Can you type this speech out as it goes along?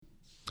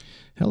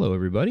Hello,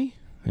 everybody.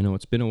 I know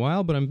it's been a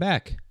while, but I'm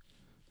back.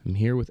 I'm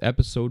here with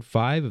episode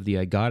 5 of the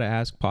I Gotta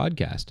Ask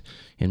podcast,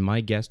 and my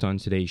guest on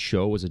today's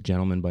show was a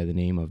gentleman by the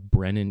name of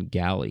Brennan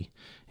Galley.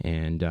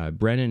 And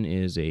Brennan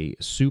is a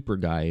super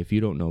guy. If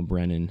you don't know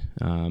Brennan,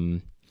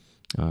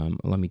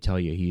 let me tell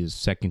you, he is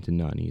second to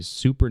none. He's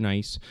super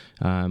nice.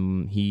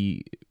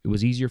 It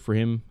was easier for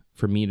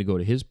me to go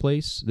to his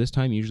place this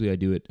time. Usually I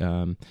do it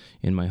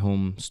in my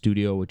home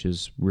studio, which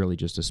is really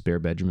just a spare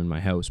bedroom in my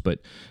house. But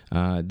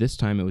this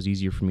time it was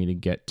easier for me to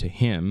get to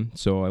him.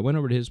 So I went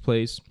over to his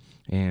place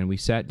and we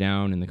sat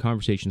down and the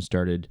conversation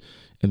started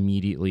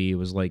immediately. It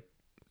was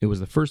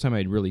the first time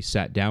I'd really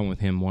sat down with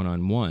him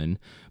one-on-one,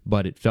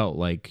 but it felt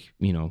like,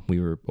 we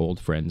were old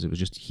friends. It was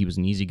just, he was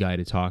an easy guy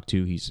to talk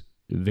to. He's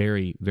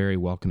very, very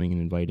welcoming and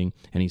inviting,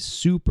 and he's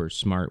super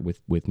smart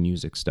with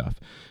music stuff.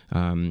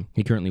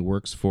 He currently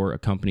works for a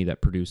company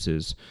that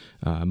produces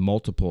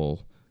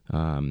multiple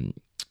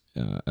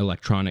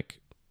electronic,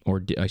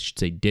 or I should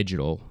say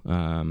digital,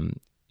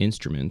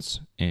 instruments,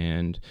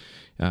 and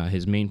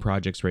his main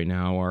projects right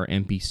now are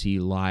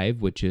MPC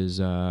Live, which is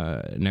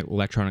an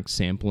electronic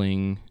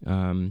sampling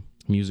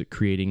music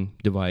creating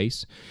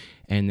device.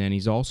 And then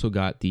he's also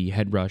got the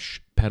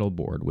Headrush pedal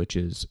board, which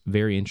is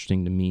very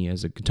interesting to me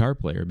as a guitar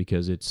player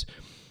because it's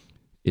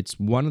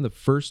one of the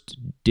first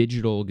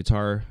digital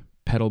guitar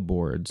pedal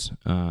boards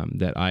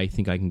that I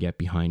think I can get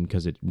behind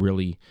because it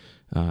really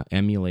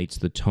emulates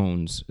the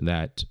tones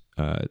that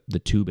the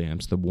tube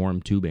amps, the warm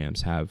tube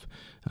amps have,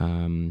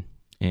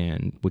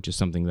 and which is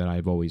something that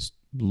I've always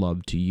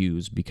loved to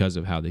use because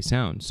of how they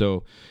sound.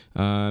 So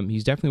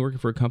he's definitely working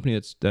for a company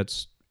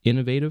that's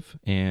innovative,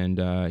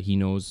 and he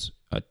knows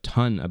a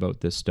ton about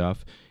this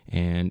stuff,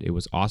 and it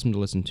was awesome to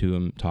listen to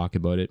him talk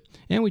about it.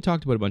 And we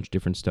talked about a bunch of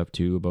different stuff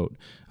too, about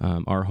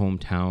our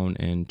hometown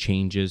and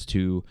changes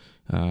to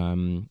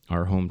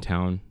our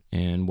hometown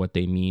and what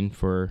they mean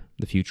for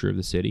the future of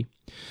the city.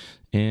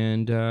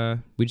 And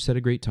we just had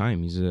a great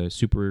time. He's a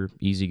super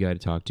easy guy to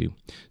talk to.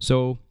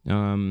 So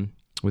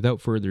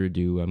without further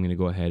ado, I'm going to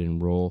go ahead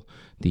and roll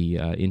the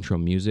intro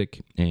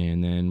music,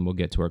 and then we'll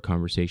get to our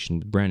conversation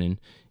with Brennan.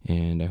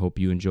 And I hope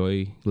you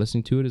enjoy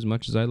listening to it as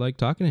much as I like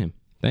talking to him.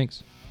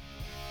 Thanks.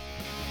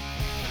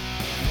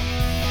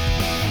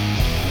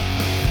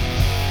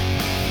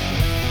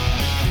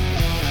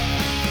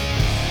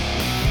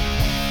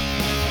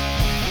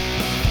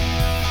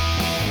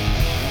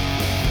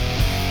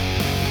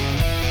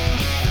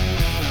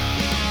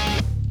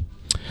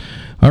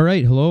 All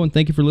right, hello, and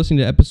thank you for listening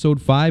to episode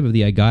 5 of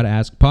the I Gotta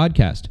Ask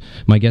podcast.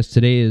 My guest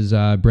today is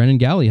Brennan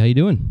Galley. How you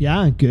doing?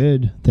 Yeah,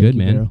 good. Good,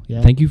 man.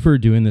 Yeah. Thank you for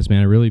doing this,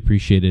 man. I really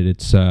appreciate it.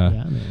 It's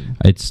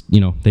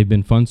they've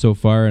been fun so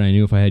far, and I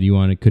knew if I had you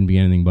on, it couldn't be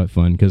anything but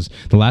fun. Because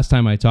the last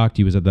time I talked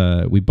to you was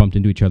we bumped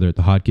into each other at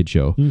the Hot Kid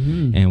show,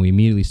 and we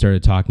immediately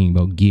started talking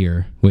about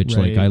gear, which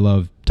I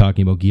love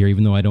talking about gear,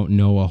 even though I don't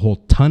know a whole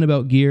ton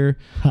about gear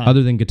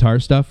other than guitar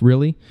stuff,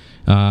 really.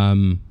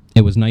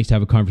 It was nice to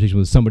have a conversation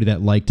with somebody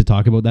that liked to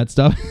talk about that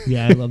stuff.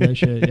 Yeah, I love that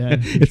shit. Yeah.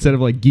 Instead of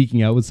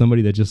geeking out with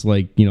somebody that just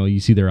you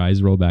see their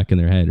eyes roll back in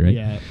their head, right?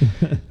 Yeah.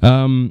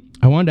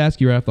 I wanted to ask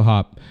you right off the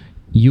hop.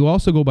 You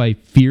also go by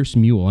Fierce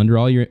Mule under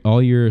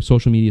all your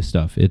social media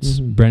stuff.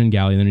 It's Brennan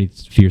Galley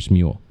underneath Fierce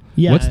Mule.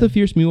 Yeah. What's the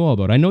Fierce Mule all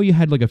about? I know you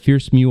had a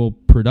Fierce Mule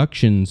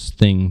Productions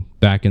thing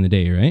back in the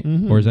day, right?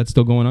 Or is that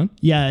still going on?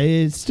 Yeah,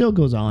 it still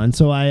goes on.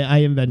 So I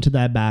invented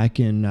that back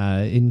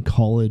in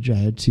college.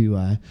 I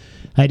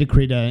had to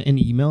create an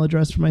email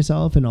address for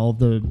myself, and all of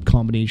the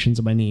combinations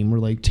of my name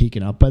were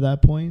taken up by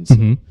that point.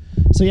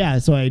 So,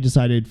 so I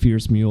decided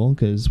Fierce Mule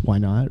because why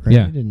not, right?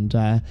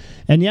 Yeah.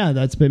 And yeah,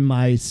 that's been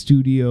my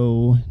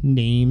studio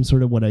name,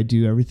 sort of what I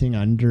do everything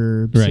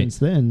under since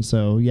then.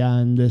 So yeah,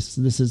 and this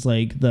is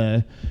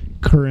the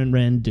current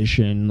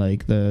rendition,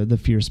 the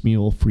Fierce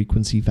Mule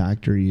Frequency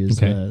Factory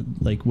is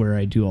where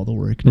I do all the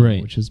work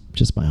now, which is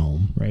just my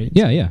home, right?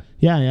 Yeah.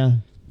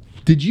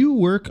 Did you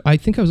work? I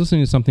think I was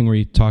listening to something where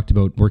you talked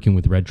about working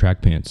with Red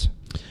Track Pants.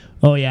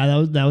 Oh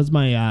yeah, that was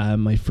my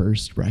my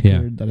first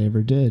record that I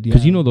ever did.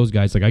 Because you know those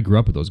guys, I grew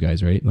up with those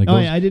guys, right?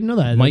 I didn't know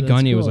that. Mike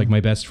Gagne was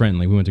my best friend.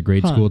 We went to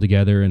grade school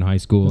together in high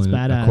school, That's and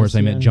badass, of course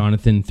I met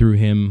Jonathan through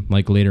him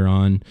later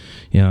on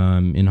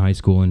in high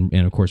school, and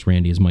of course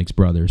Randy is Mike's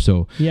brother.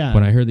 So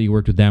when I heard that you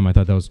worked with them, I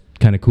thought that was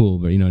kind of cool.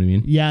 But you know what I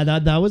mean? Yeah,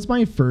 that was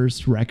my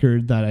first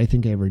record that I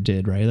think I ever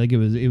did. Right,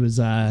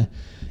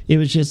 it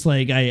was just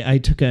I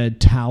took a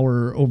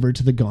tower over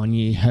to the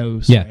Gagne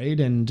house, right,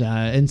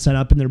 and set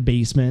up in their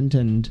basement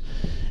and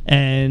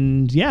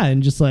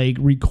just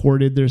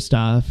recorded their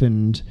stuff,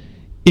 and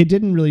it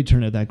didn't really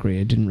turn out that great.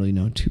 I didn't really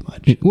know too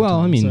much. Well,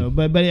 I mean,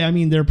 but I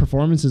mean, their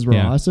performances were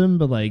awesome,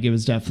 but it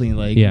was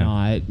definitely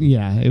not.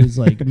 Yeah, it was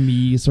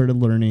me sort of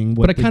learning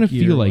what. But I kind of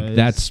feel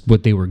that's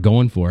what they were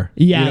going for.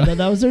 Yeah,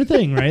 that was their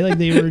thing, right?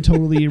 They were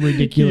totally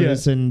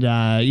ridiculous, and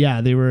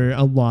they were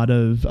a lot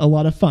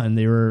of fun.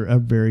 They were a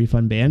very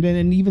fun band,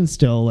 and even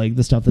still,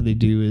 the stuff that they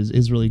do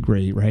is really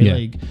great, right?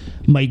 Yeah.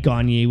 Mike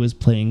Gagne was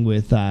playing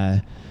with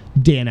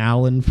Dan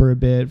Allen for a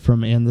bit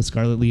from And the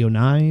Scarlet Leo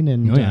 9,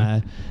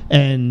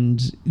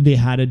 and they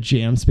had a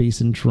jam space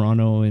in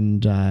Toronto,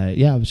 and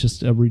it was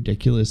just a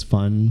ridiculous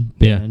fun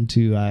band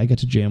to I got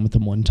to jam with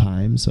them one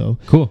time. So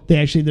cool.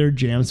 Their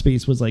jam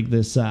space was like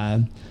this.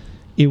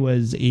 It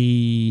was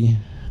a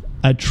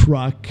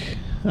truck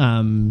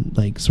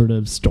like sort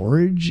of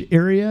storage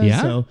area.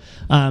 Yeah. So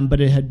but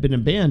it had been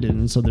abandoned,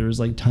 and so there was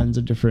like tons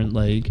of different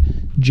like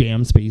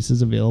jam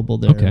spaces available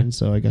there. Okay. And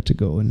so I got to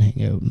go and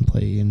hang out and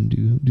play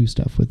and do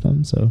stuff with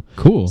them. So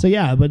cool. So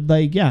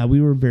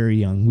we were very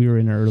young. We were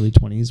in our early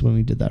 20s when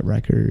we did that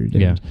record.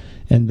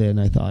 And then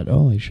I thought,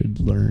 I should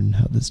learn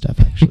how this stuff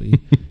actually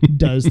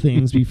does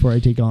things before I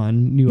take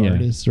on new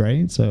artists,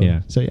 right? So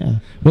yeah.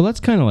 Well, that's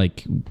kind of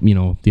like,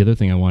 the other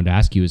thing I wanted to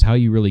ask you is how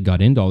you really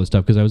got into all this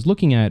stuff, because I was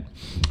looking at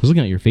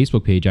your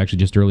Facebook page actually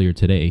just earlier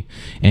today,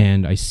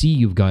 and I see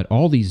you've got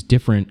all these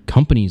different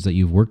companies that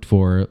you've worked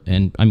for,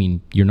 and I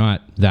mean, you're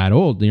not that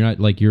old. You're not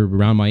like, you're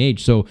around my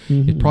age, so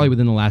it's probably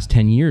within the last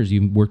 10 years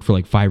you've worked for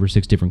like 5 or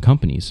 6 different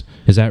companies.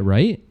 Is that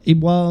right?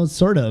 Well,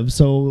 sort of.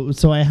 So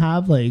I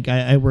have like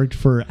I worked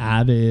for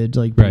Avid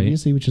like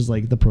previously, which is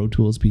like the Pro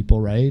Tools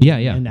people, right? Yeah.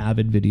 And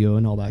Avid Video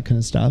and all that kind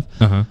of stuff.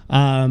 Uh-huh.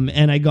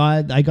 And I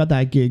got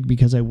that gig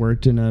because I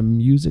worked in a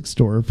music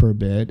store for a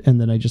bit, and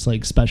then I just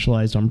like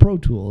specialized on Pro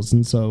Tools.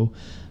 And so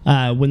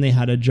when they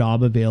had a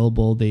job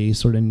available, they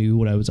sort of knew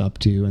what I was up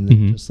to, and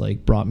then just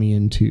like brought me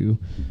into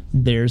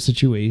their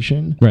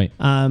situation. Right.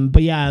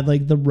 But yeah,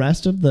 like the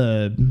rest of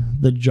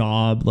the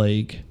job,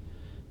 like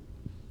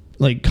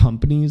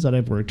companies that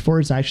I've worked for,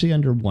 it's actually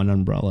under one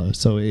umbrella.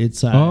 So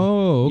it's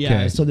okay.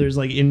 Yeah, so there's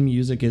like In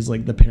Music is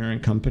like the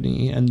parent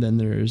company, and then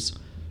there's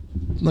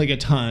like a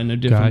ton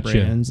of different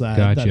brands that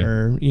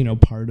are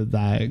part of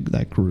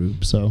that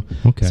group. So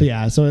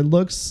so it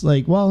looks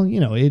like, well,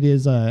 it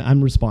is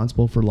I'm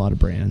responsible for a lot of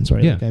brands,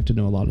 right? Like I have to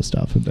know a lot of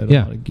stuff about a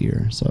lot of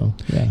gear. So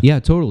yeah,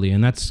 totally.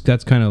 And that's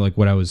kind of like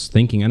what I was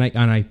thinking, and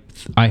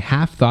I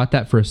half thought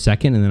that for a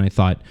second, and then I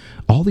thought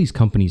all these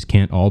companies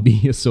can't all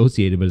be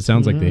associated, but it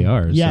sounds like they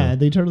are. Yeah,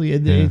 they totally.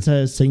 It's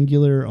a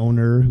singular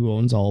owner who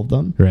owns all of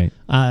them, right?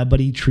 But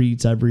he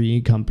treats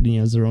every company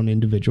as their own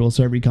individual.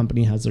 So every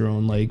company has their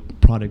own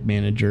like product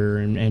manager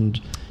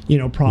and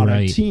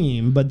product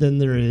team. But then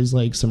there is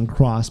like some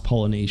cross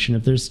pollination.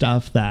 If there's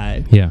stuff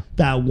that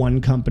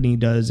one company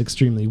does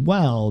extremely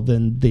well,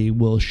 then they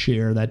will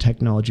share that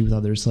technology with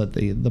others, so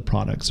that the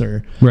products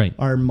are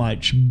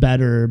much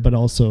better, but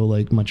also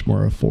like much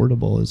more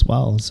affordable as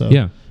well. So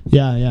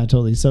yeah,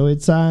 totally. So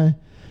it's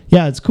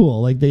it's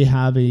cool. Like they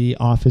have a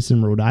office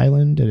in Rhode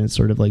Island, and it's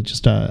sort of like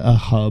just a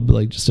hub,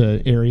 like just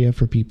an area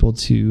for people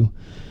to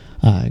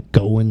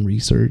go and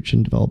research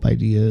and develop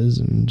ideas.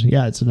 And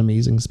it's an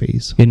amazing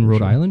space. In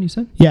Rhode Island, you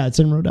said? Yeah, it's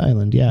in Rhode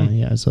Island.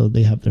 Yeah. So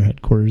they have their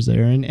headquarters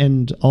there,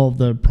 and all of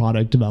the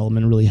product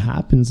development really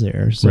happens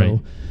there.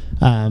 So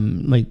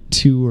like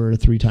 2 or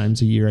 3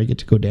 times a year, I get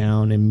to go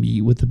down and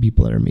meet with the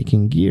people that are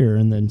making gear,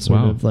 and then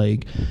sort of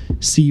like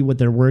see what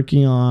they're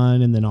working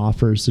on, and then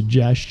offer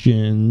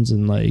suggestions.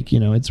 And like,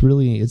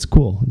 it's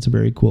cool. It's a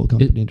very cool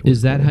company to work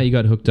Is that for. how you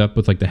got hooked up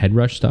with like the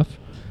Headrush stuff?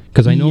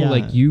 Because I know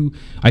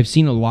I've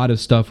seen a lot of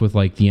stuff with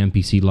like the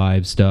MPC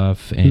Live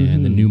stuff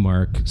and the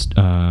Newmark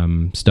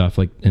stuff,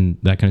 like, and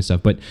that kind of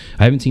stuff. But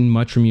I haven't seen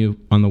much from you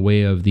on the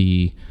way of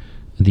the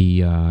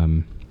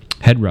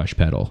Headrush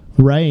pedal.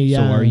 Right, yeah.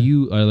 So are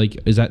you like,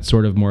 is that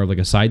sort of more of like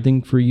a side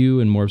thing for you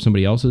and more of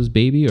somebody else's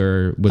baby,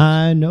 or?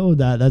 No,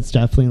 that's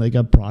definitely like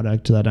a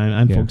product that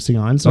I'm focusing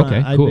on. So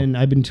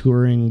I've been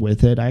touring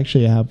with it. I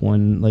actually have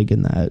one like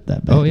in that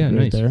bag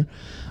right there.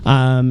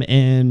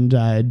 And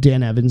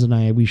Dan Evans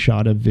and we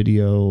shot a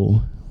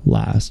video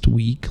last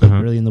week, like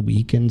early in the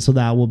week, and so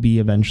that will be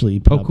eventually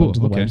put up onto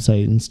the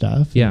website and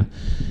stuff.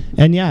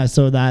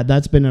 So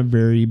that's been a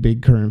very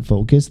big current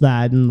focus,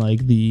 that and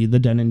like the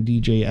Denon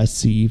DJ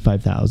SC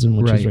 5000,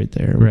 which is right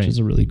there, which is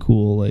a really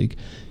cool like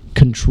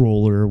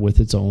controller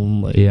with its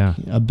own like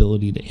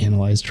ability to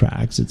analyze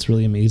tracks. It's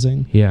really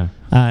amazing.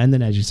 And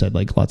then, as you said,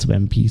 like lots of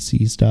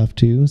MPC stuff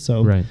too.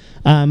 So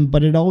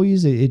but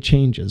it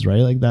changes,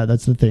 right? Like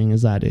that's the thing,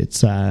 is that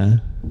it's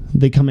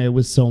they come out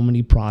with so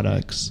many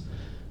products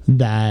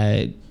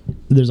that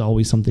there's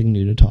always something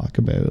new to talk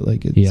about.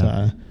 Like it's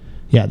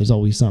there's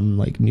always some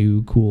like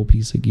new cool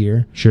piece of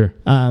gear.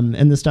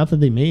 And the stuff that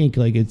they make,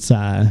 like it's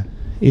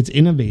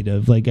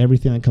innovative. Like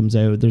everything that comes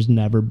out, there's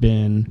never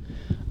been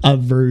a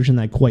version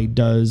that quite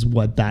does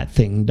what that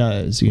thing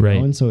does, you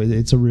know? And so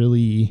it's a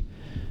really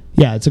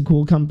it's a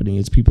cool company.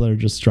 It's people that are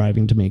just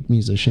striving to make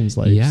musicians'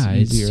 lives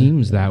easier. It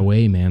seems that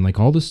way, man. Like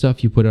all the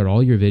stuff you put out,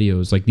 all your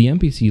videos, like the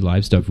MPC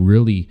Live stuff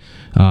really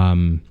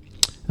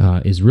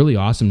is really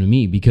awesome to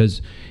me,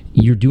 because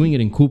you're doing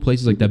it in cool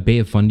places, like that Bay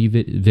of Fundy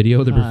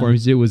video, the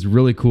performance it was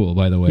really cool,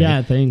 by the way.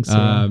 Yeah, thanks.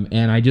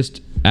 And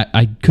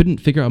I couldn't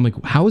figure out, I'm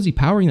like, how is he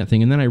powering that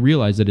thing? And then I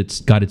realized that it's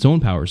got its own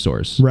power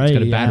source. It's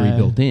got a battery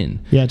built in.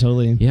 Yeah,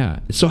 totally. Yeah.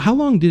 So how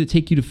long did it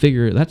take you to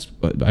figure,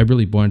 I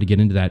really wanted to get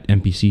into that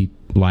MPC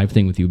live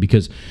thing with you,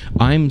 because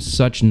I'm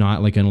such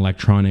not like an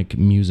electronic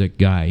music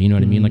guy. You know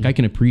what I mean? Like I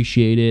can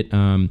appreciate it.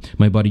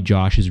 My buddy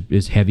Josh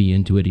is heavy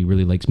into it. He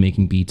really likes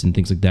making beats and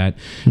things like that.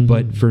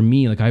 But for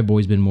me, like I've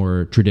always been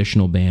more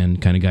traditional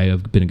band kind of guy.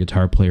 I've been a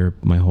guitar player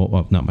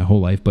not my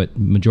whole life, but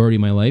majority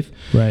of my life.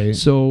 Right.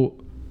 So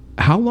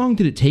how long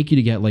did it take you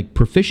to get like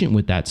proficient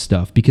with that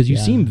stuff? Because you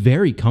seem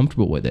very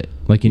comfortable with it,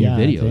 like in your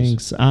videos.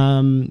 Thanks.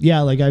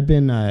 Like I've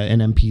been an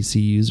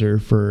MPC user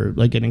for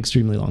like an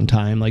extremely long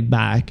time. Like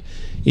back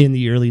in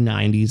the early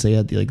 90s, they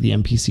had the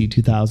MPC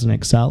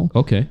 2000 XL.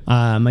 Okay.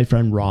 My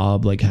friend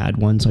Rob like had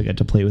one, so I got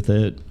to play with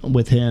it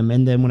with him.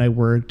 And then when I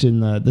worked in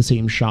the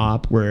same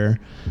shop where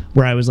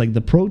I was like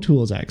the Pro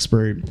Tools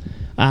expert,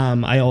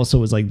 I also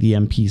was like the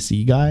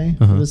MPC guy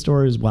for the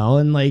store as well.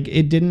 And like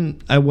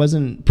I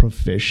wasn't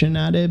proficient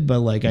at it, but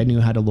like I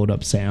knew how to load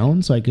up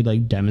sound, so I could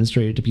like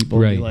demonstrate it to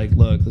people and be like,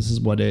 look, this is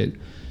what it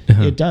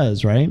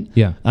does, right?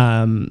 Yeah.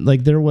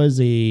 Like there was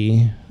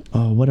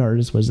what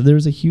artist was it? There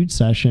was a huge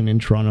session in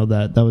Toronto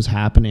that was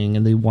happening,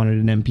 and they wanted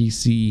an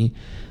MPC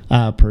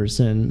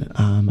person.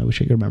 I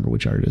wish I could remember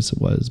which artist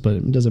it was, but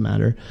it doesn't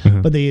matter.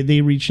 But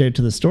they reached out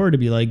to the store to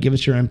be like, give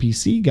us your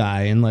MPC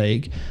guy. And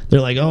like,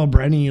 they're like, oh,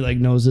 Brennan like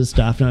knows this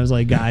stuff. And I was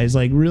like, guys,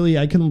 like really,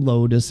 I can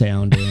load a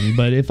sound in,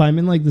 but if I'm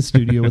in like the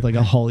studio with like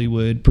a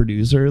Hollywood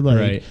producer,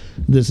 like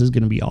this is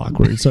going to be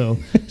awkward. So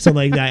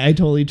like I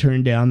totally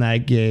turned down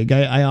that gig.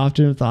 I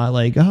often have thought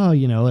like, oh,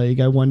 like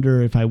I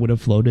wonder if I would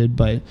have floated,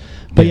 but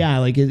yeah,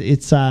 like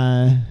it's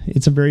a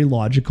very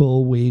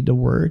logical way to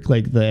work.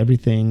 Like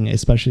everything,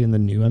 especially in the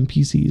new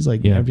MPCs,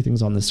 like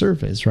everything's on the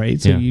surface, right?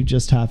 So you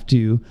just have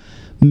to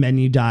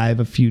menu dive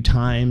a few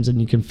times and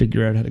you can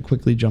figure out how to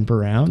quickly jump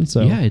around.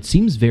 So yeah, it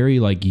seems very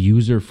like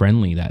user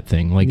friendly, that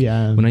thing. Like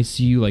when I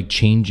see you like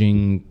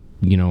changing,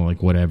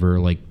 like whatever,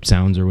 like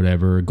sounds or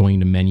whatever, going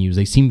to menus,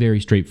 they seem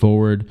very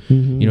straightforward. You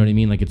know what I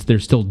mean? Like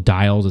there's still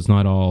dials. It's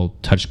not all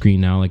touchscreen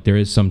now. Like there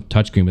is some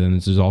touchscreen, but then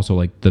there's also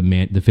like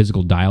the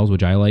physical dials,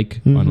 which I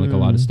like on like a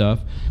lot of stuff,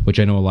 which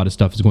I know a lot of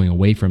stuff is going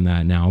away from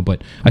that now,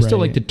 but I still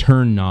like to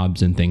turn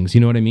knobs and things.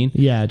 You know what I mean?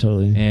 Yeah,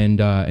 totally.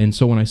 And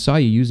so when I saw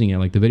you using it,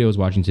 like the video I was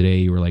watching today,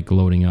 you were like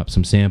loading up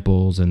some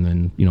samples and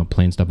then,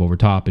 playing stuff over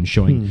top and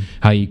showing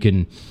how you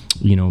can,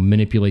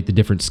 manipulate the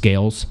different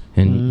scales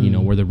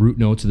and, where the root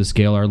notes of the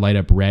scale are light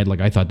up red. Like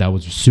I thought that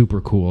was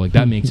super cool. Like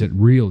that makes it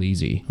real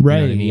easy. Right.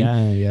 You know what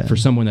I mean? Yeah. For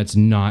someone that's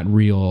not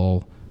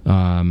real,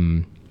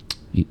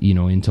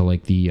 into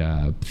like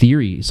the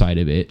theory side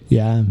of it,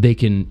 they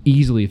can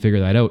easily figure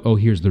that out. Oh,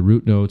 here's the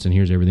root notes and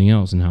here's everything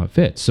else and how it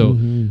fits. So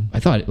I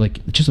thought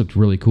it just looked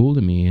really cool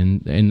to me.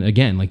 And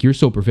again, like you're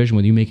so proficient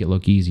with it, you make it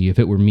look easy. If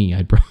it were me,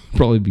 I'd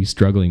probably be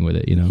struggling with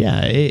it,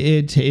 Yeah,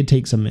 it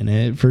takes a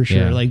minute for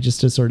sure, like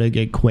just to sort of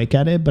get quick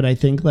at it. But I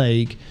think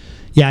like,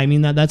 I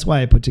mean, that's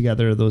why I put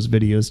together those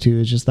videos too.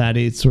 It's just that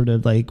it's sort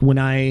of like when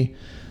I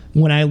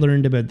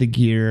learned about the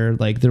gear,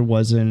 like there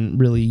wasn't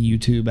really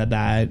YouTube at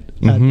that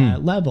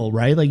level,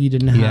 right? Like you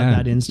didn't have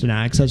that instant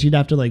access. You'd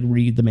have to like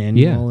read the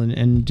manual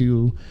and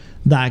do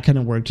that kind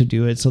of work to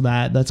do it. So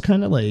that's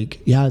kind of like,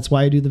 that's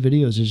why I do the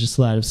videos. It's just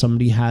so that if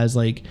somebody has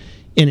like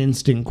an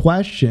instant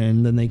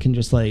question, then they can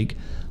just like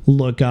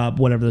look up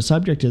whatever the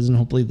subject is and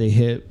hopefully they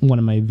hit one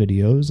of my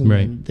videos and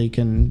then they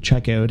can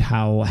check out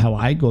how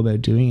I go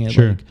about doing it.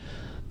 Like,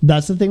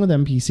 that's the thing with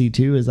MPC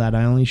too, is that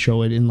I only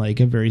show it in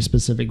like a very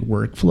specific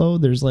workflow.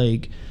 There's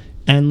like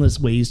endless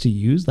ways to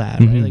use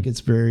that, right? Like it's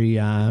very,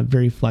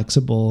 very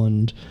flexible.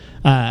 And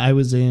I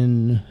was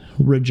in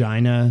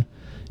Regina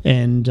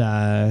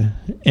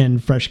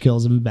and Fresh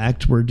Kills and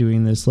Vect were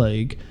doing this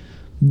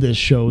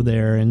show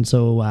there. And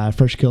so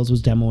Fresh Kills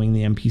was demoing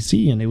the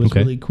MPC and it was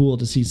really cool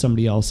to see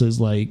somebody else's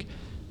like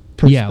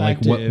perspective. Yeah,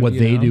 like what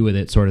they do with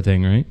it sort of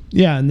thing, right?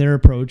 Yeah, and their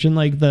approach and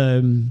like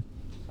the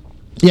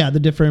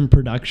different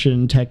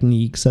production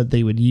techniques that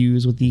they would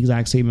use with the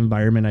exact same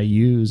environment I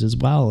use as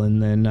well.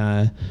 And then,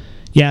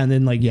 and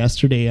then like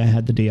yesterday I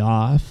had the day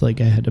off,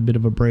 like I had a bit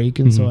of a break.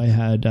 And so I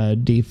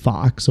had Dave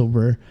Fox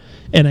over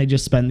and I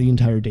just spent the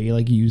entire day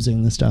like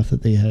using the stuff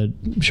that they had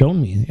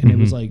shown me. And it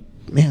was like,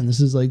 man, this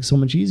is like so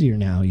much easier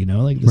now,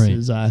 like this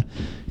is,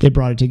 it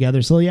brought it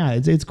together. So yeah,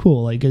 it's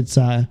cool. Like it's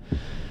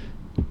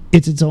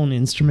its own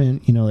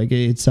instrument, like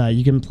it's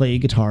you can play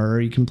guitar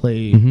or you can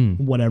play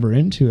whatever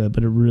into it,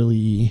 but it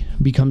really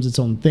becomes its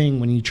own thing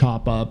when you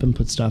chop up and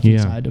put stuff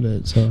inside of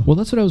it. So well,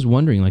 that's what I was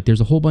wondering. Like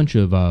there's a whole bunch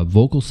of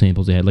vocal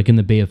samples they had, like in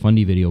the Bay of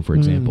Fundy video, for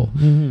example.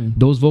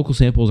 Those vocal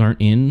samples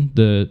aren't in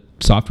the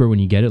software when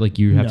you get it. Like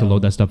you have to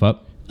load that stuff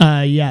up.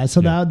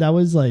 That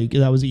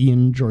was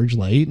Ian George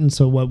Light, and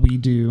so what we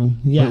do,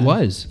 it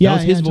was that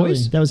was his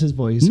voice. Totally. That was his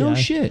voice. No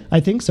shit. I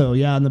think so.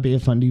 Yeah, on the Bay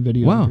of Fundy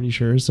video, I'm pretty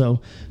sure. So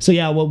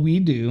yeah, what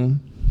we do,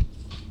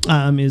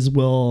 is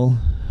we'll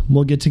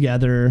get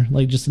together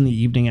like just in the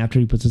evening after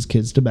he puts his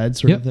kids to bed,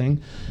 sort of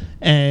thing,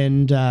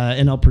 and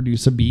I'll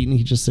produce a beat and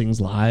he just sings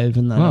live,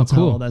 and that's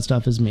how all that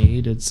stuff is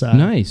made. It's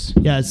nice.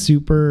 Yeah, it's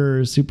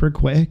super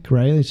quick,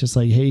 right? It's just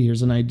like, hey,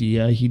 here's an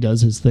idea. He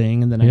does his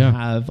thing, and then I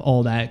have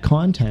all that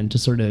content to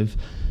sort of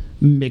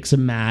mix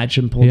and match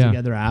and pull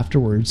together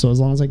afterwards. So as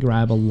long as I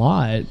grab a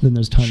lot, then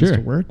there's tons to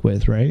work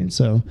with, right?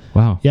 So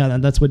yeah,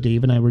 that's what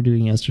Dave and I were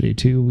doing yesterday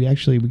too. We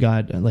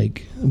got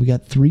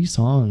 3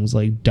 songs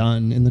like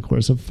done in the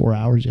course of 4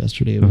 hours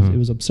yesterday. It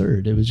was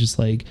absurd. It was just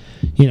like,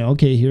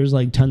 okay, here's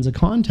like tons of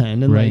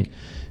content, and like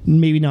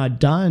maybe not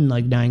done.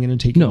 Like now I'm going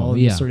to take it all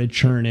and just sort of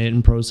churn it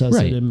and process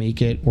it and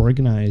make it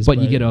organized. But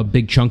you get a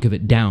big chunk of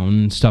it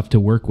down, stuff to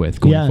work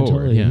with going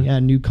forward. Totally. Yeah,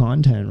 new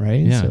content,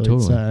 right? Yeah, so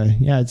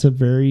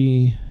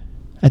totally.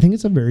 I think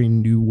it's a very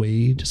new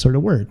way to sort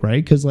of work,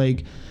 right? Because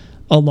like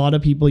a lot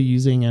of people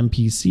using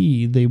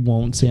MPC, they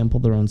won't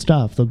sample their own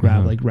stuff. They'll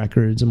grab like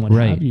records and what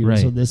have you.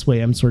 So this way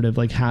I'm sort of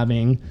like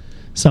having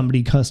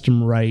somebody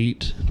custom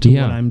write to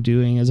what I'm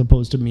doing, as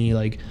opposed to me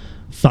like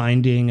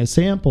finding a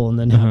sample and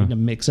then having to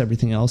mix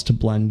everything else to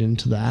blend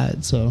into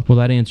that. So well,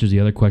 that answers the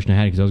other question I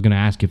had, because I was going to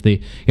ask if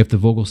the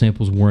vocal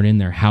samples weren't in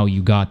there, how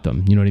you got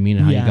them, you know what I mean,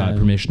 and how you got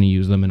permission to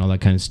use them and all that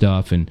kind of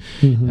stuff. And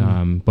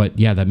but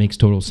yeah, that makes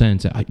total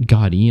sense.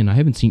 God, Ian, I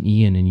haven't seen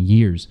Ian in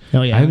years.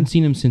 I haven't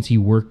seen him since he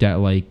worked at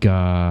like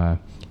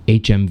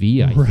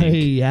HMV, I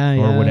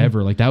think, or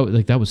whatever. Like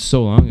that was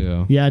so long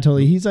ago. Yeah,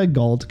 totally. He's a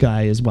Galt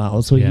guy as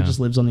well, so he just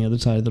lives on the other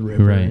side of the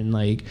river, and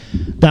like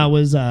that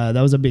was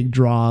a big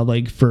draw,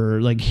 like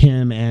for like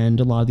him and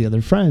a lot of the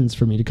other friends,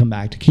 for me to come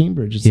back to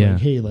Cambridge. It's like,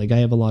 hey, like I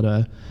have a lot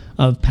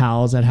of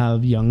pals that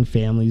have young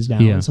families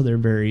now, so they're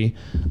very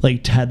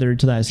like tethered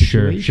to that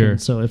situation.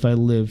 So if I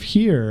live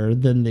here,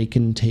 then they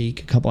can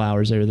take a couple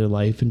hours out of their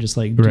life and just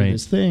like do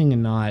this thing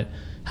and not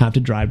have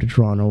to drive to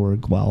Toronto or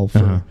Guelph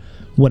for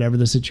whatever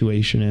the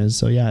situation is.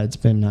 So yeah, it's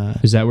been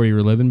is that where you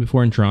were living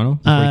before, in Toronto,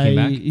 before you came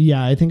back?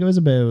 Yeah, I think it was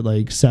about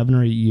like 7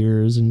 or 8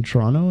 years in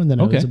Toronto, and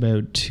then I was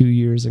about 2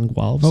 years in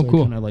Guelph. So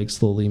cool. I kind of like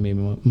slowly made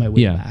my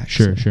way back.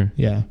 Sure.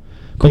 Yeah.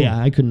 Cool. But yeah,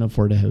 I couldn't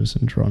afford a house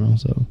in Toronto,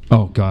 so.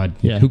 Oh God,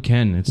 who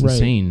can? It's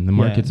insane. The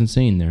market's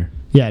insane there.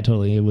 Yeah,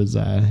 totally. It was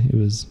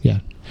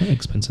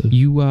expensive.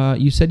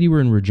 You said you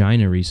were in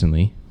Regina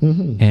recently,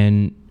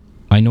 and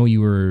I know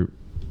you were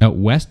out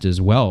west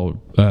as well.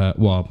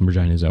 Well,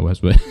 Regina's out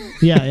west, but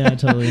yeah,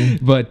 totally.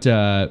 But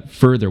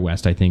further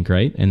west, I think,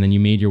 right? And then you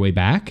made your way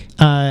back.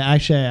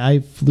 Actually, I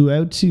flew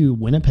out to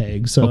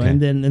Winnipeg. So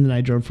and then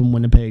I drove from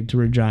Winnipeg to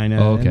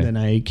Regina, and then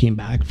I came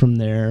back from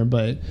there.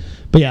 But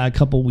yeah, a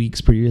couple weeks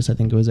previous, I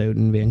think I was out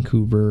in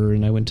Vancouver,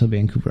 and I went to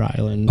Vancouver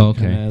Island.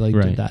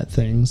 Did that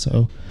thing.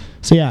 So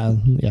yeah.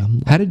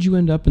 How did you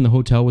end up in the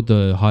hotel with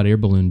the hot air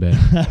balloon bed?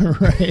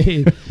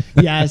 Right.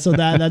 Yeah. So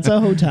that's a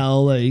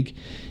hotel like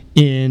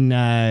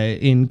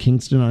in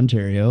Kingston,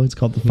 Ontario. It's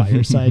called the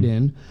Fireside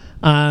Inn.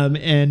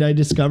 And I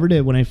discovered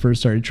it when I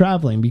first started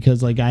traveling,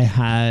 because like I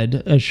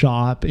had a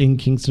shop in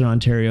Kingston,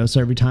 Ontario.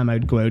 So every time I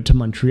would go out to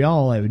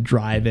Montreal, I would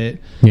drive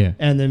it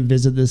and then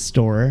visit this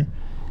store.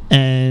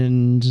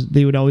 And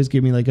they would always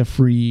give me like a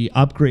free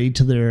upgrade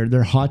to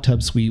their hot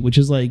tub suite, which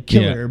is like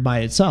killer by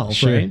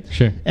itself, right?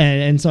 Sure.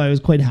 And so I was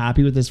quite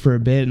happy with this for a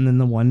bit. And then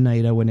the one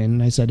night I went in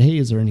and I said, hey,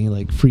 is there any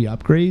like free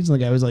upgrades?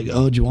 Like I was like,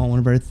 oh, do you want one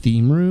of our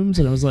theme rooms?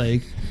 And I was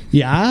like,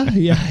 yeah,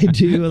 I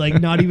do. Like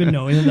not even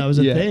knowing that was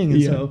a thing.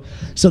 And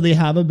so they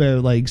have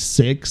about like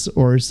 6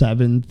 or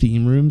 7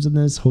 theme rooms in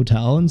this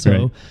hotel. And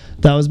so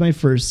that was my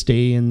first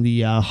stay in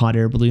the hot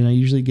air balloon. I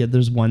usually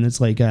there's one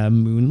that's like a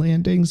moon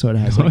landing. So it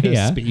has like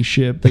a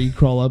spaceship that you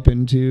crawl up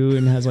into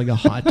and has like a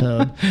hot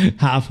tub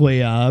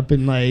halfway up,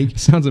 and like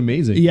sounds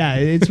amazing. Yeah,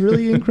 it's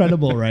really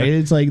incredible, right?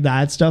 It's like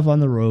that stuff on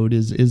the road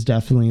is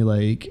definitely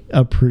like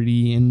a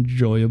pretty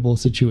enjoyable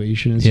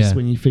situation. It's just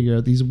when you figure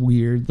out these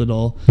weird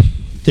little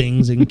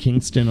things in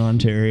Kingston,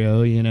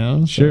 Ontario, you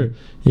know? So,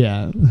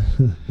 yeah.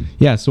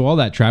 So all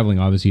that traveling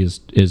obviously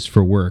is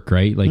for work,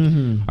 right? Like,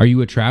 are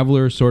you a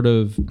traveler sort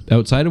of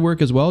outside of work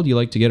as well? Do you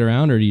like to get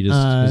around, or do you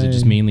is it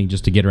just mainly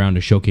just to get around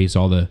to showcase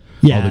all the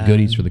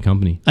goodies for the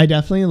company? I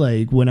definitely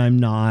like when I'm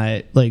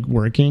not like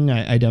working,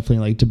 I definitely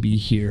like to be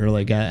here,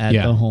 like at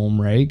the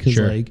home, right? Because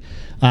like,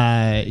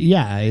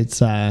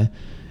 it's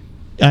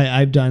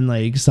I've done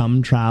like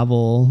some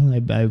travel.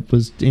 I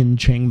was in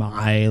Chiang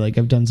Mai. Like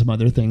I've done some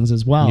other things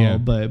as well.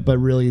 But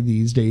really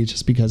these days,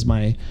 just because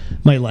my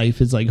life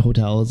is like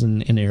hotels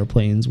and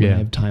airplanes, when I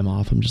have time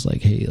off, I'm just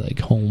like, hey, like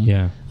home.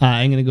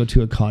 I'm gonna go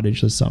to a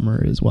cottage this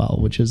summer as well,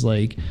 which is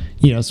like,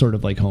 you know, sort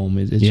of like home.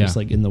 It's just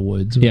like in the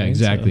woods. Right? Yeah,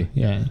 exactly.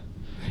 So,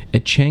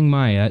 At Chiang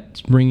Mai,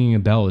 that's ringing a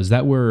bell. Is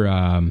that where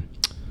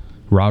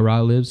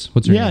Ra lives?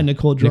 What's her name?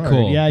 Nicole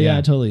Gerard.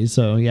 Yeah, totally.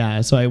 So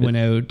so I went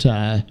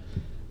out.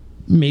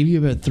 Maybe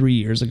about 3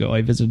 years ago,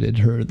 I visited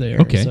her there.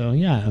 Okay. So,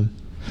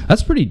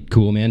 that's pretty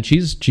cool, man.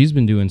 She's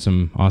been doing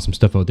some awesome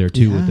stuff out there,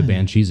 too, with the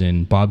band she's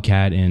in,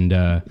 Bobcat and...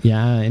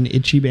 and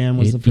Itchy Band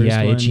was the first one.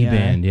 Yeah, Itchy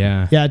Band,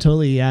 Yeah,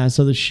 totally,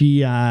 So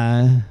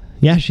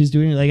she's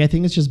doing... Like, I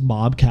think it's just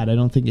Bobcat. I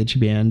don't think Itchy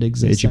Band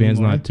exists Itchy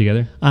Band's not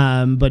together?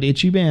 But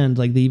Itchy Band,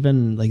 like, they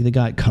even... Like, they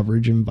got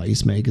coverage in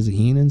Vice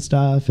magazine and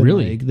stuff. And,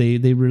 really? Like,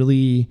 they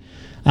really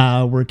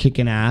were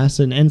kicking ass.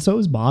 And so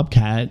is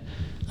Bobcat.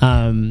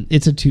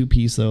 It's a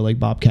 2-piece though, like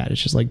Bobcat.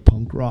 It's just like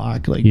punk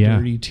rock, like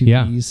dirty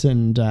 2-piece,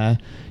 and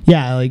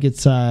like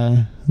it's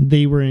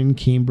they were in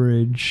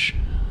Cambridge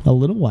a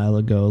little while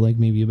ago, like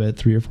maybe about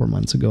 3 or 4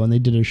 months ago, and they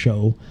did a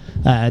show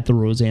at the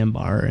Roseanne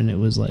Bar, and it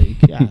was like,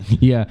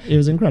 yeah, it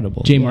was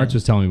incredible. Jay Martz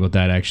was telling me about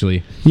that,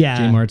 actually. Yeah.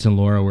 Jay Martz and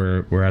Laura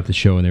were at the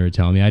show, and they were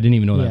telling me. I didn't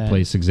even know that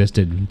place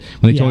existed.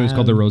 When they told me it was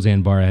called the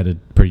Roseanne Bar, I had a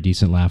pretty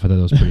decent laugh. I thought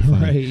that was pretty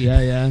funny. Right,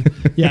 yeah.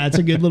 Yeah, it's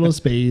a good little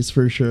space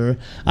for sure.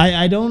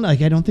 I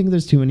don't think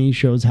there's too many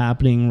shows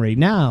happening right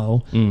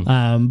now.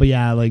 But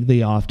yeah, like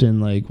they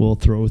often like will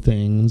throw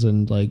things,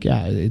 and like,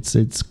 yeah,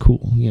 it's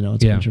cool. You know,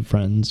 it's a bunch of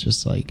friends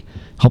just like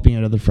helping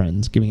out other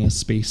friends, giving us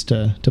space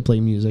to play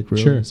music,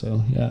 really. Sure.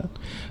 So yeah.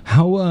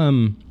 How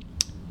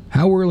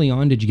early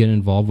on did you get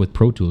involved with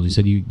Pro Tools? You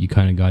said you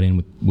kind of got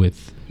in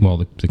with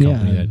the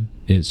company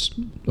that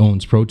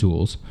owns Pro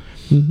Tools.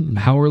 Mm-hmm.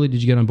 How early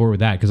did you get on board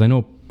with that? Because I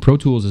know Pro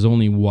Tools is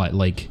only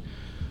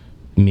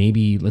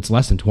maybe it's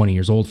less than 20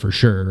 years old for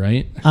sure,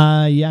 right?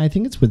 Yeah, I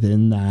think it's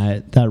within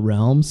that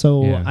realm.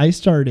 So I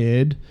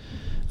started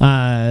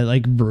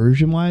like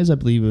version wise, I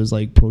believe it was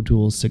like Pro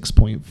Tools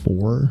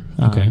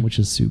 6.4, which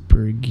is super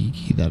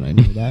geeky that I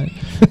know that.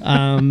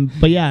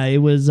 But yeah, it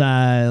was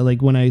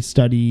like when I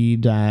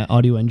studied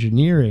audio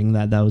engineering,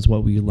 that was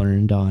what we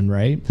learned on,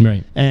 right?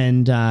 Right.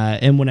 And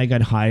when I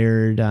got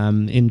hired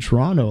in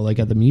Toronto, like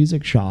at the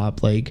music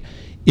shop, like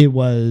it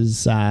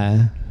was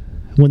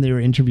when they were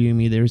interviewing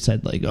me, they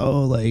said like,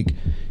 oh, like,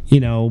 you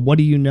know, what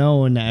do you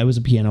know? And I was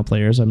a piano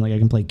player, so I'm like, I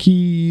can play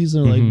keys.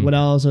 And like, what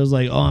else? I was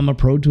like, oh, I'm a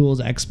Pro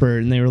Tools expert.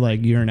 And they were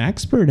like, you're an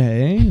expert,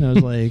 hey? And I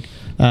was like,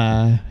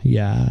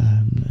 yeah,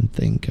 I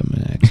think I'm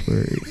an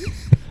expert.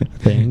 I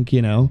think,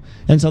 you know.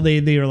 And so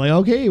they were like,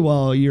 okay,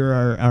 well, you're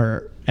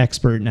our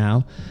expert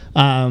now.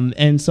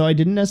 And so I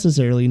didn't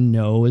necessarily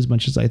know as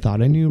much as I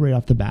thought I knew right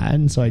off the bat.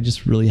 And so I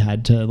just really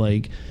had to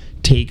like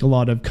take a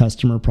lot of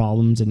customer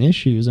problems and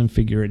issues and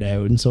figure it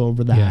out. And so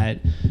over that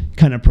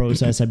kind of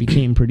process, I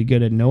became pretty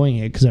good at knowing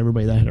it, because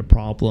everybody that had a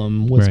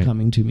problem was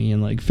coming to me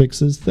and like, fix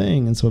this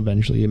thing. And so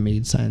eventually it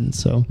made sense.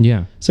 So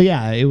yeah,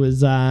 it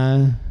was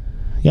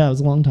it was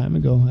a long time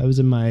ago. I was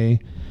in my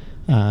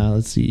I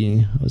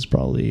was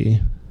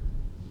probably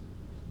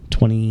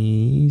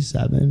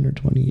 27 or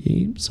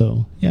 28,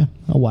 so yeah,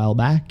 a while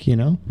back, you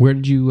know.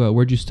 Where'd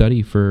you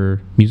study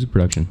for music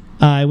production?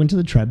 I went to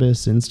the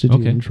Trebas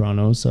Institute in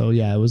Toronto, so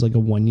yeah, it was like a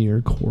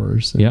 1-year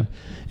course.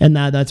 And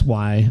that's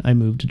why I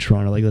moved to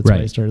Toronto. Like that's why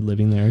I started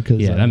living there. Cause,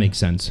 that makes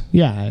sense.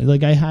 Yeah,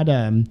 like I had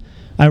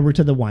I worked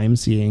at the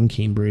YMCA in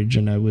Cambridge,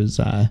 and I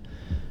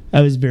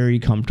was very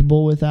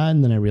comfortable with that,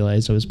 and then I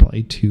realized I was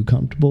probably too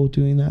comfortable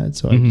doing that,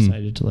 so I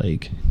decided to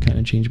like kind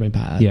of change my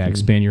path. Yeah,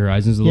 expand your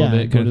horizons a little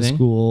bit. Go to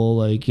school,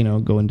 like, you know,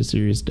 go into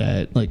serious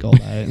debt, like all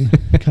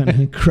that kind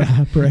of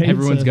crap, right?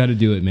 Everyone's got to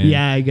do it, man.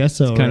 Yeah, I guess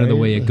so. It's kind of the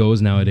way it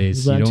goes nowadays.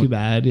 It's not too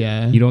bad,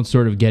 yeah. You don't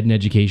sort of get an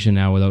education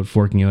now without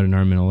forking out an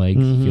arm and a leg,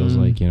 feels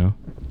like, you know.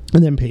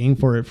 And then paying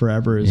for it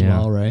forever as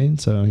well, right?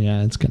 So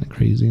yeah, it's kind of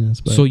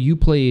craziness. But. So you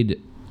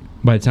played...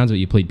 By the sounds of it,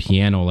 you played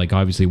piano, like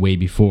obviously way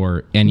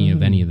before any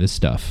of this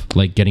stuff,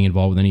 like getting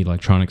involved with any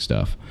electronic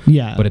stuff.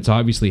 Yeah. But it's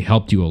obviously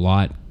helped you a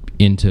lot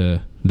into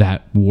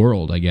that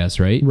world, I guess,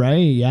 right? Right.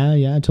 Yeah.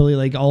 Totally.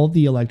 Like all of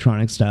the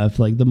electronic stuff,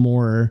 like the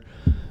more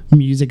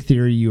music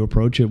theory you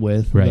approach it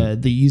with,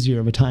 the easier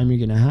of a time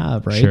you're going to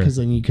have, right? Because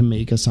then you can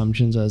make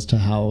assumptions as to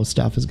how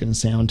stuff is going to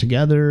sound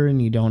together,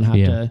 and you don't have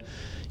to,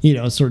 you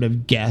know, sort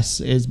of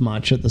guess as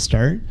much at the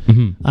start.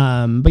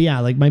 But yeah,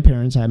 like my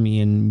parents had me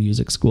in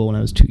music school when I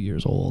was 2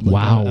 years old.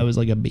 Like I was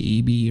like a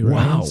baby, right?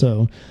 Wow.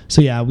 So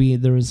yeah,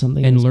 there was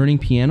something. And learning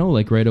piano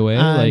like right away?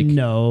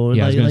 No.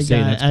 Yeah, I was going to say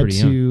that's pretty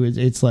young.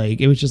 It's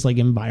like, it was just like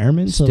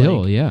environment. Still, so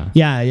like, yeah.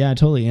 Yeah,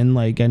 totally. And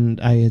like,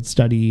 and I had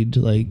studied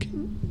like,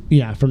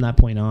 from that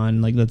point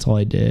on, like that's all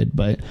I did.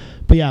 But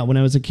yeah, when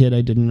I was a kid, I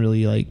didn't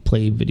really like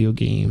play video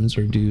games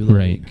or do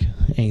like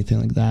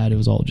anything like that. It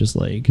was all just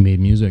like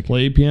made music,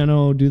 play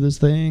piano, do this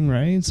thing,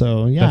 right?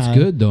 So yeah, that's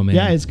good though, man.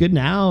 Yeah, it's good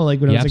now.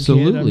 Like when I was a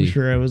kid, I'm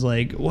sure I was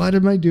like, what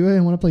am I doing? I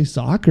want to play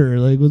soccer.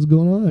 Like what's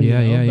going on?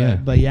 Yeah.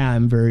 But yeah,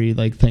 I'm very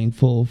like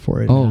thankful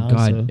for it. Oh now,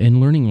 God, so.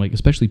 And learning like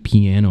especially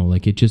piano,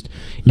 like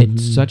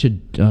it's such a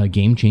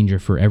game changer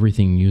for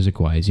everything music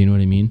wise. You know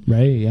what I mean?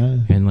 Right. Yeah.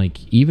 And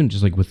like even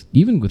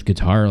with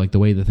guitar, like the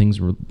way the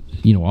things were,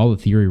 you know, all the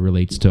theory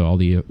relates to all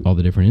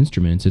the different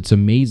instruments. It's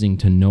amazing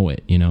to know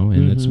it, you know.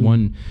 And it's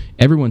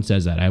everyone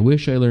says that. I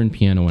wish I learned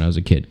piano when I was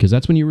a kid, because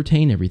that's when you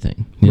retain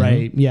everything.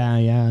 Right. Know?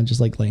 Yeah. Just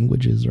like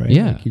languages, right?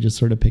 Yeah. Like you just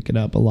sort of pick it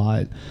up a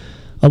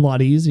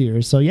lot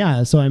easier. So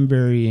yeah,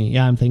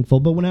 I'm thankful.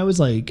 But when I was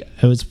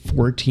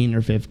 14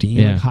 or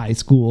 15, like high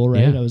school,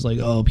 right? I was like,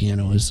 oh,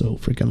 piano is so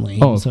freaking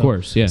lame. Oh, of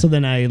course, yeah. So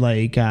then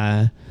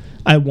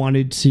I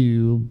wanted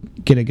to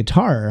get a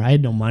guitar. I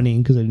had no money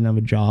because I didn't have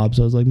a job.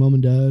 So I was like, Mom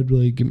and Dad,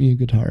 like, get me a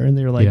guitar. And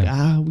they were like,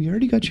 we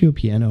already got you a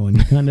piano.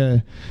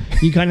 And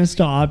you kind of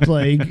stopped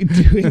like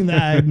doing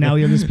that. Now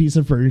we have this piece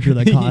of furniture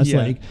that costs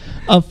like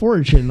a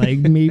fortune, like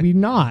maybe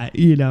not,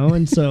 you know?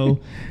 And so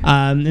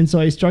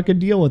I struck a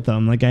deal with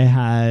them. Like I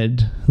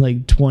had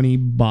like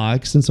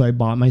 $20. And so I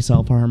bought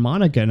myself a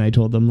harmonica, and I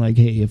told them like,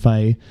 hey, if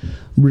I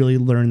really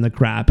learn the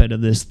crap out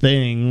of this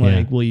thing,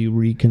 like, will you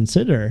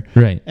reconsider?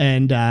 Right.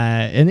 And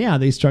yeah, yeah,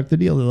 they struck the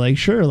deal. They're like,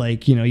 sure,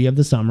 like, you know, you have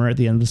the summer, at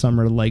the end of the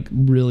summer, like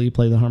really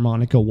play the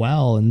harmonica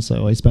well. And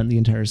so I spent the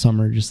entire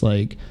summer just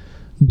like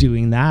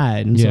doing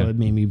that, and so it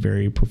made me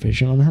very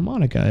proficient on the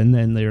harmonica. And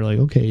then they were like,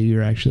 okay,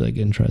 you're actually like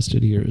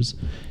interested, here's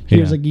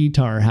a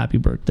guitar, happy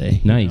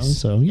birthday. Nice. You know?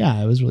 So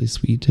yeah, it was really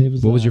sweet.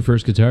 What was your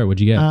first guitar?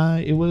 What'd you get?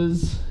 It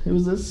was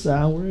this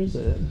where is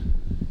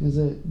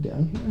it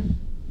down here?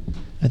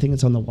 I think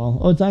it's on the wall.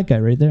 Oh, it's that guy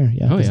right there.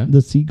 Yeah.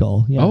 The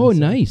seagull. Yeah. Oh,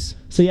 nice.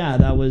 So yeah,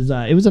 that was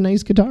it was a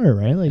nice guitar,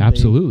 right? Like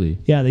absolutely.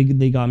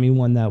 They got me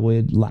one that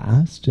would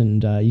last,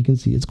 and you can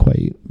see it's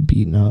quite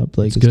beaten up.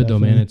 Like it's good though,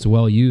 man. It's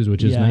well used,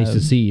 which is nice to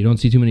see. You don't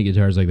see too many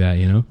guitars like that,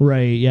 you know?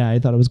 Right. Yeah, I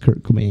thought it was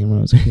Kurt Cobain when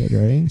I was a kid,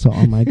 right? So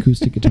on my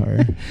acoustic guitar.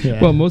 Yeah.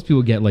 Well, most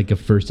people get like a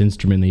first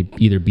instrument, they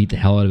either beat the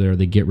hell out of it or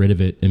they get rid of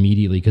it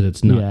immediately because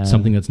it's not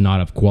something that's not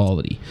of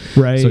quality.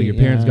 Right. So your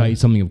parents got you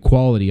something of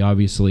quality,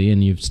 obviously,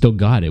 and you've still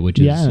got it, which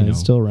is it's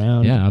still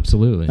around. Yeah,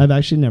 absolutely. I've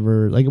actually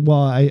never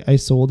I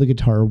sold a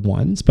guitar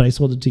once, but I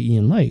sold it to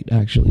Ian Light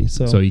actually.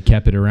 So you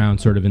kept it around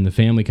sort of in the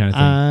family kind of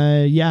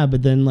thing. Yeah,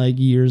 but then like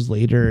years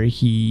later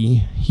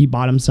he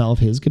bought himself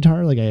his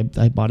guitar. Like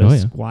I bought a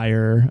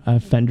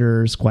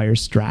Fender Squier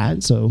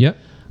Strat. So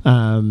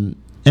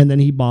and then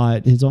he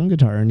bought his own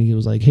guitar, and he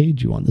was like, hey,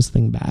 do you want this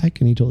thing back?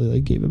 And he totally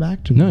like gave it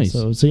back to me. Nice.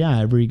 So yeah,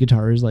 every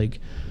guitar is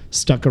like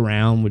stuck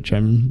around, which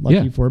I'm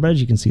lucky for, but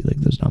as you can see, like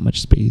there's not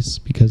much space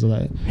because of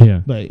that.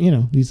 Yeah. But you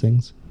know, these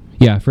things.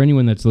 Yeah, for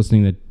anyone that's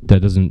listening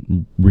that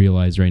doesn't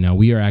realize right now,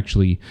 we are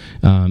actually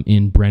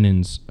in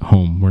Brennan's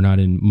home. We're not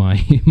in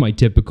my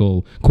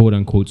typical quote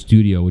unquote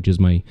studio, which is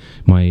my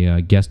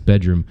guest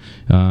bedroom.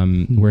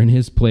 We're in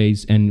his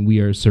place, and we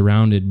are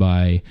surrounded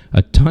by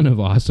a ton of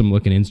awesome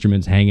looking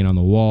instruments hanging on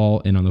the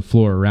wall and on the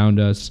floor around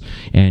us.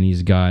 And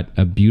he's got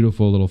a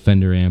beautiful little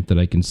Fender amp that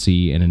I can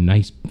see, and a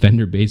nice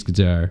Fender bass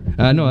guitar.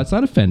 No, that's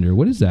not a Fender.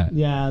 What is that?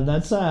 Yeah,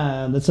 that's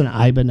an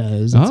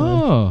Ibanez.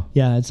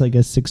 It's like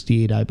a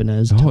 68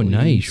 Ibanez.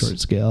 Nice. Short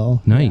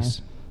scale.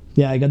 Nice.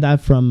 Yeah, I got that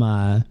from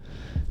why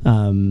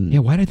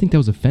did I think that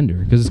was a Fender?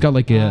 Because it's got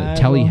like a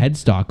Telly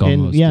headstock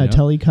almost. And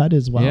Telly cut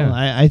as well.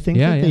 I think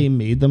that they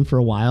made them for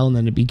a while, and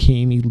then it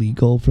became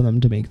illegal for them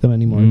to make them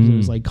anymore because it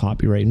was like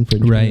copyright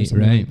infringement or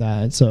something like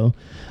that. So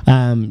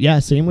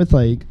same with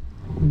like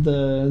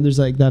there's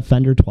like that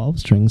Fender 12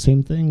 string,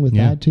 same thing with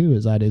that too,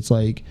 is that it's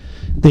like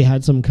they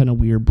had some kind of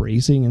weird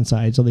bracing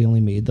inside, so they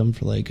only made them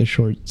for like a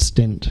short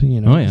stint,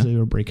 you know, because they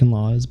were breaking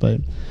laws.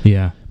 But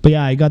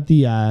I got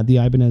the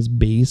Ibanez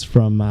bass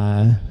from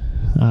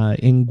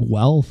in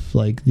Guelph,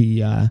 like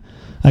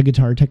a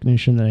guitar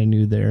technician that I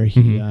knew there.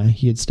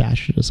 He had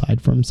stashed it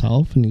aside for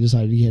himself, and he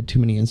decided he had too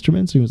many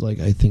instruments. He was like,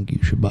 I think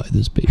you should buy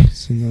this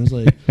bass. And I was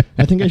like,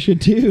 I think I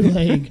should too.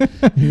 Like,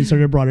 and he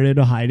sort of brought it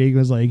into hiding and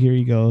was like, here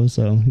you go.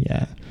 So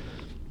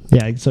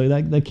so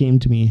that came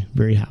to me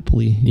very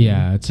happily.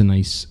 Yeah, it's a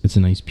nice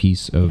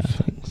piece of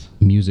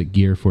music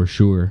gear for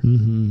sure.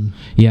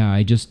 Yeah,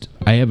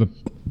 I have a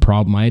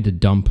problem. I had to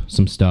dump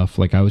some stuff.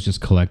 Like, I was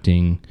just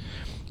collecting,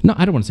 no,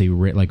 I don't want to say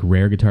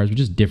rare guitars, but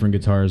just different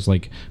guitars,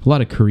 like a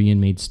lot of Korean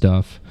made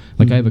stuff.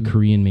 Like I have a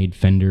Korean made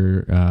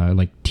Fender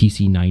like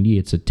TC90.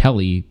 It's a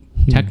Telly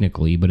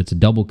technically, but it's a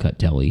double cut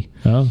Telly.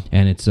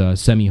 And it's a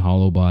semi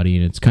hollow body,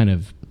 and it's kind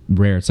of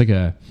rare. It's like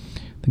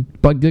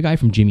the guy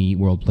from Jimmy Eat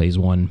World plays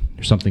one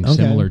or something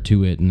similar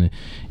to it,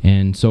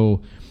 and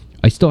so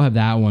I still have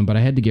that one, but I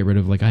had to get rid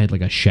of, I had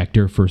like a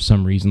Schecter for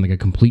some reason, like a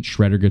complete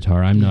shredder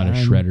guitar. I'm not a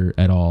shredder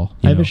at all.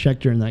 I have a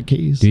Schecter in that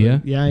case. Do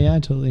you? Yeah,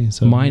 totally.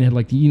 So mine had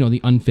like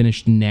the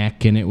unfinished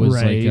neck, and it was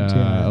like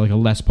a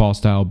Les Paul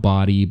style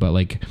body, but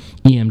like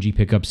EMG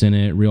pickups in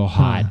it, real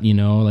hot.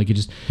 Like it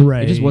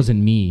just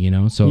wasn't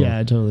me. So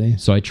yeah, totally.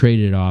 So I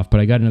traded it off, but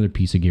I got another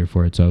piece of gear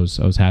for it. So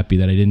I was happy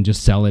that I didn't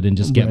just sell it and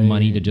just get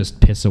money to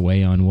just piss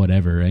away on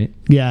whatever. Right?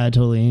 Yeah,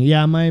 totally.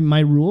 Yeah, my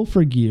rule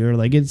for gear,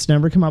 like it's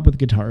never come up with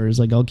guitars.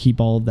 Like I'll keep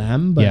all of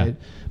them,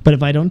 but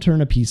if I don't turn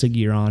a piece of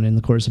gear on in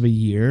the course of a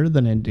year,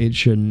 then it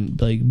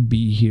shouldn't like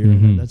be here.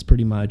 That's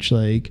pretty much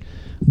like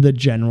the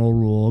general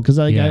rule, because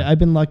I've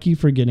been lucky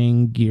for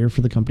getting gear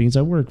for the companies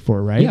I work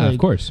for, right? Yeah, of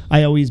course.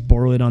 I always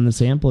borrow it on the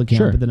sample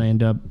account, but then I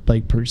end up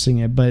like purchasing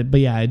it. But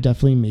yeah, it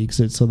definitely makes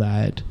it so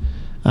that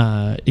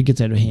it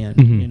gets out of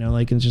hand.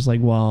 Like it's just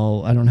like,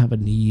 well, I don't have a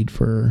need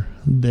for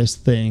this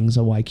thing,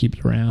 so why keep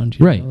it around?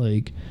 You know?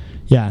 Like,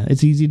 yeah,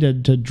 it's easy to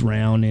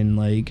drown in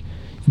like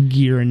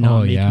gear and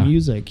not make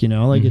music,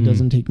 it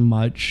doesn't take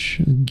much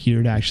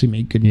gear to actually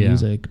make good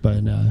music,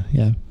 but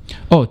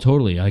oh,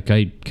 totally. Like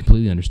I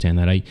completely understand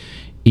that.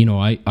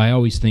 I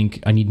always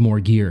think I need more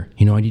gear.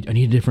 I need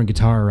a different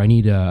guitar. I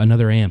need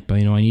another amp.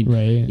 I need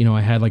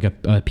I had like a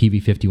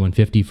PV50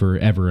 150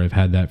 forever. I've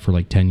had that for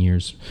like 10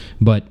 years,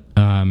 but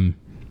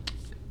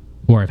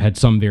or I've had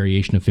some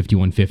variation of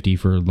 5150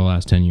 for the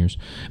last 10 years.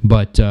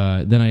 But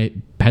then I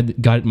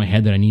got it in my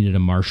head that I needed a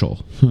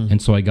Marshall.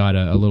 And so I got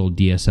a little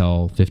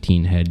DSL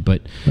 15 head.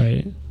 But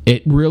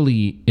it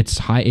really, it's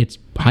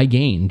high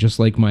gain, just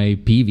like my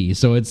Peavey.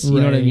 So it's, you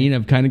know what I mean?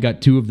 I've kind of got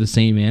two of the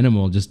same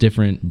animal, just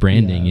different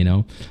branding, you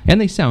know?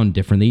 And they sound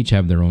different. They each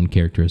have their own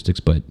characteristics,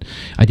 but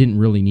I didn't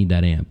really need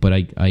that amp. But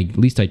I at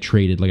least I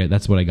traded, like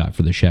that's what I got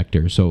for the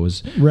Schecter. So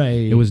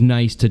it was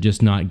nice to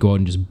just not go out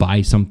and just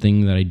buy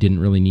something that I didn't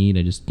really need.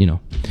 I just, you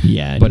know.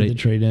 Yeah, but the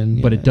trade in.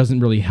 But it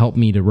doesn't really help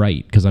me to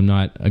write because I'm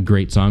not a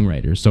great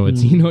songwriter. So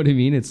it's, you know what I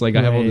mean? It's like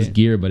I have all this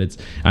gear, but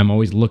I'm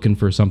always looking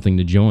for something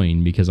to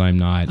join because I'm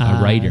not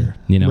a writer,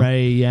 you know? Right,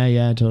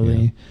 yeah,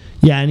 totally.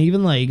 Yeah, and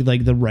even like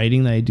the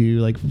writing that I do,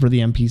 like for the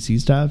MPC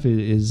stuff,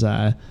 is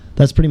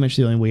that's pretty much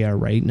the only way I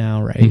write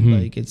now, right? Mm-hmm.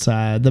 Like it's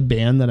the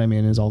band that I'm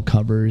in is all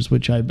covers,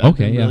 which I've been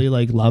really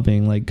like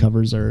loving. Like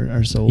covers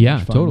are so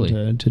much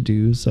fun to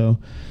do. So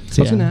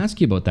I was going to ask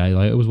you about that.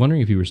 I was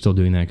wondering if you were still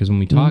doing that because when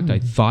we talked, I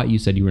thought you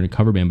said you were in a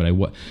cover band,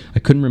 but I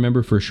couldn't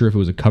remember for sure if it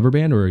was a cover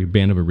band or a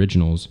band of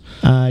originals.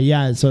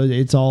 Yeah, so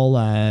it's all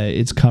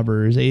it's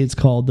covers.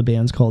 The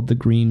band's called The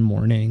Green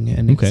Morning,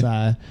 and it's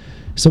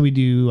so we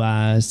do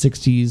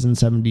 60s and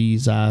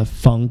 70s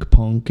funk,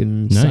 punk,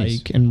 and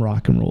psych and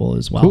rock and roll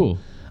as well. Cool.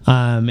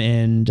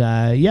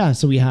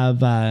 So we have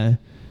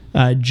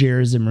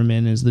Jer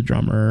Zimmerman is the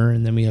drummer,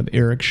 and then we have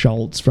Eric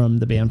Schultz from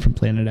the band from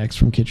Planet X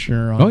from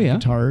Kitchener on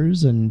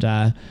guitars, and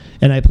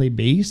I play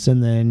bass,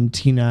 and then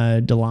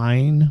Tina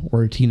Deline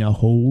or Tina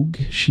Hogue,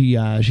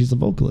 she's the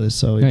vocalist.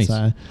 So it's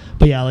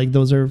but yeah, like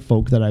those are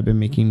folk that I've been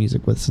making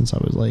music with since I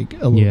was like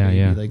a little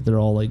baby. Like they're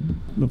all like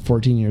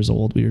 14 years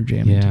old. We were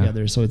jamming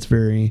together, so it's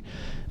very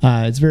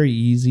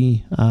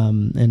easy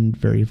and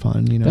very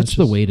fun. You know, that's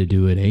the way to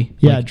do it, eh?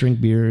 Yeah, like, drink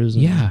beers.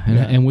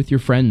 And with your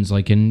friends,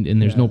 like, and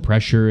there's no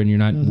pressure, and you're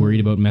not worried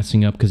about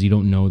messing up because you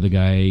don't know the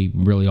guy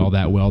really all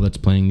that well that's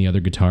playing the other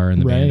guitar in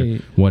the band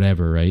or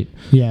whatever, right?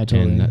 Yeah,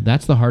 totally. And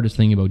that's the hardest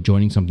thing about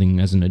joining something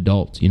as an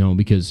adult, you know,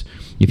 because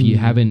if you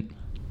haven't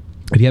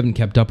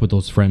kept up with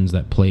those friends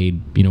that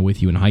played, you know,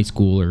 with you in high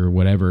school or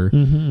whatever,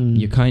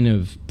 you kind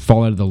of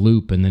fall out of the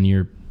loop, and then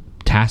you're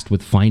tasked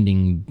with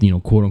finding, you know,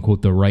 quote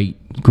unquote, the right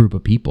group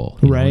of people.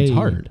 You know, it's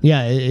hard.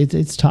 Yeah,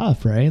 it's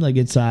tough, right? Like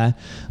it's I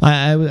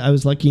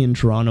was lucky in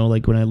Toronto.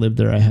 Like when I lived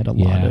there, I had a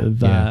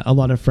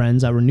lot of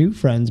friends that were new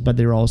friends, but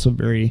they were also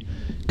very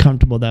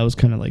comfortable. That was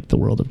kind of like the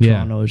world of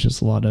Toronto. It was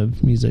just a lot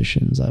of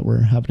musicians that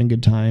were having a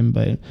good time.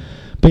 But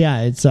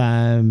yeah, it's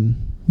I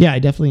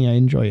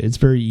enjoy it. It's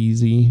very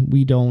easy.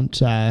 We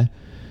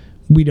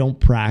don't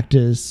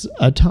practice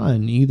a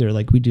ton either.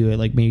 Like we do it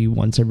like maybe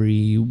once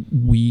every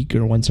week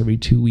or once every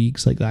 2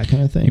 weeks, like that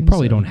kind of thing. You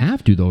probably don't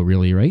have to though,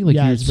 really, right? Like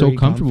you're so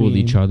comfortable with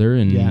each other,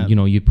 and you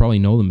know, you probably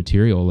know the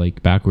material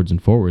like backwards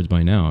and forwards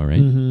by now,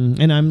 right?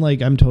 Mm-hmm. And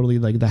I'm totally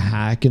like the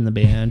hack in the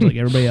band. Like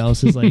everybody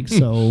else is like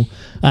so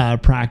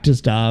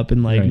practiced up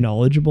and like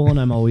knowledgeable, and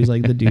I'm always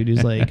like the dude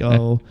who's like,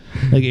 oh,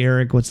 like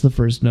Eric, what's the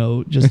first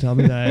note? Just tell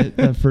me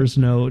that first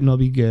note, and I'll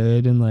be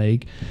good. And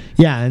like,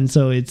 and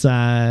so it's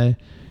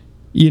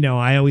you know,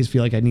 I always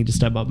feel like I need to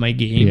step up my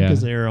game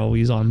because they're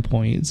always on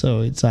point.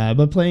 So it's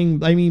but playing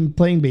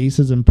bass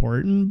is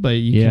important, but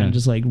you can't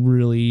just like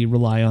really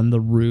rely on the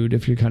root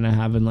if you're kind of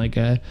having like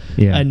a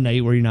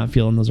night where you're not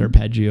feeling those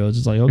arpeggios.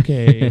 It's like,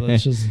 okay,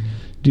 let's just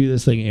do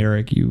this thing,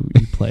 Eric. You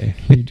play,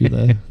 you do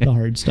the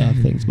hard stuff.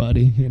 Thanks,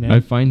 buddy. You know, I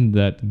find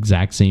I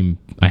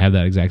have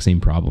that exact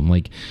same problem.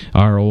 Like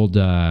our old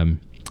band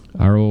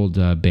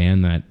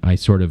that I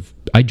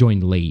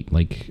joined late.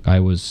 Like I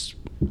was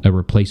a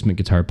replacement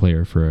guitar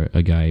player for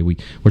a guy.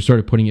 We're sort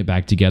of putting it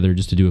back together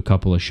just to do a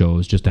couple of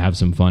shows, just to have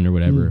some fun or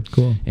whatever.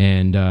 Cool.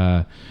 And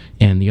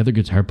the other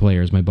guitar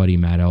player is my buddy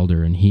Matt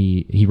Elder, and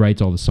he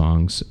writes all the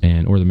songs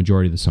or the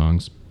majority of the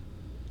songs,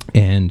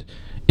 and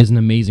is an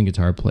amazing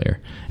guitar player.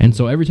 And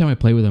so every time I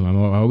play with him,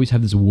 I always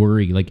have this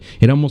worry. Like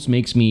it almost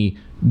makes me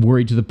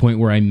worried to the point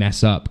where I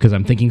mess up because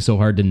I'm thinking so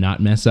hard to not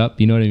mess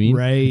up. You know what I mean?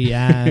 Right.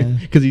 Yeah.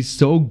 Because he's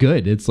so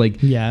good. It's like,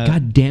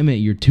 God damn it,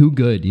 you're too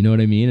good. You know what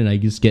I mean? And I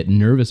just get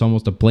nervous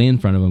almost to play in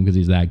front of him because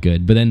he's that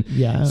good. But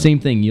then same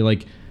thing. You're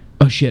like,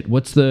 oh shit,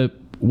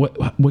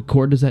 what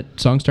chord does that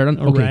song start on?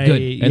 Okay,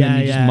 good. And then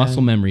you just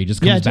muscle memory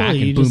just comes back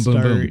and boom,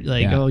 boom, boom.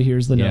 Like, oh,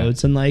 here's the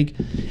notes. And like,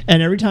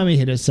 and every time I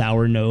hit a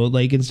sour note,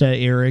 like instead of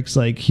Eric's,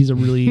 like he's a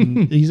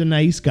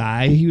nice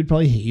guy. He would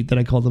probably hate that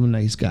I called him a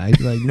nice guy.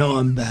 He's like, no,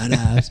 I'm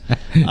badass.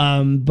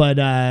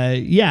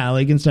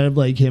 Like instead of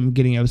like him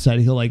getting upset,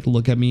 he'll like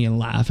look at me and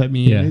laugh at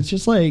me. And it's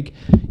just like,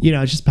 you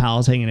know, it's just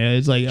pals hanging out.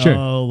 It's like,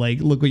 oh,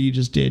 like look what you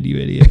just did, you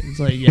idiot. It's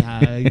like,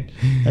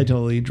 I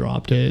totally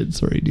dropped it.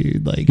 Sorry,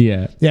 dude. Like,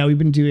 we've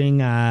been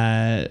doing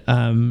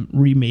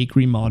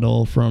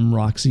remodel from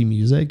Roxy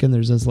Music, and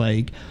there's this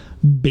like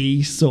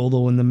bass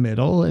solo in the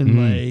middle, and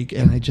I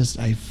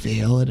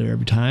fail at it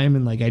every time,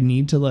 and like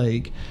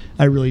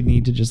I really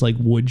need to just like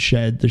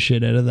woodshed the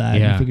shit out of that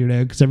and figure it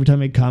out, because every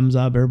time it comes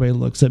up, everybody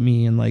looks at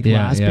me, and like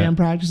last band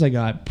practice I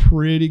got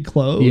pretty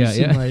close,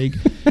 and like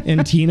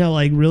and Tina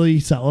like really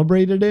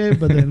celebrated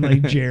it, but then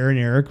like Jer and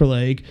Eric were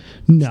like,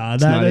 nah,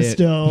 that is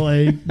still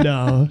like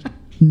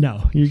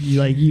no,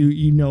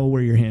 you know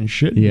where your hands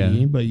should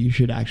be, but you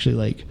should actually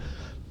like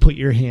put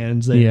your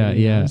hands there.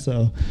 Yeah.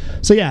 So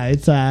yeah,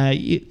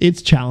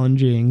 it's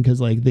challenging because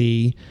like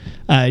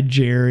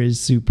Jer is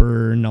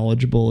super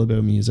knowledgeable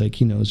about music.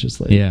 He knows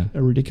just like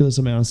a ridiculous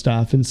amount of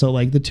stuff, and so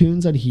like the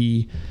tunes that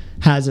he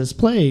has us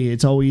play,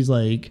 it's always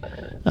like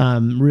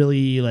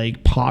really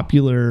like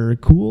popular,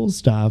 cool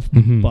stuff,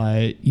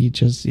 but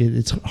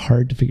it's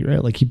hard to figure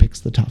out. Like he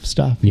picks the tough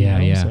stuff.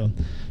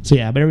 So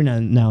yeah, but every now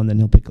and then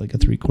he'll pick like a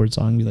 3-chord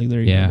song and be like,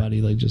 there you go,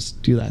 buddy, like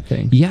just do that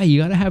thing. Yeah,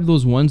 you got to have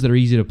those ones that are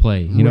easy to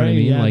play. You know what I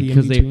mean? Yeah, like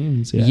because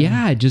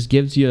it just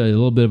gives you a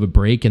little bit of a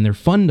break, and they're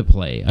fun to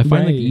play. I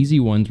find like the easy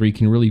ones where you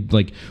can really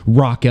like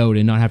rock out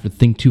and not have to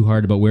think too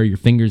hard about where your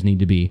fingers need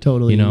to be.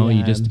 Totally. You know,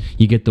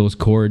 you get those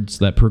chords,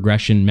 that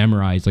progression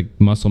memorized, like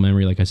muscle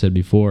memory, like I said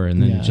before,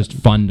 and then it's just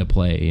fun to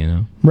play, you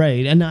know?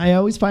 Right. And I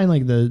always find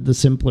like the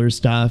simpler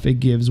stuff, it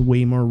gives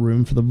way more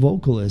room for the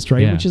vocalist,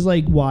 right? Which is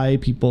like why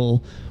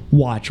people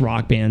watch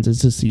rock bands, is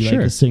to see like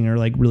a singer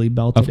like really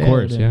belt it out. Of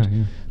course, yeah.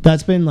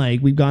 That's been like,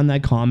 we've gotten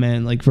that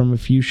comment like from a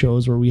few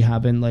shows where we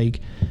haven't like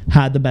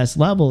had the best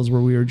levels,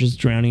 where we were just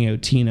drowning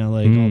out Tina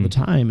like all the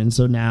time. And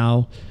so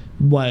now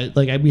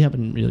we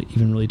haven't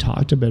really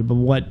talked about it, but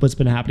what's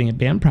been happening at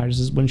band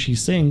practices, when she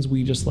sings,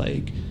 we just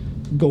like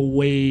go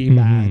way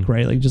back,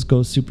 right? Like just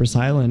go super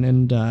silent,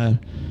 and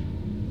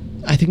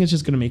I think it's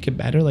just going to make it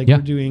better. Like we're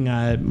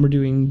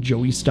doing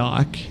Joey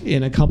Stock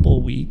in a couple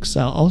of weeks.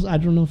 I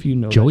don't know if you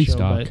know Joey that show,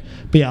 Stock,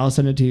 but yeah, I'll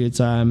send it to you.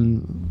 It's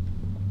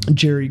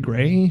Jerry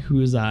Gray, who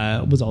was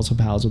also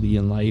pals with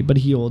Ian Light, but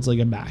he holds like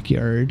a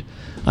backyard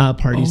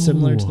party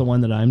similar to the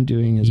one that I'm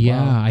doing as well.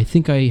 Yeah, I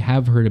think I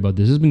have heard about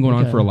this. This has been going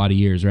on for a lot of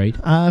years, right?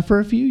 For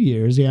a few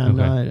years, yeah.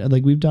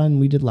 Okay.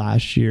 We did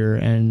last year,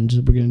 and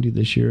we're going to do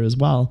this year as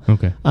well.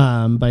 Okay.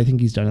 But I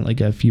think he's done it like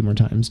a few more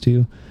times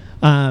too.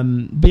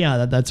 But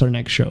yeah, that's our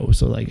next show.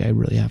 So like I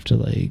really have to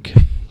like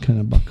kind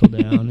of buckle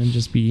down and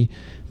just be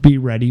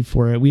ready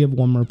for it. We have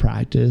one more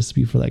practice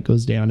before that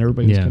goes down.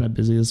 Everybody's kind of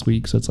busy this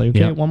week, so it's like,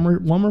 okay,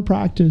 one more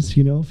practice,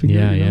 you know, figure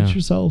it out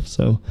yourself.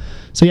 So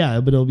yeah,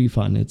 but it'll be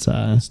fun. It's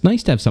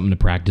nice to have something to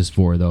practice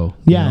for, though.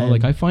 Yeah, you know?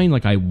 Like I find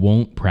like I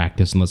won't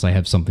practice unless I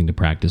have something to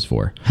practice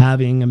for.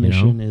 Having a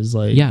mission is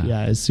like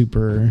is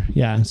super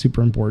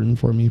important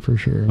for me for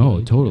sure. Oh,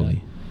 like,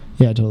 totally.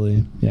 Yeah,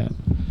 totally. Yeah.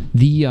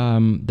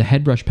 The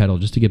head brush pedal,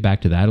 just to get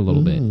back to that a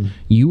little bit.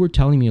 You were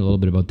telling me a little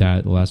bit about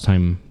that the last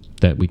time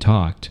that we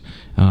talked.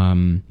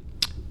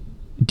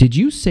 Did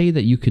you say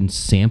that you can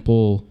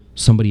sample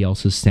somebody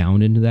else's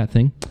sound into that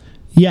thing?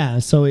 Yeah,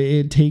 so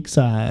it takes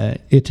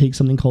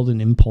something called an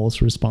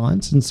impulse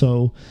response, and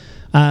so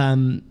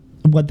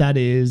what that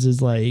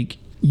is like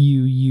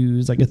you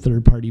use like a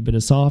third-party bit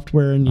of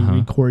software, and you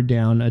record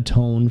down a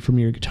tone from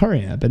your guitar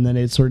amp, and then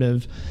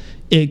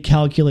it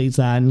calculates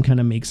that and kind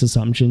of makes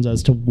assumptions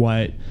as to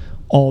what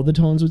all the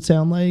tones would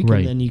sound like,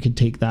 and then you could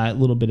take that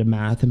little bit of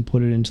math and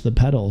put it into the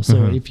pedal.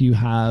 So if you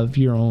have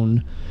your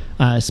own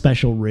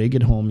special rig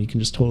at home, you can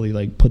just totally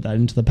like put that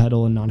into the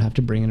pedal and not have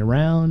to bring it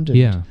around.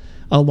 And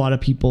a lot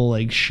of people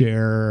like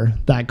share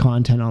that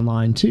content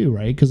online too,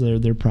 right? Because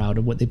they're proud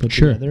of what they put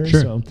together.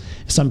 So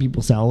some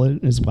people sell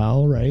it as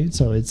well, right?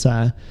 So it's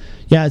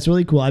it's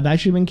really cool. I've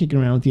actually been kicking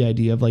around with the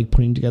idea of like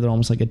putting together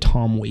almost like a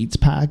Tom Waits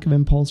pack of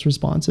impulse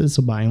responses.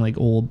 So buying like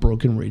old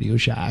broken Radio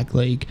Shack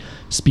like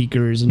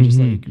speakers and just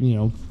like, you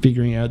know,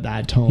 figuring out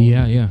that tone.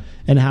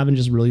 And having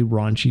just really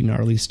raunchy,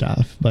 gnarly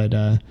stuff. But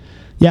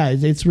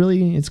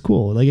it's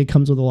cool. Like it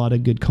comes with a lot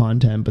of good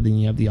content, but then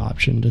you have the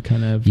option to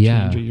kind of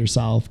change it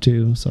yourself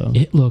too. So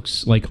it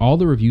looks like all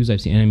the reviews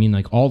I've seen, and I mean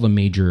like all the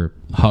major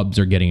hubs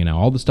are getting it now.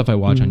 All the stuff I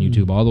watch on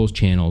YouTube, all those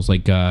channels,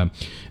 like the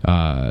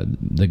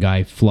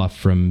guy Fluff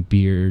from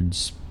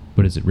Beards,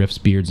 what is it,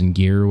 Riffs, Beards and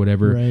Gear or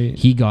whatever. Right.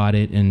 He got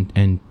it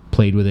and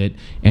played with it,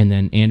 and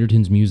then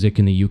Anderton's Music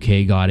in the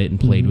UK got it and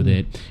played with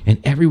it, and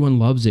everyone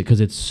loves it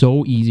because it's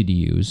so easy to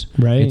use.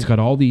 Right. It's got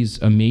all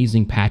these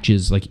amazing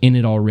patches like in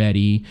it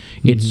already.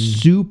 It's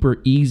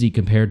super easy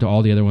compared to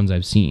all the other ones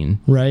I've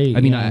seen. Right.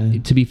 I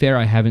mean, to be fair,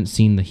 I haven't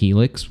seen the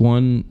Helix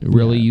one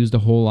really used a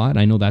whole lot.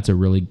 I know that's a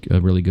really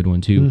good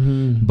one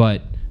too,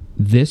 but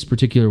this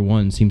particular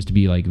one seems to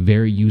be like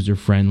very user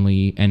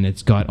friendly, and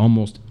it's got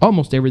almost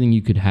everything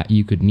you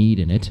could need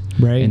in it,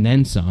 right? And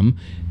then some.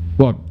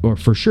 Well, or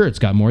for sure, it's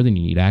got more than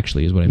you need,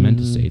 actually, is what I meant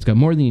to say. It's got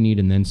more than you need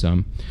and then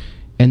some.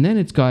 And then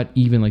it's got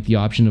even like the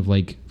option of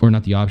like, or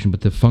not the option,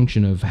 but the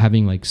function of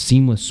having like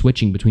seamless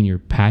switching between your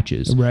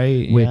patches.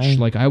 Right. Which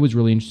like I was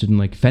really interested in,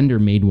 like Fender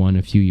made one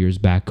a few years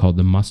back called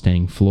the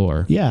Mustang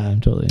Floor. Yeah,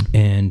 totally.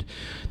 And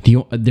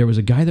there was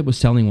a guy that was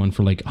selling one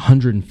for like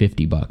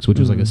 $150, which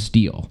was like a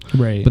steal.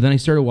 Right. But then I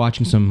started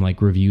watching some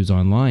like reviews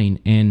online,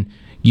 and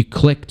you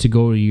click to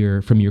go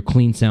to from your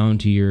clean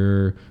sound to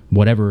your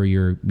whatever,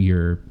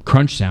 your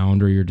crunch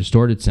sound or your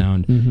distorted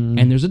sound,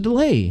 and there's a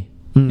delay.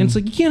 And it's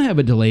like, you can't have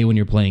a delay when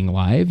you're playing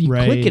live. You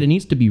click it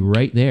needs to be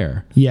right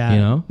there. Yeah. You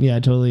know? Yeah,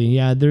 totally.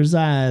 Yeah, there's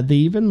they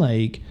even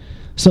like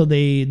So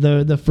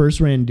the first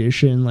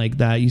rendition like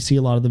that, you see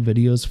a lot of the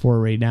videos for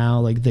right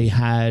now, like they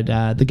had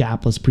the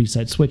gapless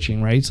preset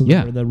switching, right? So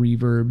there were the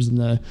reverbs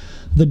and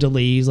the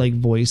delays like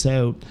voice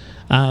out.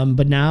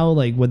 But now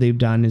like what they've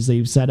done is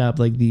they've set up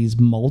like these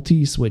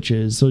multi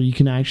switches, so you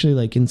can actually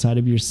like inside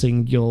of your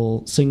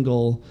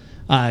single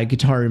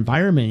guitar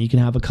environment, you can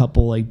have a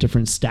couple like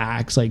different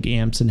stacks like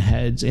amps and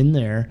heads in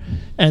there,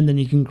 and then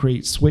you can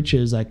create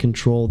switches that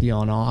control the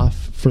on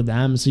off for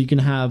them. So you can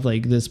have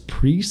like this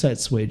preset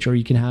switch, or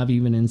you can have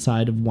even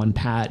inside of one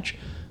patch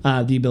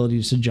the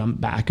ability to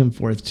jump back and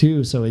forth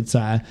too. So it's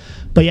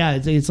but yeah,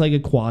 it's like a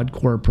quad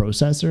core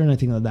processor, and I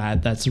think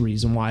that's the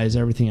reason why is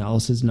everything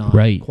else is not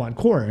quad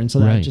core, and so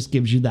that just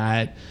gives you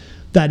that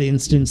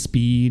instant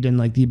speed and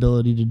like the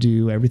ability to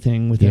do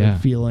everything without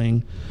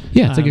feeling.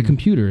 Yeah, it's like a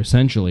computer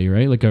essentially,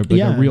 right? Like a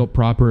real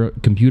proper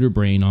computer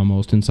brain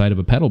almost inside of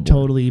a pedal board.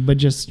 Totally, but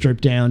just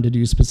stripped down to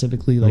do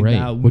specifically like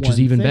that. Which is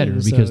even better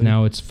because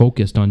now it's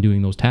focused on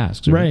doing those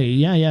tasks. Right?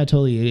 Yeah,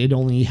 totally. It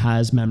only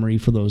has memory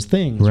for those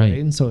things, right?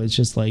 And so it's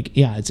just like,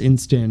 it's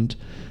instant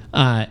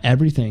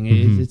everything.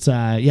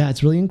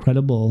 It's really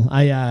incredible.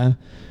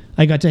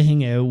 I got to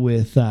hang out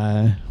with,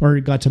 or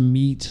got to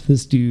meet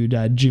this dude,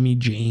 Jimmy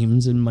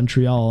James in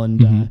Montreal.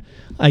 And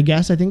I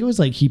think it was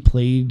like he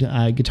played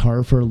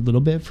guitar for a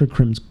little bit for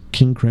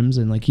King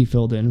Crimson. Like he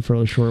filled in for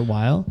a short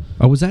while.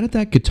 Oh, was that at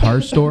that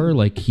guitar store?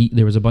 Like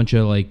there was a bunch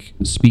of like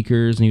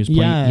speakers and he was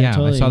playing. Yeah,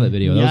 totally. I saw that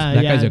video.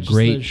 That guy's a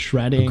great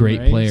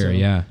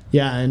player. So,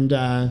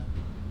 and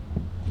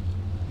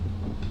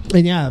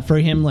for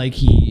him, like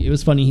it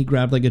was funny. He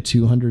grabbed like a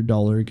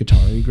 $200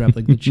 guitar. He grabbed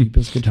like the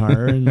cheapest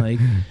guitar, and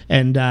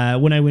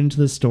when I went to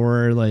the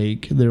store,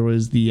 like there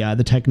was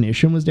the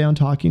technician was down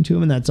talking to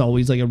him, and that's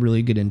always like a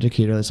really good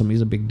indicator that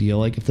somebody's a big deal.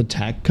 Like if the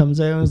tech comes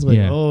out, it's like,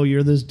 oh,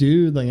 you're this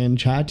dude, like and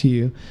chat to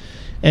you.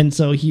 And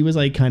so he was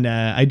like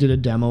I did a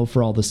demo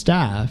for all the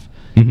staff.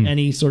 And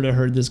he sort of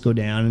heard this go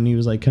down, and he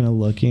was like kind of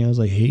looking. I was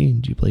like, hey,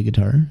 do you play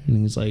guitar?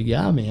 And he's like,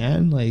 yeah,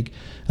 man. Like,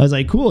 I was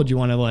like, cool. Do you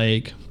want to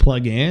like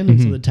plug in?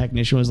 And so the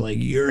technician was like,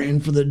 you're in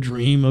for the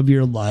dream of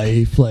your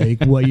life.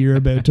 Like what you're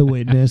about to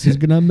witness is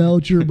going to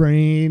melt your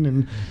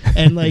brain.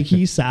 And like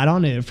he sat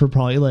on it for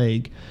probably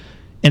like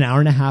an hour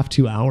and a half,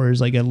 2 hours,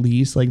 like at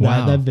least. Like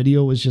that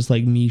video was just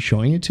like me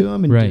showing it to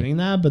him and doing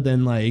that. But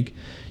then like,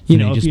 he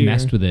just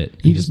messed with it.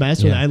 He just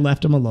messed with it. I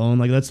left him alone.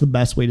 Like that's the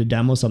best way to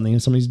demo something.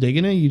 If somebody's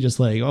digging it, you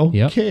just like,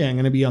 okay, I'm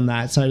gonna be on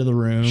that side of the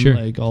room. Sure.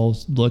 Like I'll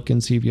look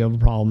and see if you have a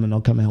problem, and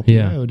I'll come and help you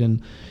out.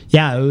 And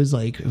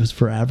it was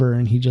forever.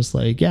 And he just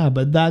like,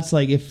 but that's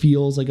like, it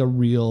feels like a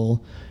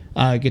real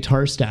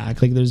guitar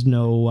stack. Like there's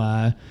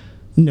no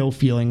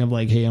feeling of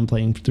like, hey, I'm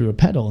playing through a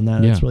pedal, and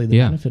that's really the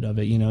benefit of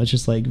it. It's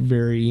just like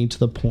very to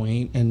the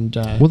point. And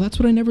well, that's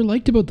what I never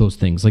liked about those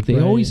things. Like they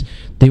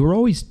were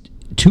always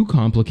too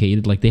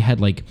complicated. Like they had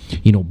like,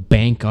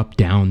 bank up,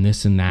 down,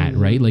 this and that,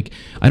 right? Like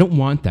I don't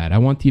want that. I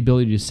want the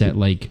ability to set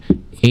like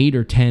 8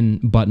 or 10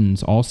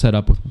 buttons all set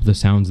up with the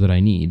sounds that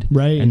I need,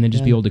 right? And then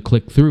just be able to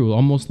click through,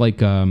 almost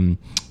like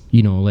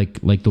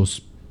like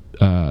those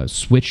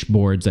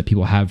switchboards that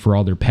people have for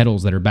all their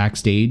pedals that are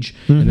backstage,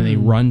 and then they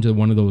run to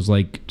one of those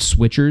like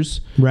switchers,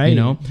 right?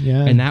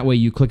 And that way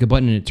you click a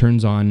button and it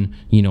turns on,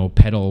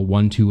 pedal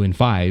 1, 2, and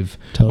 5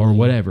 or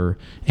whatever.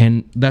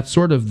 And that's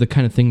sort of the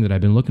kind of thing that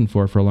I've been looking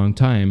for a long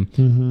time.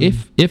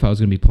 If I was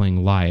going to be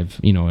playing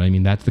live,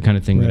 that's the kind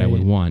of thing that I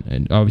would want.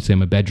 And obviously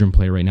I'm a bedroom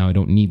player right now. I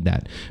don't need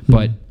that.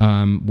 But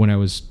when I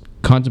was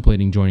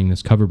contemplating joining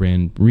this cover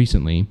band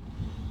recently,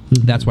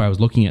 that's why I was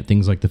looking at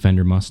things like the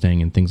Fender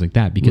Mustang and things like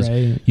that, because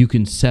you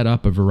can set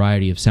up a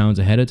variety of sounds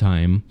ahead of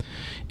time,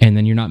 and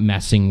then you're not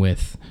messing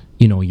with,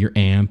 your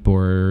amp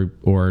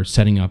or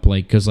setting up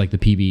like, because like the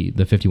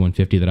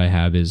 5150 that I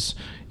have it's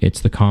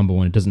the combo,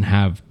 and it doesn't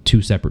have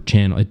 2 separate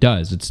channels. It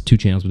does. It's 2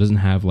 channels, but it doesn't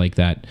have like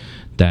that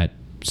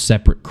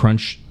separate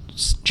crunch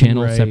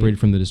channel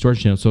separated from the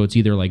distortion channel. So it's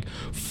either like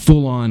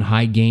full on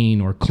high gain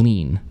or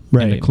clean.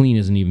 Right. And the clean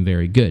isn't even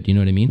very good. You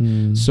know what I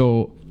mean?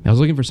 So I was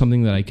looking for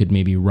something that I could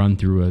maybe run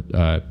through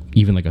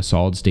even like a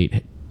solid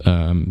state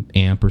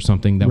amp or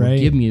something that would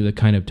give me the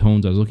kind of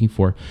tones I was looking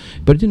for,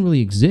 but it didn't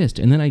really exist.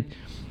 And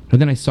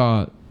then I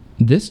saw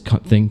this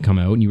thing come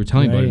out, and you were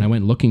telling me about it, and I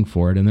went looking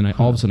for it, and then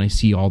all of a sudden I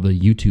see all the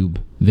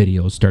YouTube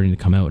videos starting to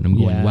come out, and I'm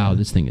going, wow,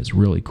 this thing is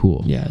really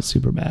cool. Yeah, it's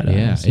super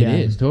badass. Yeah, it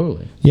is,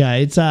 totally. Yeah,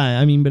 it's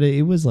but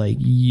it was like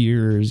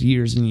years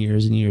and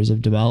years and years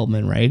of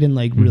development, right? And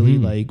like really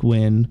like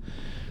when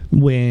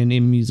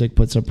In Music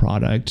puts a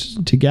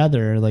product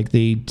together, like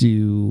they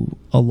do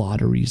a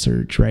lot of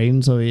research, right?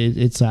 And so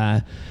it's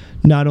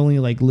not only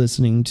like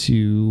listening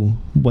to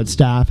what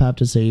staff have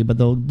to say, but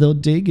they'll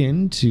dig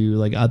into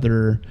like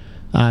other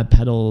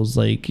pedals,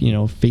 like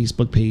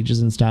Facebook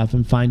pages and stuff,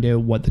 and find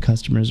out what the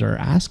customers are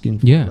asking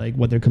for, like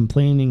what they're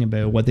complaining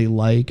about, what they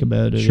like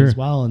about it as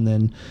well,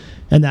 and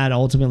that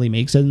ultimately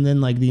makes it. And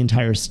then like the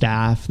entire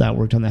staff that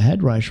worked on the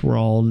Head Rush were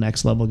all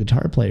next level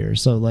guitar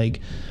players, so like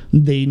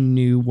they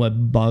knew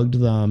what bugged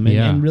them,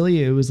 and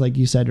really it was like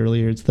you said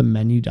earlier, it's the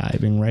menu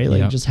diving, right?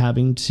 Like just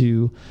having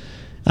to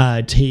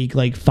take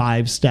like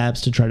 5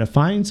 steps to try to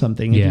find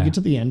something. If you get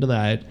to the end of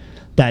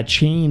that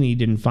chain and you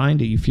didn't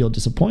find it, you feel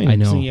disappointed. I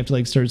know. So you have to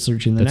like start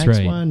searching the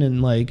next one,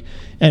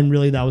 and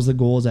really that was the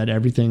goal, is that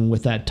everything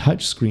with that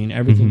touch screen,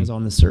 everything is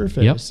on the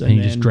surface. And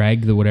you just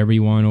drag whatever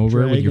you want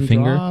over with your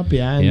finger.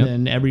 And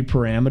then every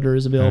parameter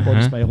is available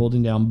just by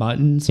holding down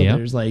buttons. So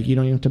there's like, you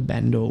don't even have to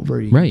bend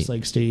over. You can just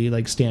like stay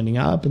like standing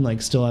up and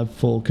like still have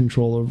full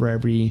control over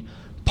every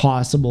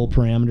possible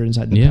parameter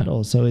inside the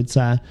pedal. So it's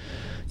great.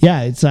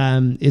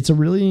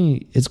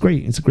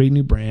 It's a great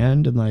new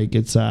brand, and like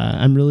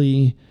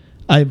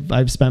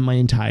I've spent my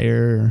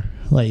entire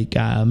like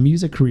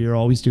music career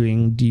always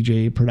doing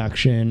DJ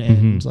production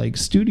and like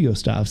studio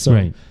stuff.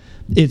 So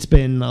it's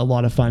been a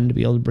lot of fun to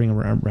be able to bring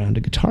around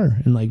a guitar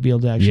and like be able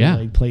to actually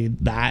like play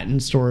that in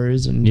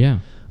stores. And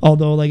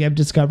although like I've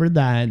discovered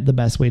that the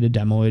best way to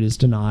demo it is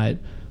to not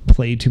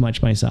play too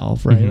much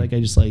myself, right? Like I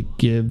just like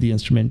give the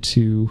instrument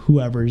to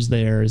whoever's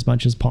there as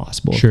much as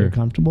possible if they're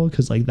comfortable,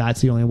 because like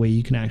that's the only way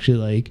you can actually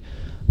like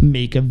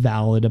make a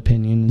valid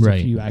opinion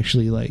if you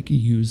actually like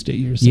used it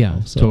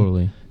yourself.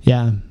 Totally.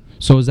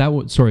 So is that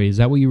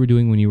what you were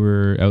doing when you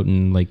were out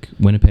in like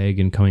Winnipeg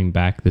and coming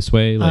back this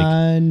way?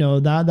 Like no,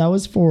 that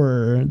was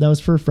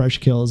for Fresh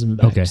Kills and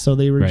Beck. Okay. So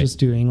they were just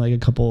doing like a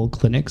couple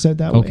clinics out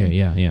that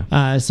way.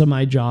 Okay, so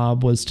my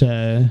job was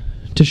to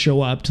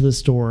show up to the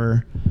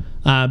store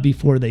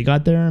before they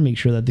got there, make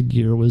sure that the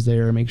gear was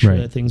there, make sure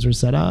that things were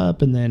set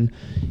up, and then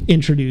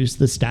introduce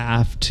the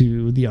staff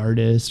to the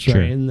artist, right?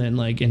 And then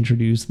like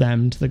introduce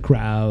them to the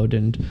crowd,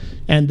 and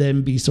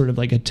then be sort of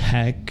like a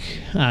tech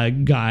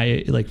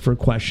guy, like for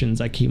questions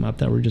that came up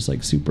that were just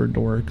like super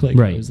dork. Like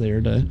I was there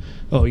to,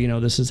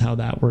 this is how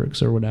that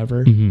works or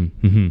whatever.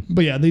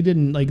 But yeah, they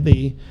didn't like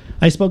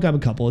I spoke up a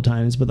couple of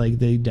times, but like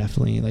they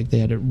definitely like they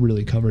had it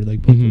really covered.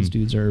 Like both those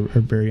dudes are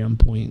very on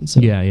point.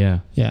 So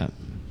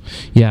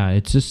yeah,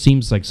 it just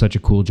seems like such a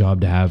cool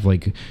job to have,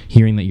 like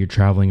hearing that you're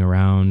traveling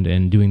around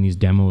and doing these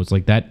demos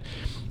like that.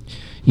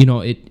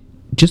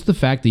 Just the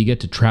fact that you get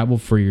to travel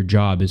for your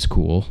job is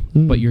cool,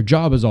 but your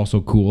job is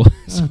also cool.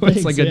 So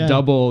it's like a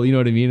double, you know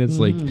what I mean? It's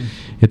like,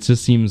 it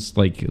just seems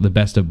like the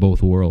best of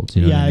both worlds.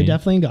 You know I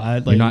definitely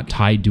got like, you're not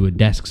tied to a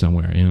desk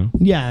somewhere, you know?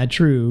 Yeah,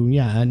 true.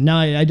 Yeah. No,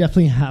 I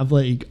definitely have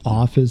like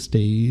office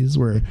days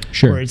where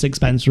it's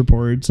expense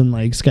reports and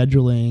like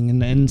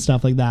scheduling and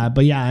stuff like that.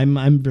 But yeah,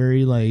 I'm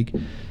very like,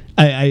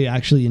 I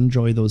actually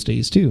enjoy those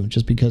days too,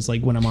 just because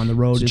like when I'm on the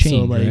road, it's so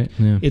like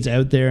it's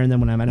out there, and then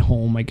when I'm at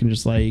home, I can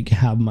just like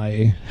have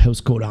my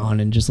house coat on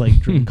and just like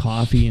drink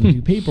coffee and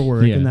do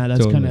paperwork, and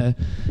that's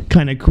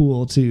kind of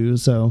cool too.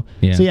 So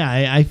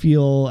I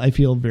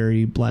feel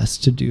very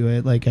blessed to do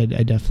it. Like I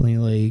definitely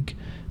like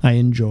I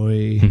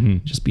enjoy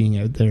just being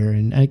out there,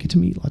 and I get to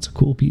meet lots of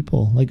cool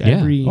people. Like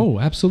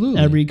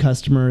absolutely. Every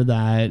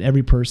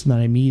person that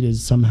I meet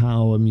is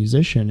somehow a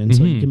musician. And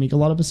so you can make a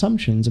lot of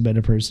assumptions about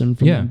a person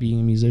from them being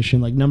a musician.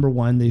 Like number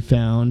one, they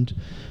found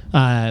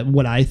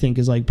what I think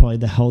is like probably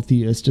the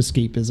healthiest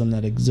escapism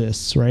that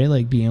exists, right?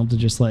 Like being able to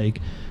just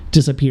like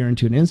disappear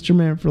into an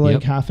instrument for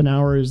like half an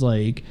hour is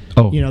like,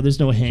 there's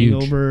no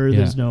hangover,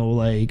 there's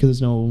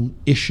no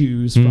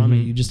issues from it.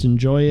 You just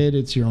enjoy it.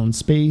 It's your own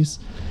space.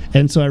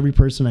 And so every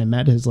person I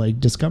met has like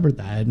discovered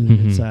that,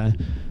 and it's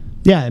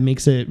it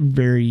makes it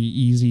very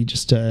easy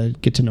just to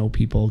get to know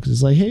people, because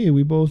it's like, hey,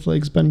 we both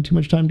like spending too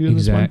much time doing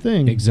this one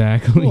thing.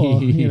 Exactly. Cool,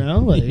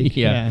 like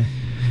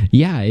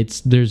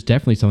there's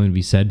definitely something to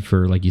be said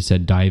for, like you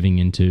said, diving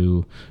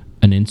into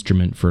an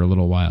instrument for a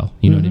little while.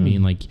 You know what I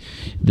mean? Like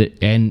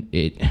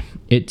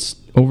it's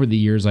over the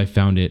years I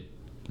found it,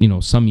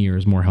 some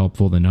years more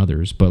helpful than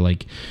others, but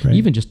like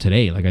even just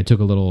today, like I took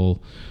a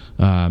little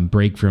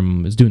break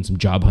from, I was doing some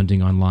job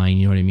hunting online,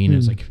 you know what I mean? I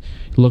was like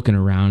looking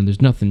around,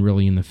 there's nothing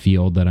really in the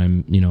field that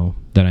I'm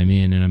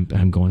in, and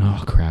I'm going,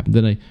 oh crap.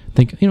 Then I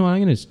think, I'm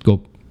going to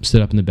go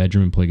sit up in the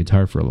bedroom and play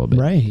guitar for a little bit.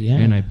 Right, yeah.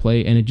 And I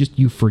play, and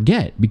you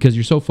forget, because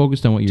you're so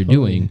focused on what you're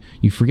doing,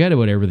 you forget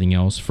about everything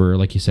else for,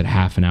 like you said,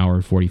 half an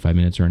hour, 45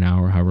 minutes, or an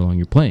hour, however long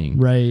you're playing.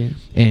 Right.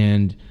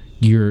 And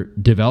you're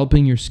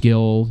developing your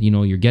skill,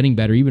 you're getting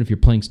better. Even if you're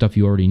playing stuff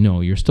you already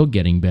know, you're still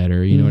getting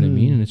better, you know what I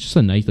mean? And it's just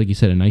a nice, like you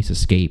said, a nice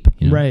escape.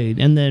 Right.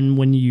 And then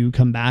when you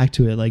come back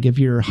to it, like if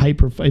you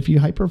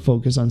hyper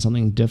focus on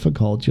something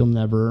difficult, you'll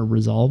never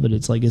resolve it.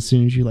 It's like as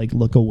soon as you like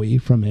look away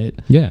from it,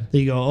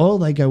 you go, oh,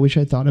 like I wish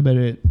I thought about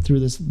it through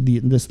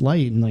this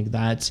light. And like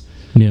that's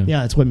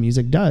what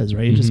music does,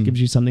 right? It just gives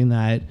you something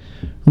that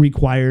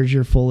requires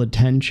your full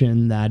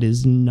attention, that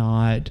is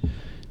not,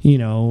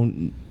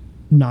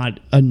 not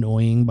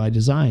annoying by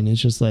design.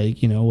 It's just like,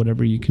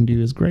 whatever you can do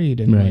is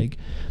great. And like,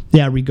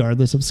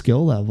 regardless of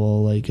skill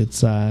level, like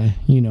it's,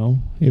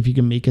 if you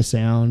can make a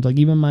sound, like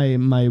even my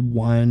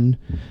 1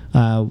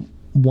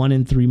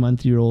 and 3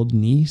 month year old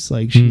niece,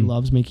 like she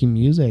loves making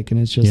music, and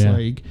it's just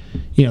like,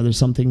 there's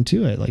something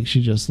to it. Like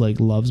she just like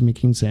loves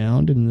making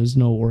sound, and there's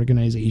no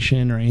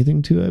organization or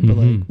anything to it. But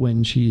like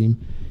when she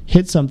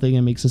hits something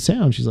and makes a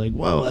sound, she's like,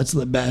 whoa, that's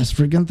the best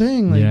freaking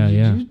thing. Like,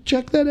 did you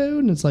check that out?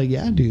 And it's like,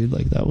 yeah, dude,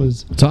 like that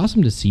was... It's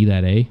awesome to see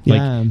that, eh?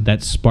 Like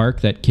that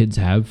spark that kids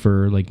have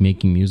for like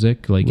making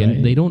music. Like,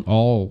 and they don't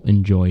all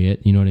enjoy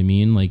it. You know what I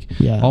mean? Like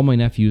all my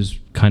nephews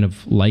kind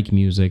of like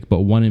music, but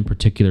one in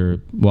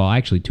particular, well,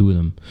 actually two of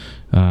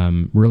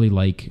them, really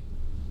like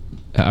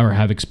or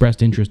have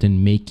expressed interest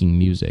in making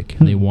music.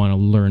 They want to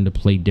learn to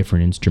play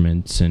different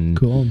instruments, and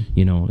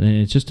you know, and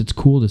it's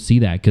cool to see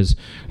that, because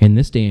in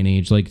this day and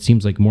age, like it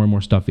seems like more and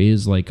more stuff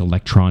is like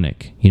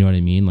electronic. You know what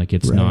I mean? Like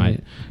it's not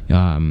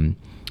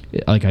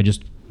like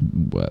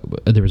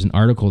there was an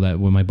article that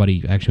my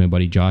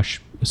buddy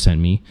Josh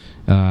sent me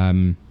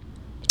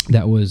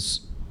that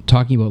was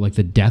talking about like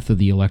the death of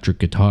the electric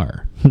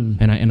guitar,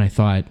 and I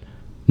thought,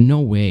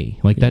 no way,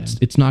 like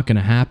it's not going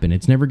to happen.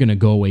 It's never going to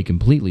go away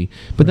completely.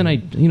 But then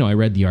I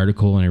read the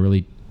article and I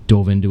really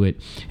dove into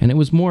it, and it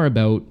was more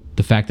about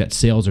the fact that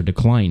sales are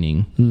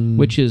declining,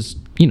 which is,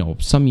 you know,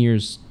 some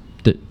years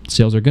that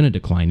sales are going to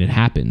decline. It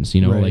happens,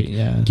 you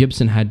know,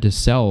 Gibson had to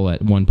sell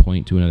at one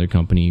point to another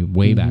company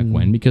way back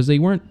when, because they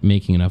weren't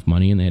making enough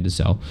money and they had to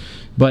sell.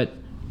 But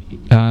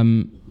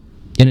and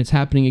it's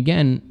happening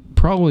again,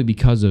 probably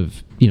because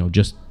of, you know,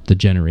 just the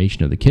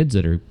generation of the kids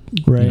that are,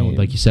 you know,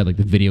 like you said, like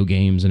the video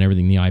games and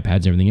everything, the iPads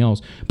and everything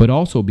else, but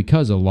also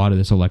because a lot of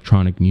this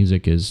electronic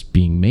music is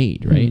being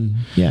made, right?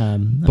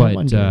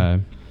 But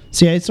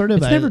see, it's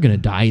never going to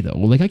die though.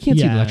 Like I can't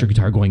see the electric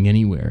guitar going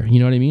anywhere. You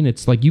know what I mean?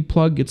 It's like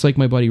it's like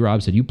my buddy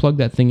Rob said, you plug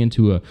that thing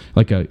into a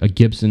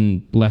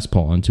Gibson Les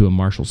Paul into a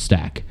Marshall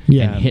stack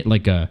and hit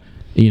like a,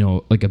 you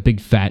know, like a big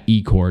fat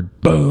E chord,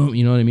 boom,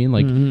 you know what I mean?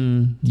 Like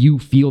you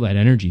feel that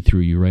energy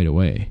through you right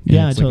away.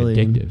 And it's totally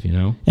like addictive, you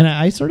know? And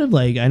I sort of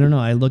like, I don't know,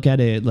 I look at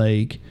it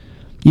like,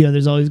 you know,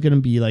 there's always going to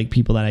be like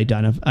people that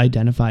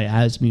identify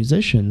as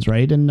musicians,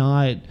 right? And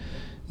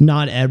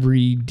not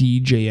every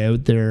DJ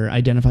out there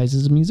identifies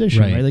as a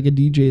musician, right? Like a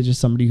DJ is just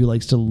somebody who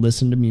likes to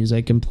listen to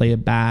music and play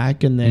it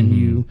back, and then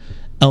you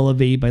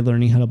elevate by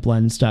learning how to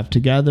blend stuff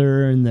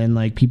together, and then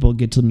like people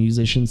get to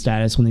musician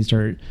status when they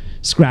start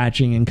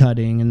scratching and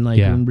cutting and like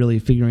and really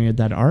figuring out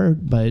that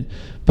art. But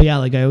yeah,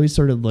 like I always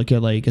sort of look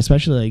at like,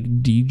 especially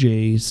like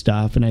DJ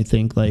stuff, and I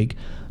think like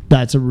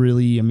that's a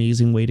really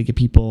amazing way to get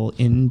people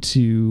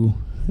into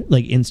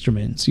like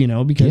instruments, you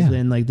know, because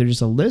then like they're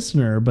just a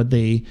listener, but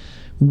they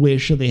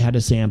wish that they had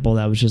a sample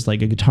that was just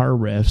like a guitar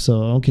riff.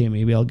 So okay,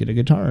 maybe I'll get a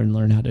guitar and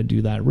learn how to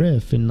do that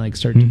riff and like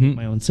start to make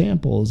my own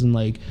samples. And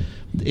like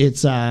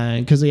it's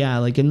because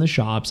like in the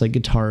shops, like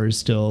guitar is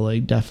still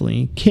like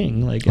definitely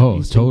king, like at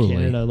least in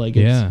Canada, like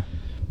it's,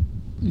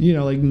 you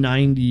know, like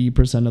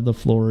 90% of the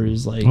floor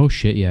is like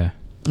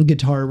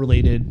guitar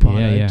related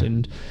product.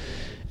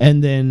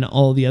 And then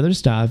all the other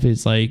stuff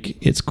is like,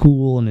 it's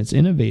cool and it's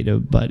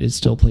innovative, but it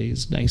still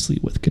plays nicely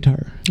with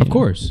guitar. Of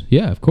course.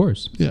 Yeah, of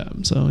course. Yeah.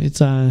 So it's,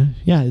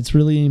 it's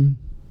really,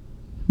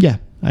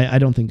 I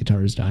don't think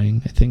guitar is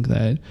dying. I think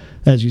that,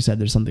 as you said,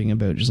 there's something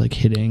about just like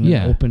hitting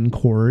an open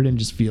chord and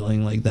just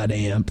feeling like that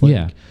amp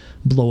like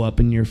blow up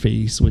in your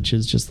face, which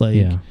is just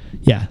like,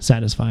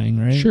 satisfying,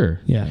 right? Sure.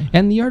 Yeah.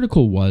 And the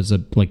article was a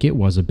bit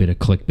of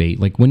clickbait.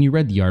 Like when you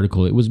read the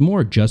article, it was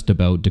more just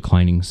about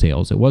declining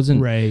sales. It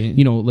wasn't,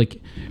 you know,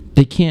 like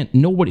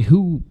nobody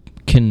who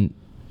can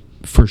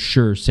for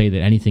sure say that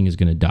anything is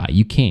going to die.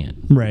 You can't.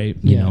 Right.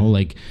 You know,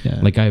 like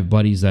I have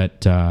buddies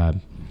that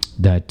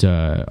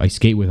I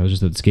skate with. I was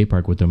just at the skate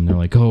park with them, and they're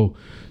like, oh,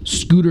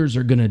 scooters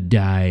are gonna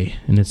die.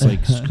 And it's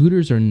like,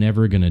 scooters are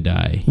never gonna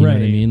die. You know what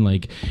I mean?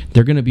 Like,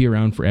 they're gonna be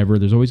around forever.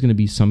 There's always gonna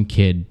be some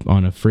kid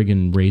on a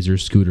friggin' Razor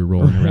scooter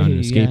rolling around in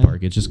a skate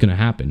park. It's just gonna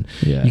happen.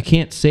 You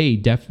can't say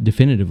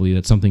definitively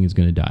that something is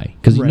gonna die,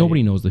 because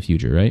nobody knows the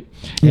future, right?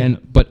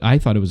 But I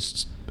thought it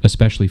was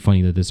especially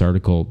funny that this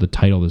article, the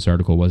title of this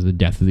article was "The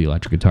Death of the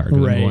Electric Guitar."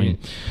 I'm going,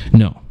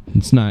 no,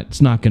 it's not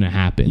going to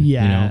happen.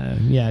 You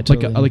know?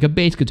 Totally. Like a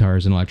bass guitar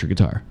is an electric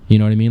guitar. You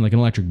know what I mean? Like an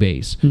electric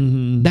bass.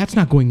 That's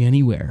not going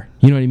anywhere.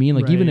 You know what I mean?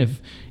 Like even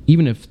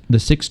if the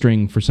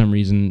 6-string for some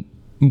reason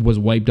was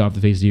wiped off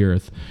the face of the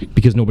earth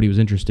because nobody was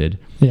interested,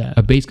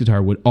 a bass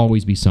guitar would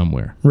always be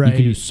somewhere. You can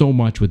do so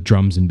much with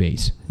drums and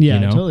bass. You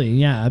know? Totally.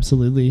 Yeah,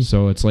 absolutely.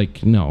 So it's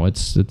like, no,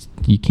 it's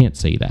you can't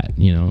say that.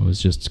 You know, it's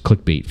just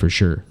clickbait for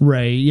sure.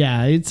 Right.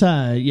 Yeah. It's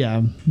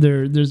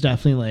there's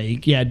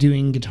definitely like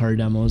doing guitar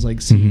demos, like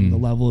seeing the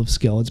level of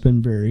skill. It's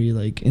been very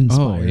like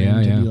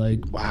inspiring to be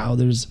like, wow,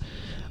 there's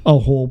a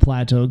whole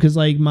plateau, because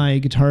like my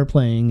guitar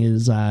playing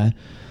is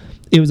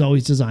it was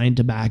always designed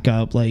to back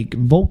up like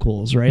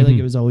vocals, right? Like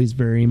it was always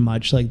very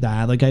much like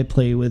that. Like I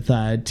play with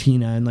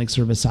Tina and like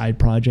sort of a side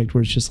project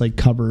where it's just like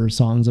cover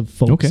songs of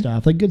folk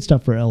stuff, like good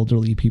stuff for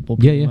elderly people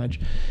pretty much.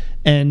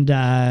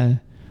 And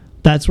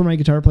that's where my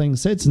guitar playing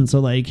sits. And so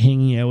like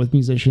hanging out with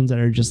musicians that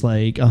are just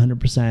like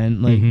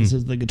 100% like this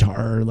is the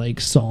guitar like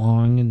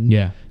song, and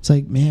it's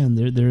like, man,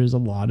 there's a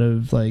lot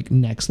of like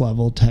next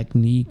level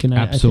technique, and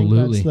I think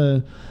that's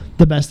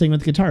the best thing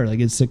with guitar. Like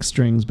it's 6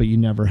 strings, but you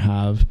never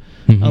have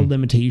a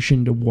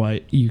limitation to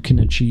what you can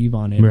achieve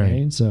on it,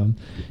 right? So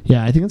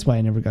I think that's why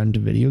I never got into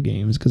video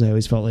games, because I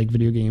always felt like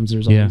video games,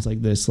 there's always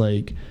like this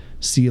like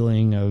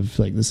ceiling of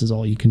like, this is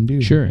all you can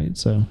do. Sure. Right?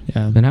 So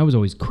yeah. And I was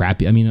always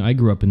crappy. I mean, I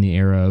grew up in the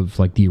era of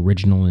like the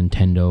original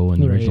Nintendo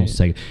and the original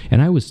Sega,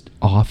 and I was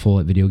awful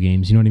at video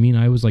games. You know what I mean?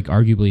 I was like,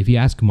 arguably, if you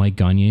ask Mike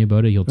Gagne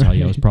about it, he'll tell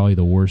you I was probably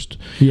the worst.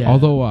 Yeah.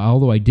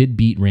 Although I did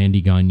beat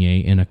Randy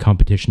Gagne in a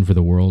competition for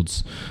the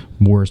world's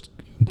worst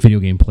video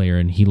game player,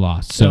 and he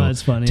lost. So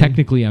that's funny.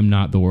 Technically, I'm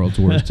not the world's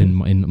worst in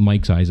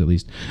Mike's eyes, at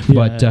least. Yeah,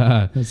 But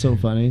that's so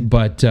funny.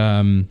 But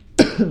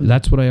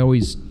that's what I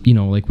always,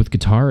 like with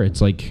guitar,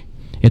 it's like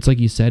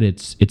you said,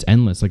 it's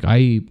endless. Like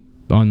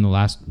on the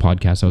last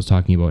podcast, I was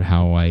talking about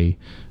how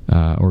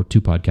or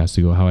 2 podcasts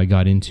ago, how I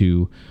got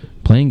into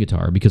playing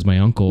guitar because my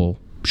uncle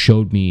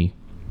showed me,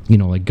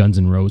 like Guns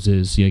N'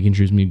 Roses. He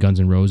introduced me to Guns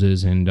N'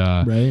 Roses, and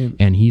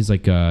and he's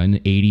like an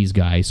 80s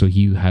guy, so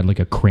he had like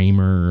a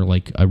Kramer,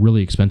 like a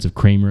really expensive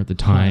Kramer at the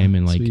time,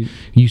 and like sweet.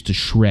 he used to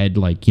shred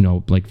like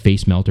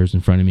face melters in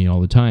front of me all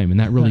the time,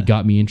 and that really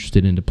got me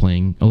interested into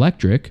playing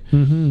electric.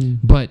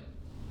 But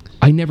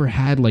I never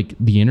had, like,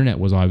 the internet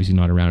was obviously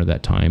not around at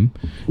that time.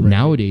 Right.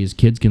 Nowadays,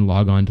 kids can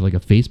log on to like a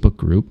Facebook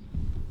group,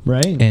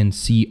 and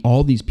see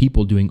all these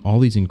people doing all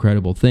these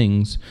incredible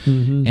things,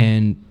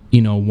 and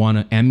want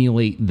to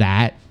emulate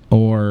that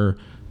or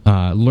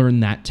learn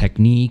that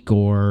technique,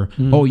 or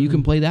oh, you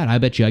can play that, I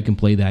bet you I can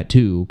play that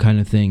too, kind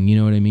of thing. You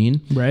know what I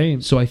mean?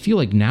 Right. So I feel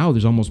like now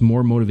there's almost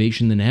more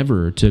motivation than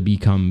ever to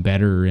become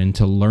better and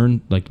to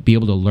learn, like be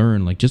able to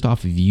learn like just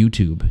off of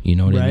YouTube. You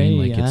know what I mean?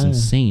 Like it's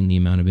insane the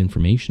amount of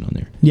information on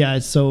there. Yeah,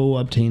 it's so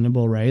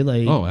obtainable, right?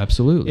 Like, oh,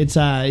 absolutely.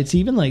 It's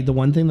even like the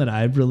one thing that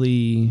I've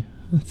really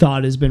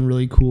thought has been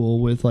really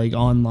cool with like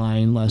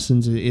online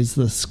lessons is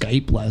the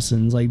Skype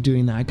lessons, like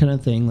doing that kind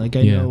of thing. Like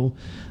I know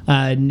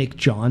Nick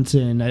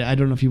Johnson, I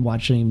don't know if you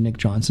watched any of Nick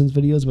Johnson's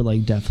videos, but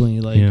like definitely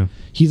like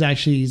he's a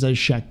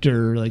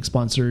Schecter like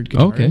sponsored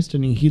guitarist,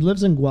 and he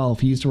lives in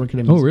Guelph. He used to work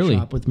at a music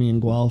shop with me in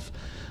Guelph.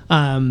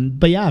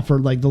 But yeah, for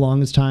like the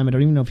longest time, I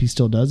don't even know if he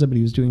still does it, but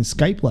he was doing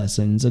Skype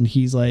lessons, and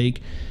he's like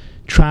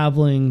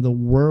traveling the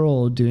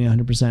world doing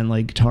 100%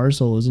 like guitar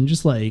solos, and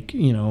just like,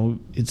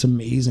 it's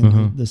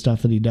amazing the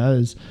stuff that he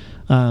does.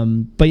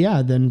 But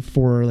yeah, then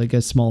for like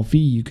a small fee,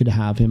 you could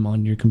have him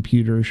on your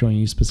computer showing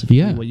you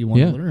specifically what you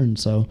want to learn.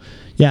 So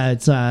yeah,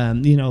 it's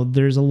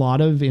there's a lot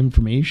of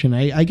information.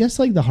 I guess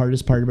like the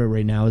hardest part about it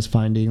right now is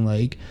finding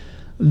like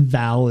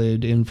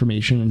valid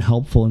information and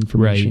helpful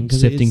information, right?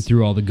 Sifting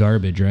through all the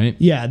garbage, right?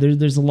 Yeah,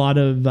 there's a lot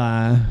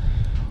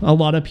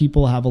of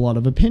people have a lot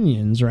of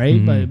opinions,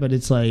 right? But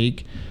it's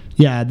like,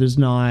 yeah,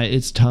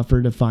 it's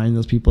tougher to find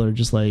those people that are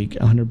just like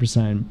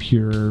 100%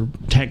 pure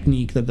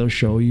technique that they'll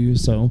show you.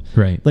 So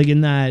like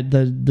in that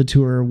the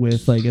tour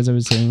with, like, as I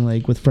was saying,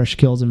 like with Fresh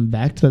Kills and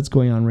Vect that's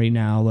going on right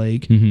now,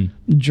 like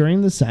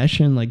during the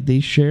session, like they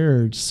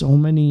shared so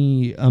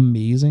many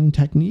amazing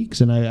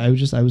techniques, and I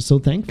was so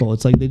thankful.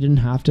 It's like they didn't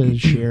have to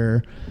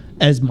share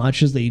as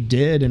much as they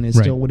did, and it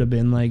still would have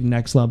been like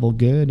next level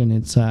good. And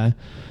it's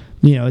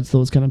it's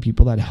those kind of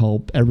people that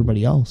help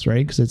everybody else,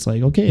 right? Because it's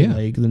like, okay,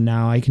 like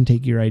now I can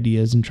take your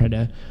ideas and try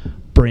to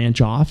branch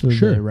off of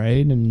it,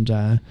 right? And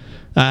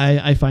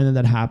I find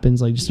that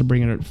happens, like, just to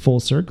bring it full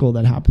circle,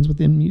 that happens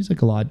within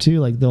music a lot too.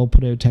 Like they'll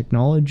put out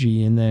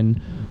technology and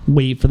then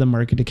wait for the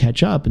market to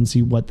catch up and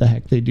see what the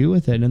heck they do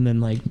with it, and then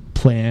like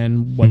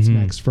plan what's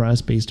next for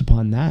us based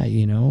upon that,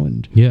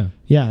 and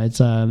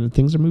it's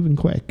things are moving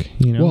quick,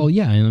 Well,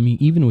 yeah, and I mean,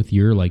 even with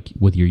your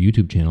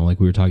YouTube channel,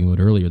 like we were talking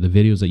about earlier, the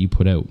videos that you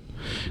put out,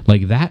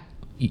 like that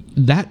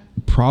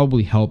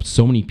probably helped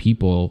so many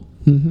people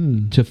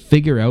to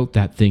figure out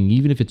that thing,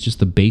 even if it's just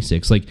the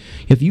basics. Like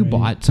if you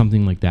bought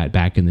something like that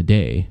back in the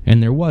day,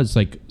 and there was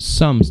like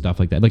some stuff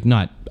like that, like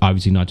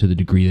obviously not to the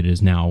degree that it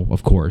is now,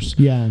 of course,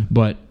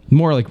 but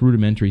more like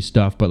rudimentary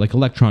stuff, but like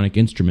electronic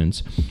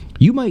instruments,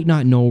 you might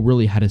not know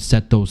really how to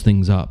set those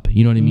things up.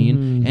 You know what I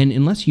mean? And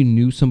unless you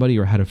knew somebody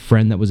or had a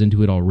friend that was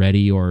into it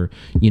already, or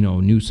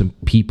knew some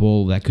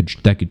people that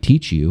could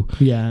teach you,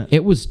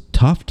 it was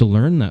tough to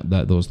learn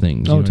those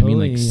things. You know what I mean?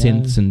 Like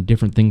synths and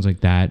different things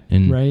like that.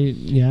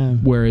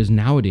 And whereas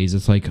nowadays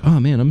it's like, oh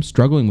man, I'm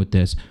struggling with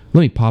this.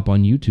 Let me pop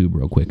on YouTube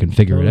real quick and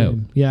figure it out.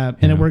 Yeah,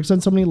 and it works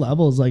on so many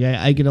levels. Like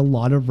I get a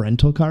lot of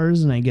rental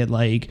cars, and I get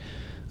like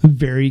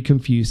very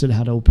confused at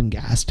how to open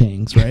gas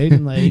tanks, right?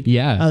 And like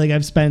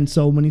I've spent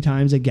so many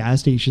times at gas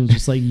stations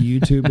just like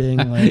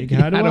YouTubing like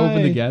how to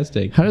open the gas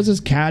tank. How does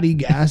this caddy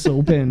gas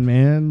open,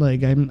 man?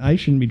 Like I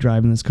shouldn't be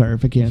driving this car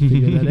if I can't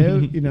figure that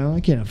out. I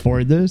can't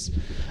afford this.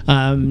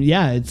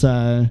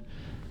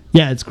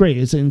 It's great.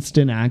 It's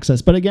instant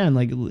access. But again,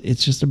 like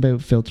it's just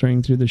about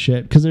filtering through the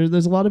shit, because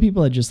there's a lot of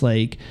people that just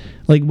like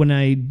when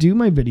I do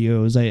my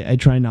videos, I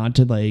try not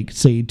to like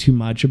say too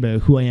much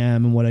about who I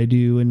am and what I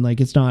do, and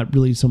like it's not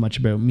really so much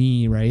about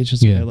me, right? It's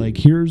just about like,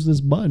 here's this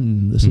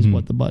button, this is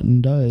what the button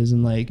does,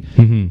 and like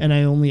and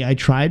I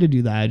try to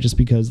do that just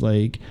because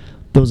like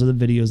those are the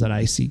videos that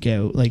I seek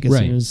out. Like as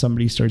soon as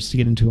somebody starts to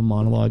get into a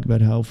monologue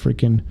about how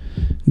freaking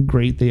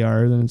great they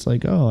are, then it's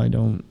like, oh, I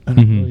don't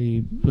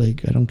really,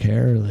 like, I don't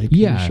care. Like, can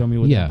you show me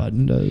what that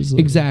button does? Like,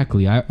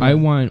 exactly. I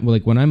want,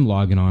 like, when I'm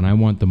logging on, I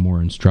want the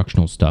more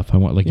instructional stuff. I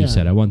want, like you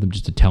said, I want them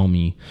just to tell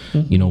me,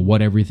 you know,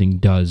 what everything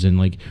does. And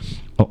like,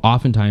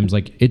 oftentimes,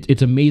 like,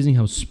 it's amazing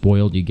how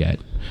spoiled you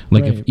get.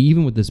 Like, if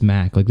even with this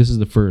Mac, like, this is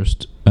the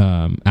first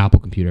Apple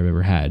computer I've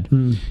ever had.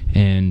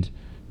 And,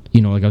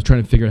 you know, like, I was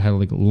trying to figure out how to,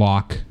 like,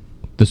 lock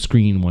the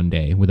screen one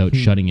day without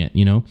shutting it,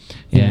 you know?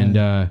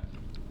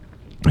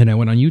 And I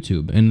went on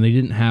YouTube, and they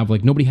didn't have,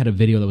 like, nobody had a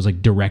video that was,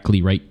 like,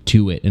 directly right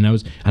to it. And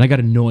I got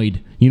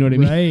annoyed. You know what I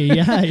mean?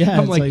 Right, yeah.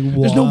 I'm like,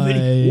 there's no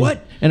video.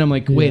 What? And I'm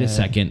like, wait a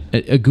second.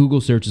 A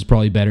Google search is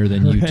probably better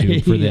than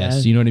YouTube for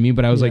this. You know what I mean?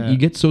 But I was like, you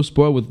get so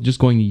spoiled with just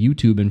going to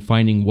YouTube and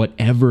finding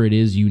whatever it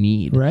is you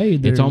need.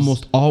 Right. It's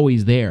almost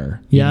always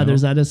there. Yeah, you know?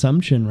 There's that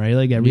assumption, right?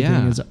 Like, everything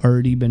has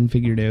already been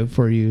figured out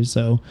for you.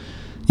 So,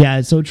 yeah,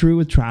 it's so true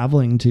with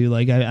traveling, too.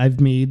 Like, I've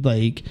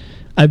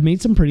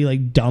made some pretty,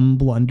 like, dumb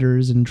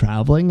blunders in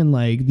traveling, and,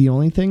 like, the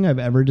only thing I've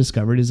ever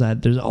discovered is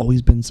that there's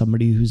always been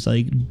somebody who's,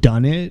 like,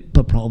 done it,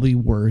 but probably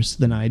worse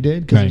than I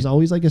did, because there's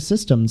always, like, a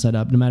system set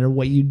up no matter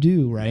what you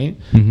do, right?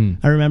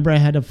 I remember I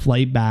had a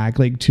flight back,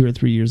 like, 2 or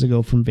 3 years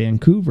ago from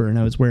Vancouver, and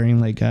I was wearing,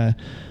 like, a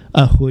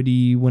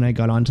hoodie when I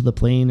got onto the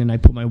plane, and I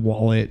put my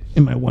wallet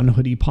in my one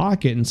hoodie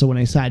pocket, and so when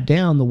I sat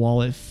down, the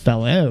wallet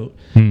fell out,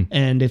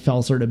 and it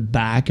fell sort of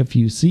back a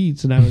few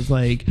seats, and I was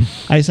like,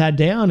 I sat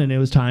down, and it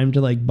was time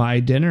to, like, buy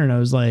dinner, and I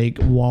was like,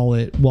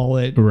 wallet,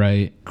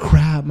 right?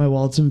 Crap, my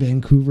wallet's in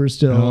Vancouver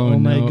still. Oh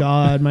my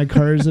god, my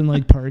car's in,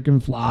 like, Park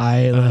and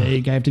Fly.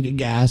 Like, I have to get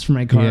gas for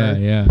my car.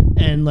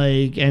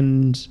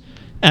 And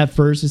at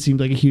first it seemed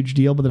like a huge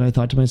deal, but then I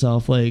thought to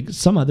myself, like,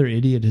 some other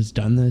idiot has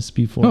done this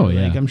before.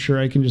 Like, I'm sure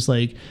I can just,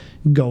 like,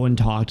 go and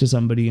talk to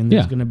somebody, and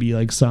there's going to be,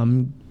 like,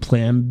 some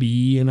plan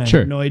B, and I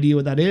have no idea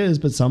what that is,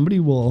 but somebody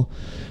will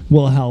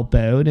help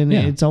out. And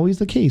it's always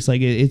the case.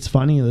 Like, it's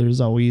funny. There's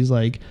always,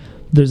 like,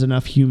 there's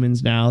enough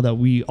humans now that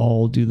we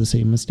all do the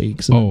same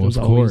mistakes. And there's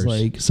always,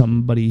 like,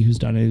 somebody who's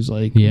done it who's,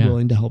 like,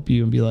 willing to help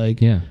you and be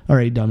like, all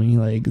right, dummy,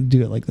 like,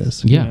 do it like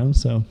this. You know?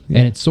 So,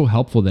 and it's so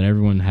helpful that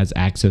everyone has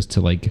access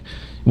to, like,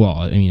 well,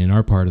 I mean, in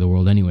our part of the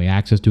world anyway,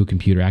 access to a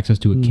computer, access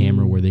to a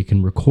camera where they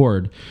can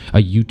record a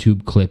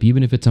YouTube clip,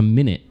 even if it's a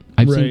minute.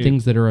 I've seen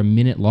things that are a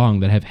minute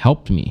long that have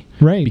helped me.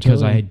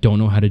 Because I don't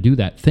know how to do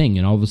that thing.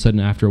 And all of a sudden,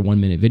 after a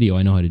 1 minute video,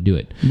 I know how to do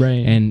it.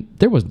 And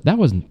that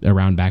wasn't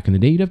around back in the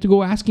day. You'd have to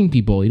go asking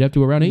people. You'd have to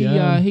go around,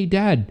 hey,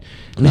 Dad,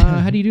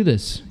 how do you do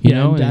this? You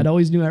know, and Dad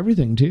always knew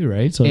everything too,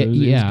 right? So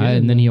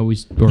and then he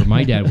always, or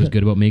my dad was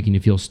good about making you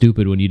feel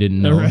stupid when you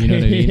didn't know. You know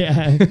what I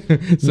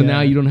mean? So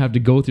now you don't have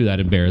to go through that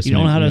embarrassment. You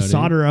don't know how to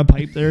solder a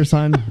pipe there,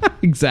 son.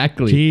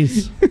 Exactly.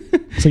 Jeez.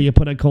 So you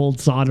put a cold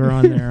solder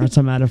on there. What's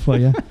the matter for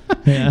you?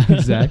 Yeah.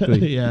 Exactly.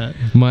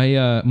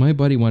 My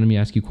buddy wanted me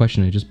to ask you a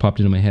question. It just popped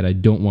into my head. I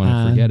don't want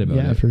to forget about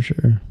it. Yeah, for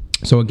sure.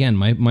 So again,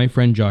 my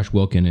friend Josh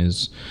Wilkin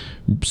is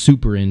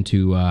super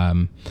into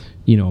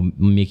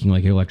making,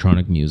 like,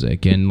 electronic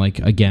music, and, like,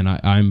 again,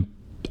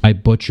 I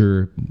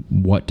butcher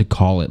what to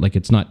call it. Like,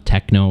 it's not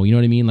techno, you know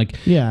what I mean? Like,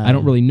 I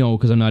don't really know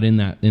because I'm not in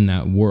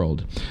that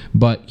world.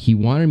 But he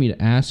wanted me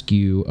to ask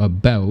you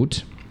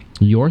about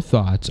your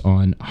thoughts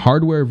on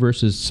hardware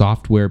versus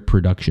software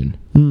production.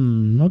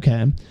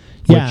 Okay.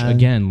 Which,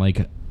 again,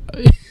 like,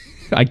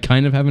 I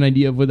kind of have an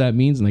idea of what that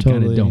means, and I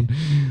kind of don't.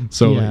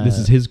 So this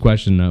is his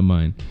question, not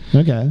mine.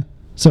 Okay.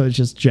 So it's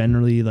just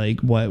generally, like,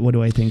 what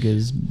do I think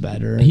is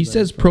better? He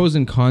says pros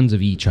and cons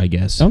of each, I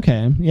guess.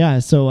 Okay. Yeah.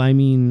 So, I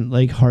mean,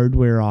 like,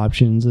 hardware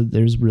options,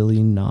 there's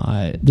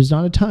not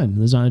a ton.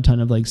 There's not a ton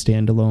of, like,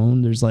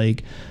 standalone. There's,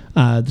 like,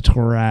 the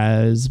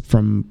Torres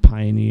from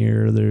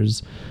Pioneer.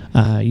 There's,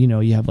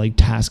 you have, like,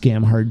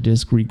 Tascam hard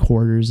disk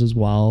recorders as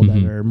well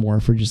that are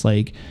more for just,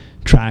 like,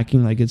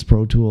 tracking, like, its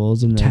Pro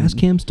Tools. And then,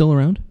 Tascam still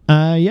around?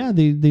 Yeah,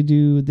 they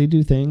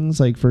do things,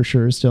 like, for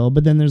sure still.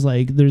 But then there's the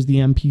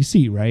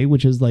MPC, right,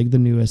 which is, like, the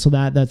newest. So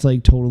that's,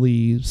 like,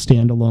 totally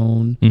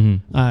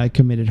standalone,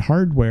 committed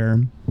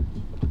hardware.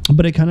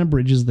 But it kind of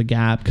bridges the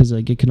gap because,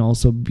 like, it can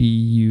also be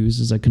used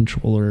as a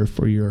controller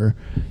for your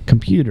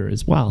computer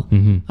as well.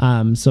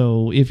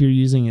 So if you're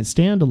using it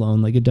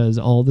standalone, like, it does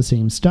all the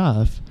same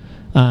stuff.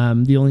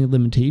 The only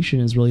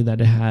limitation is really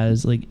that it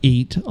has, like,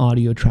 8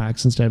 audio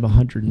tracks instead of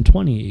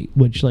 128,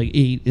 which, like,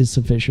 8 is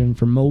sufficient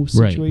for most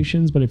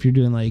situations. But if you're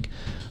doing, like,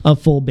 a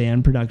full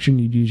band production,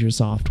 you'd use your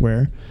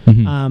software.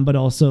 But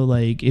also,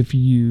 like, if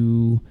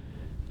you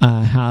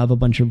have a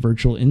bunch of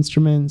virtual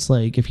instruments,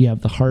 like, if you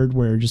have the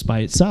hardware just by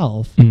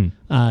itself,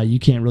 you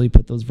can't really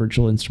put those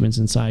virtual instruments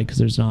inside because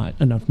there's not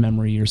enough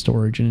memory or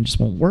storage, and it just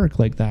won't work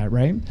like that,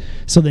 right?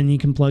 So then you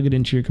can plug it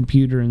into your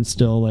computer and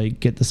still, like,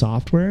 get the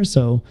software.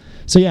 So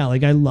yeah,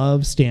 like, I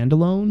love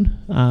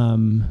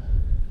standalone,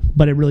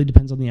 but it really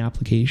depends on the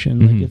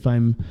application.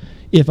 Like,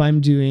 if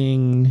I'm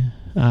doing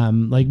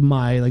like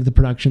the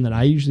production that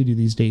I usually do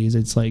these days,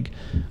 it's like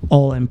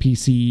all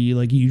MPC,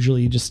 like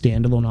usually just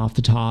standalone off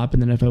the top.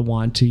 And then if I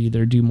want to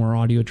either do more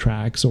audio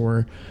tracks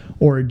or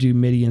do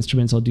MIDI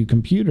instruments, I'll do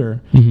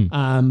computer.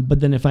 But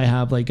then if I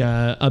have like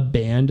a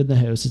band in the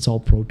house, it's all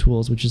Pro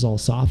Tools, which is all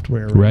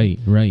software. Right.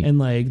 And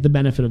like the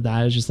benefit of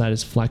that is just that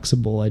it's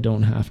flexible. I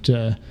don't have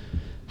to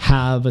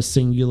have a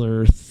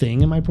singular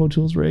thing in my Pro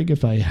Tools rig.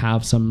 If I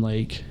have some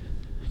like,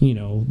 you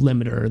know,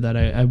 limiter that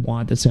I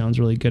want that sounds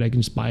really good, I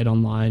can just buy it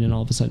online, and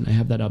all of a sudden I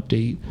have that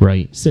update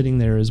sitting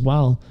there as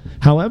well.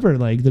 However,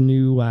 like the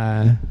new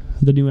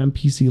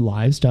MPC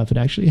Live stuff, it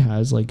actually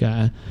has like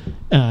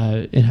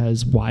it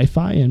has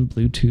Wi-Fi and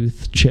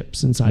Bluetooth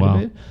chips inside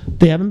of it.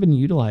 They haven't been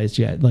utilized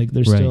yet. Like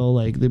they're still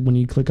like when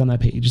you click on that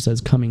page, it says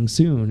coming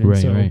soon.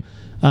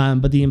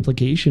 And but the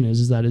implication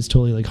is that it's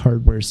totally like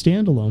hardware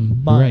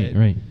standalone.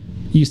 But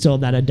you still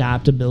have that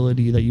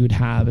adaptability that you would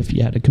have if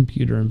you had a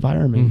computer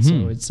environment.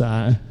 So it's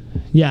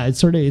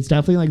it's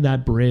definitely like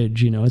that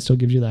bridge, you know. It still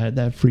gives you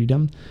that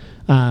freedom.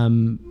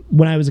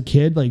 When I was a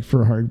kid, like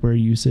for hardware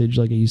usage,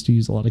 like I used to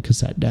use a lot of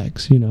cassette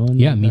decks, you know.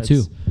 And me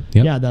too.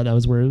 Yep. Yeah, that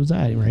was where it was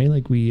at, right?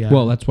 Like we.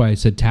 Well, that's why I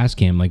said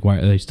Tascam. Like, why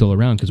are they still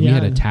around? Because we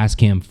had a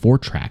Tascam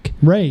 4-track.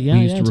 Right. Yeah.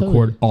 We used to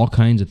record all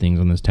kinds of things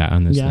on this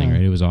thing.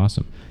 Right. It was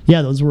awesome.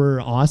 Yeah, those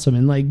were awesome.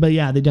 And like, but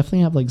yeah, they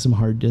definitely have like some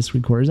hard disk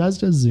recorders, as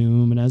does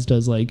Zoom and as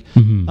does like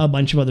a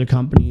bunch of other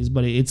companies.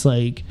 But it's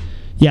like,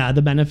 yeah,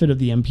 the benefit of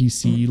the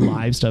MPC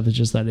Live stuff is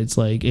just that it's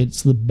like,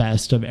 it's the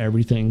best of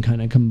everything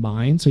kind of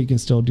combined. So you can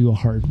still do a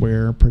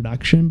hardware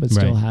production, but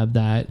still have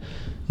that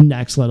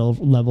next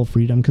level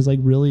freedom. Cause like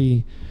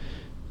really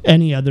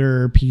any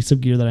other piece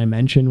of gear that I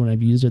mentioned when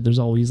I've used it, there's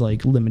always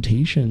like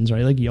limitations,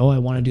 right? Like, I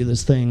want to do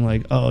this thing.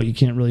 Like, you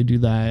can't really do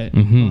that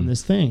on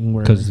this thing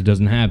because it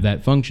doesn't have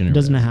that function. It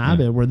doesn't have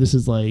it, where this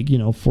is like,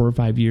 4 or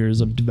 5 years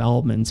of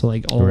development. So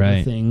like all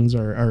the things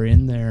are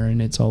in there,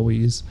 and it's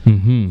always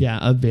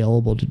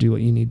available to do what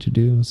you need to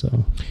do.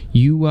 So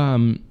you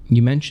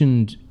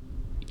mentioned,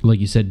 like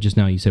you said just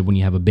now, you said when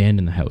you have a band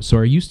in the house. So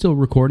are you still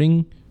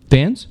recording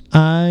bands?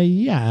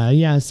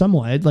 Yeah,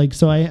 somewhat. Like,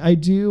 so I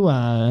do,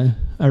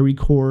 I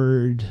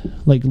record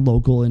like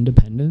local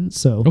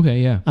independents. So,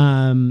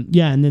 and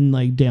then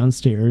like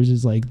downstairs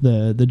is like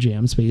the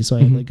jam space. So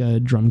I have like a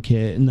drum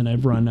kit, and then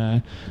I've run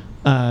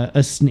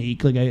a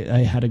snake. Like I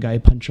had a guy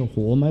punch a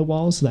hole in my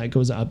wall, so that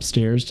goes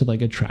upstairs to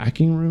like a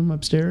tracking room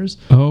upstairs.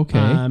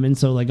 And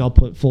so like I'll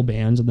put full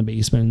bands in the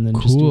basement, and then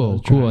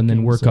cool, and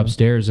then work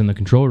upstairs in the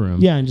control room.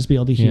 Yeah, and just be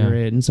able to hear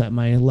it and set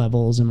my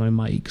levels and my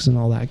mics and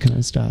all that kind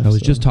of stuff. I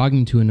was just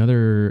talking to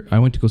I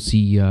went to go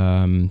see, do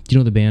you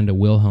know the band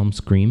Wilhelm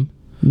Scream?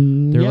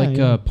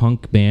 They're a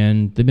punk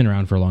band. They've been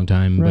around for a long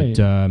time, but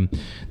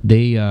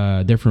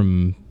they're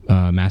from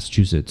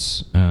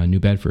Massachusetts, New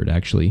Bedford,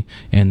 actually.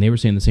 And they were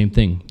saying the same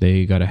thing.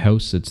 They got a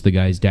house. It's the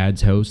guy's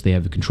dad's house. They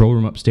have a control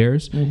room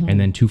upstairs, and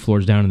then 2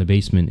 floors down in the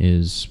basement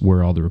is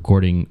where all the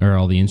recording or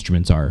all the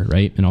instruments are,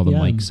 right? And all the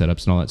mic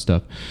setups and all that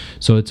stuff.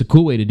 So it's a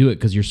cool way to do it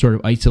because you're sort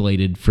of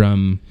isolated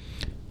from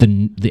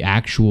the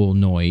actual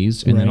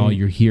noise, and then all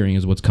you're hearing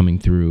is what's coming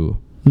through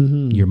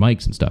your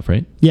mics and stuff,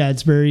 right? Yeah,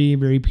 it's very,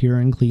 very pure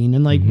and clean.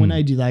 And like when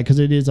I do that, because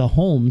it is a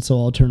home, so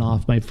I'll turn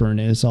off my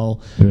furnace,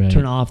 I'll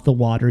turn off the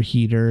water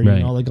heater, you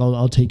know, like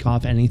I'll take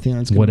off anything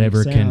that's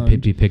whatever can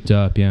be picked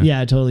up.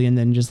 Yeah, totally. And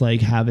then just like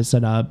have it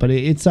set up. But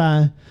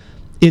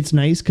it's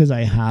nice because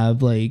I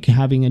have like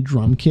having a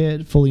drum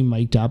kit fully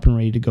mic'd up and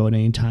ready to go at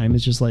any time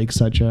is just like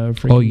such a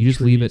freaking you just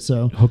treat. leave it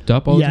hooked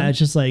up all the time? It's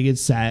just like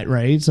it's set,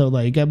 right? So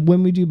like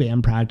when we do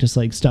band practice,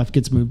 like stuff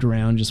gets moved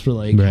around just for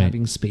like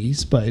having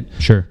space, but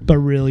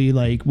really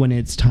like when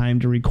it's time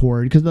to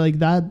record, because like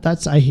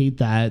that's I hate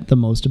that the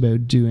most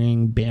about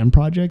doing band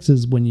projects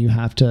is when you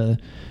have to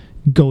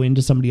go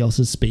into somebody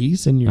else's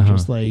space and you're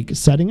just like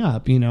setting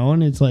up, you know,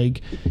 and it's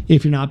like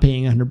if you're not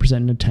paying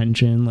 100%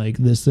 attention, like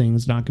this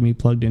thing's not gonna be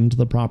plugged into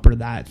the proper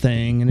that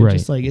thing, and it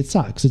just like it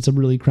sucks. It's a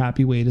really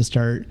crappy way to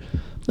start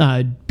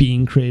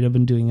being creative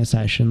and doing a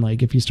session,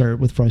 like if you start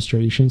with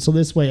frustration. So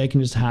this way I can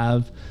just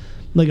have,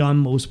 like on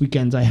most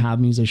weekends I have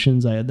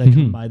musicians that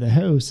come by the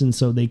house, and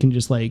so they can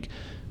just like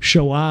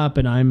show up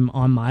and I'm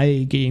on my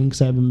A game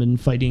because I haven't been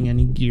fighting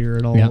any gear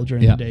at all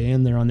during the day,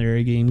 and they're on their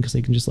A game because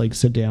they can just like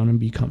sit down and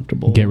be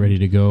comfortable, get ready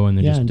to go, and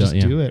then just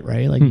do it,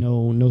 right? Like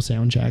no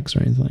sound checks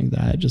or anything like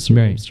that, just sort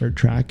of start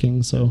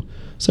tracking. So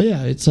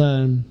yeah, it's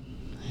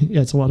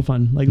it's a lot of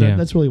fun. Like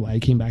that's really why I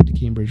came back to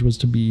Cambridge, was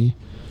to be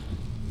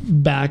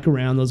back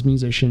around those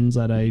musicians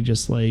that I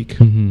just like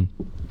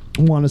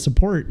want to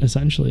support,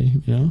 essentially,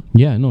 you know?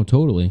 Yeah, no,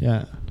 totally.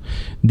 Yeah.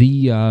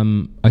 The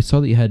I saw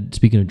that you had,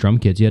 speaking of drum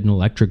kits, you had an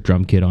electric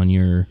drum kit on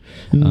your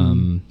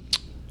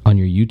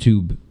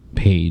YouTube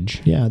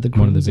page. Yeah,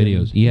 one of the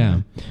videos.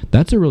 Yeah.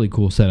 That's a really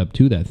cool setup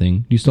too, that thing.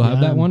 Do you still have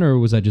that one, or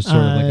was that just sort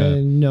of like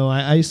a... No,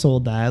 I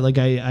sold that. Like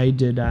I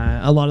did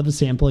a lot of the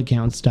sample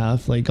account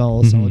stuff, like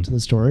I'll sell it to the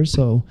store.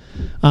 So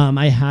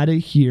I had it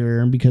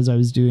here because I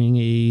was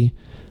doing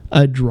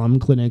a drum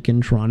clinic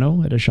in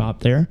Toronto at a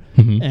shop there.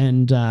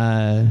 And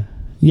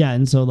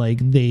and so like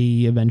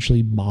they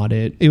eventually bought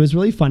it. It was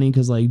really funny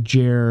because like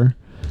Jer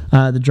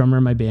the drummer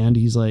in my band,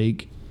 he's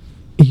like,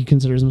 he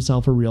considers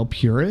himself a real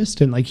purist,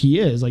 and like he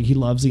is, like he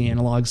loves the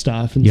analog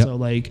stuff, and so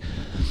like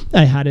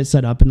I had it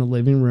set up in the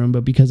living room,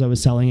 but because I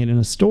was selling it in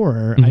a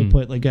store, I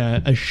put like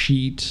a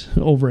sheet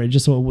over it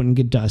just so it wouldn't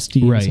get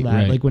dusty, right, so that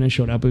right. like when it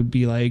showed up it would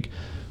be like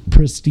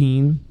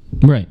pristine.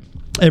 Right.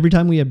 Every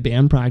time we had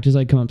band practice,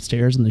 I'd come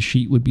upstairs and the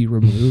sheet would be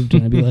removed,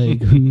 and I'd be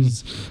like,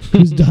 "Who's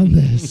done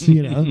this?"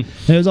 You know.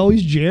 And it was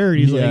always Jared.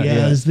 He's like,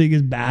 "Yeah, this thing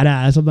is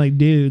badass." I'm like,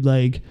 "Dude,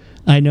 like,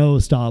 I know.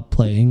 Stop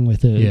playing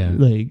with it. Yeah.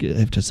 Like, I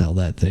have to sell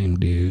that thing,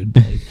 dude."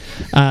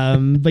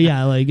 Like, but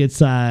yeah, like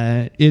it's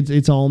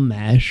all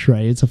mesh,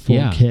 right? It's a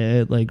full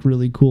kit, like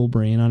really cool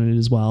brain on it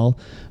as well.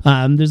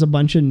 There's a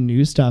bunch of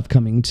new stuff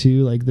coming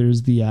too. Like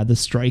there's the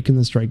Strike and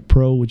the Strike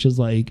Pro, which is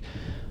like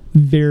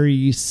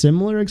very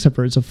similar, except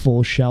for it's a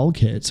full shell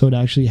kit, so it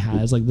actually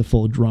has like the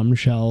full drum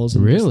shells,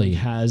 and really just,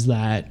 like, has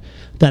that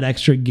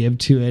extra give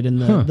to it,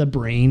 and the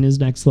brain is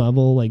next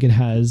level. Like it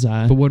has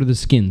but what are the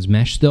skins,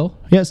 mesh still?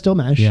 Yeah, still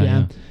mesh.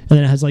 Yeah. And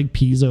then it has like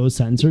piezo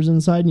sensors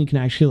inside, and you can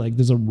actually like,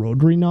 there's a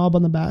rotary knob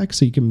on the back,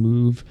 so you can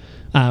move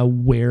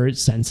where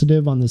it's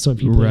sensitive on the, so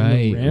if you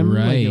play on the rim,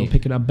 like it'll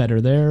pick it up better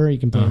there. You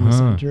can play in the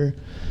center.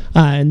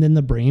 And then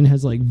the brain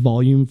has like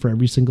volume for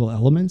every single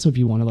element, so if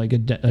you want to like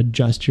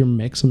adjust your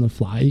mix on the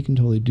fly, you can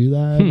totally do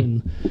that.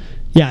 And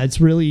yeah, it's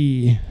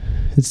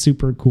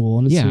super cool,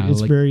 and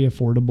it's like, very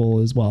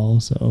affordable as well.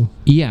 So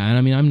yeah, and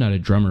I mean, I'm not a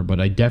drummer, but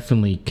I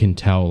definitely can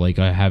tell, like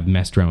I have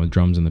messed around with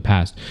drums in the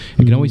past,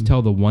 I can always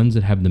tell the ones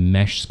that have the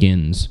mesh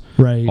skins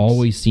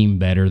always seem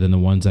better than the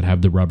ones that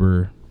have the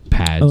rubber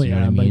pads. Oh you know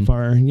yeah, what I by mean?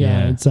 far.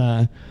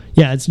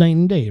 It's night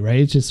and day, right?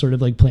 It's just sort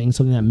of like playing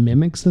something that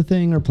mimics the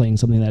thing or playing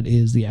something that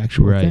is the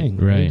actual thing.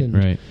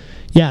 Right.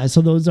 Yeah,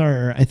 so those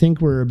are, I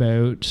think we're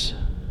about,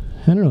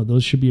 I don't know,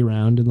 those should be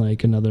around in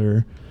like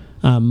another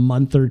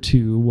month or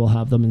two. We'll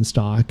have them in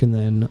stock, and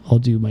then I'll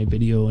do my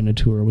video and a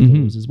tour with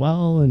those as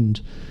well.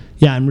 And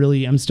yeah,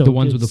 I'm stoked. The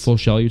ones with the full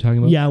shell you're talking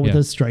about? Yeah, with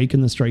the Strike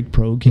and the Strike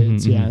Pro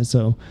kits. Yeah,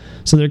 so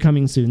they're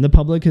coming soon. The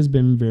public has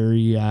been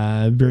very,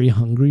 very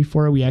hungry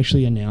for it. We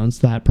actually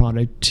announced that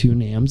product 2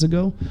 NAMs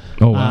ago.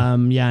 Oh, wow.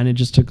 Yeah, and it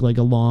just took like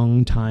a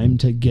long time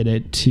to get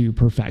it to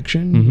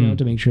perfection, you know,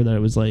 to make sure that it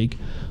was like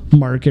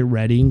market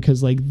ready,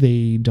 because like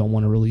they don't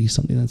want to release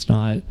something that's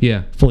not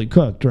fully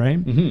cooked, right?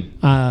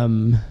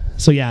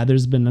 So yeah,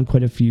 there's been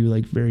quite a few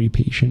like very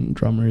patient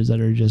drummers that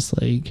are just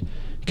like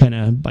kind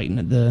of biting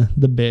at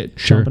the bit,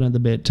 chomping at the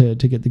bit to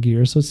get the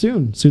gear. So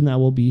soon that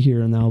will be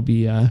here, and that'll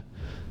be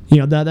you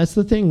know, that's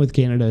the thing with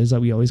Canada, is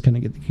that we always kind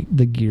of get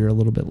the gear a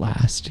little bit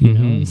last, you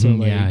know. And so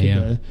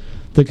like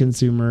the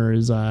consumer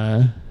is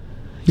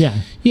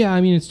yeah,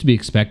 I mean, it's to be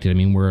expected. I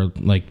mean, we're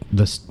like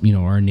this, you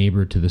know, our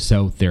neighbor to the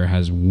south there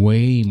has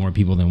way more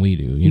people than we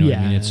do. You know what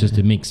I mean? It's just,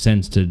 it makes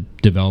sense to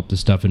develop the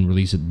stuff and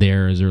release it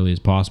there as early as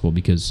possible,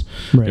 because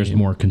there's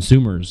more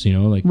consumers, you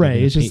know, like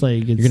it's just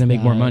like you're gonna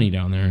make more money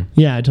down there.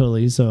 Yeah,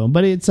 totally. So,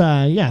 but it's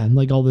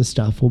like all this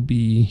stuff will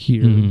be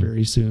here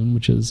very soon,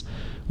 which is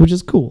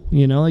cool,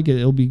 you know. Like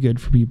it'll be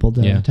good for people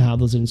to have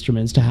those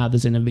instruments, to have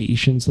this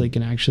innovation, so they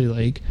can actually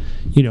like,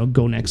 you know,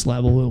 go next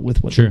level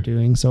with what they're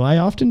doing. So I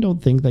often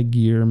don't think that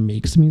gear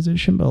makes the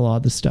musician, but a lot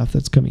of the stuff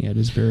that's coming out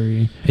is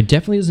very, it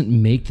definitely doesn't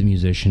make the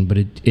musician, but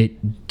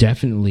it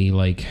definitely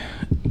like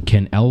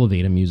can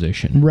elevate a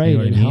musician, right? You know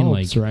what it I mean?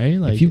 helps, like, right?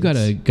 Like if you've got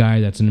a guy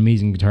that's an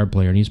amazing guitar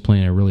player and he's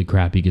playing a really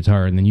crappy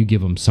guitar, and then you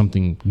give him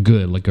something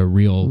good, like a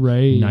real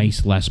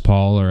nice Les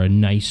Paul or a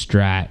nice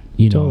Strat,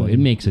 you know, it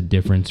makes a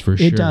difference for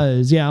sure. It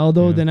does, yeah.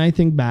 Although then I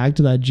think back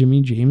to that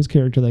Jimmy James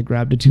character that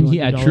grabbed a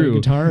 $200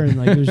 guitar, and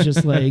like it was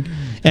just like,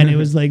 and it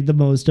was like the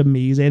most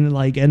amazing,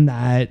 like, and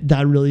that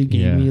really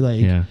gave me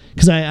like,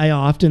 because I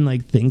often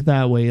like think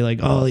that way, like,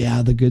 oh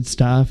yeah, the good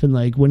stuff. And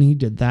like when he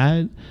did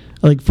that,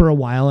 like for a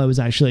while I was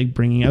actually like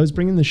bringing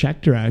the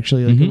Schecter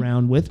actually like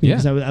around with me,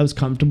 because I was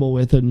comfortable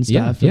with it and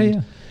stuff.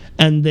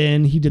 And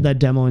then he did that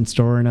demo in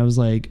store, and I was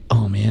like,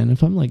 oh man,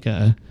 if I'm like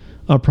a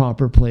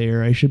proper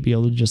player, I should be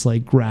able to just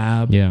like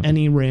grab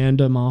any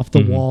random off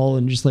the wall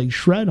and just like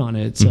shred on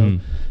it.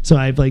 So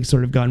I've like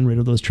sort of gotten rid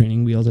of those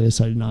training wheels. I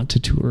decided not to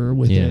tour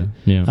with it,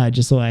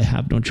 just so I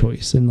have no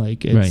choice, and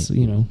like it's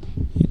you know,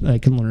 I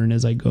can learn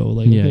as I go.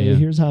 Like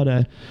here's how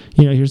to,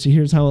 you know,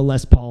 here's how a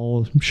Les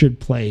Paul should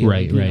play,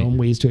 like, you know,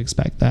 ways to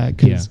expect that,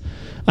 because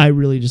I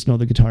really just know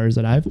the guitars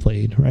that I've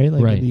played, right?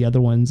 Like the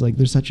other ones, like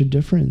there's such a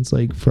difference,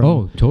 like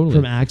from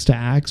from axe to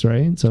axe,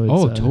 right? So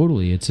it's,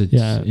 totally, it's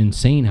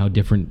insane how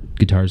different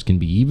guitars can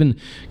be. Even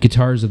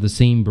guitars of the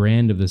same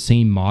brand, of the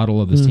same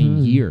model, of the same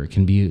year,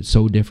 can be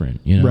so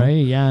different, you know?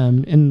 Right, yeah.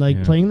 And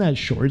like playing that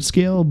short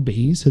scale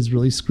bass has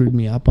really screwed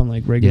me up on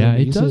like regular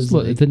basses. It does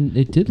look,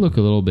 it did look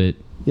a little bit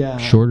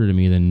shorter to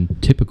me than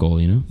typical,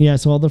 you know? Yeah,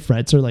 so all the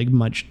frets are like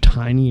much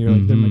tinier,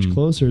 like they're much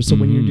closer. So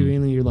when you're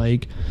doing your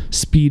like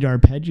speed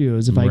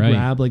arpeggios, if I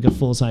grab like a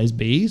full size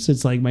bass,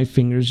 it's like my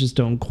fingers just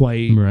don't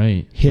quite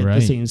hit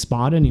the same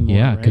spot anymore.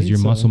 Yeah, because your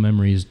muscle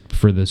memory is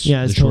for this.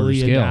 Yeah, it's totally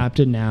scale.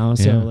 Adapted now.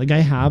 So like I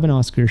have an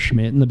Oscar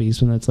Schmidt in the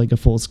basement that's like a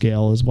full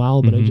scale as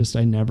well, but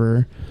I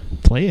never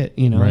play it.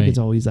 You know, like it's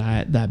always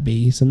that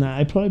bass, and that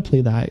I probably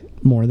play that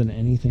more than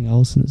anything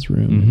else in this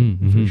room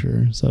for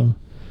sure. So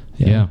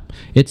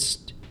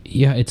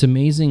it's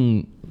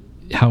amazing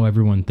how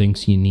everyone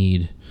thinks you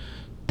need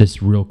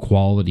this real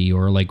quality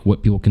or like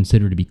what people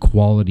consider to be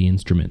quality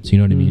instruments. You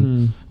know what I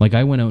mean? Like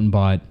I went out and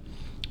bought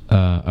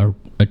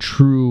a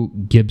true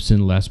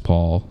Gibson Les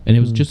Paul, and it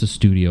was just a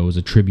studio, it was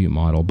a tribute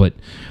model, but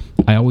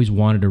I always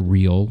wanted a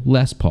real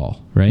Les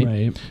Paul,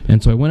 right?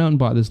 And so I went out and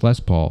bought this Les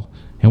Paul,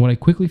 and what I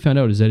quickly found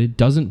out is that it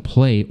doesn't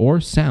play or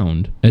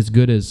sound as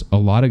good as a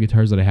lot of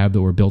guitars that I have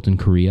that were built in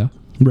Korea.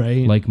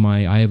 Right. Like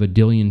I have a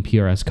Dillion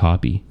PRS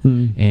copy,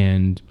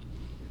 and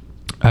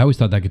I always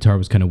thought that guitar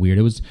was kind of weird.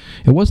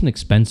 It wasn't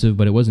expensive,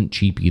 but it wasn't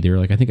cheap either.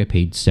 Like I think I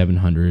paid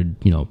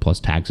 $700, plus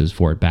taxes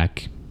for it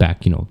back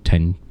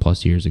 10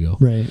 plus years ago.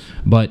 Right.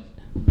 But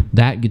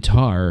that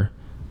guitar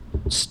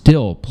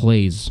still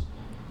plays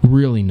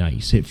really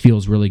nice. It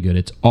feels really good.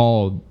 It's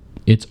all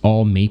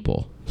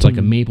maple. It's like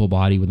a maple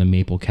body with a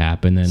maple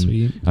cap and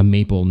then a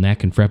maple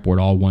neck and fretboard,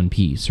 all one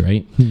piece,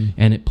 right?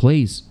 And it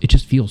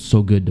just feels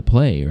so good to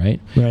play, right?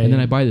 And then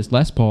I buy this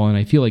Les Paul and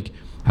I feel like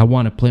I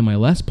want to play my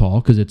Les Paul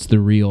because it's the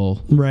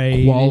real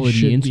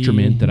quality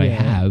instrument that I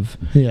have.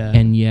 Yeah.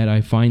 And yet I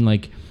find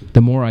like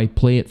the more I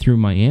play it through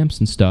my amps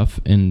and stuff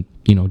and,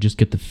 just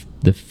get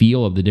the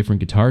feel of the different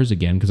guitars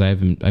again, because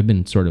I've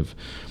been sort of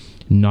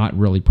not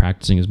really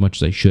practicing as much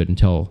as I should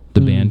until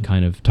the band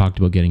kind of talked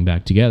about getting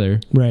back together.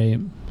 Right.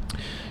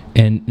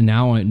 And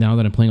now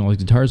that I'm playing all these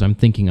guitars, I'm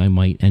thinking I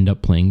might end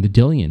up playing the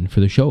Dillion for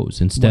the shows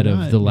instead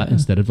of the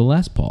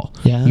Les Paul.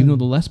 Yeah. Even though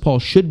the Les Paul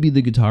should be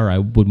the guitar I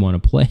would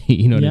want to play.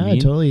 You know what I mean?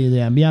 Yeah, totally.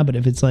 Yeah, but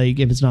if it's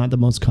not the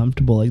most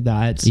comfortable, like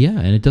that. Yeah,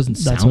 and it doesn't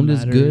sound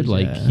as good.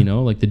 Like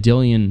like the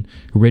Dillion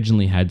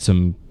originally had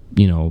some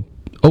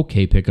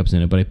okay pickups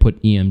in it, but I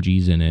put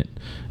EMGs in it.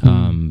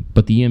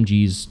 But the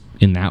EMGs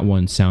in that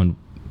one sound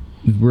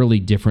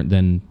really different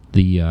than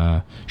the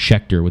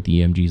Schecter with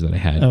the EMGs that I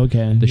had.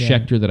 Okay. The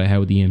Schecter that I had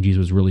with the EMGs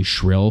was really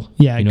shrill.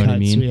 Yeah, you know what I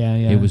mean? Yeah.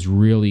 It was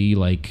really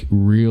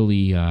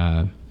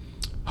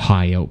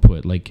high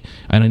output. Like,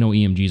 and I know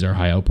EMGs are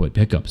high output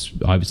pickups,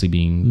 obviously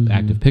being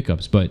active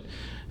pickups, but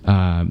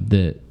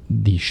the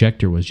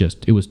Schecter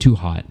was too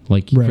hot.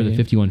 Like for the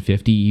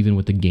 5150, even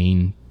with the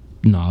gain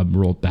knob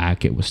rolled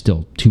back, it was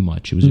still too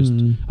much. It was just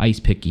ice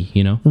picky,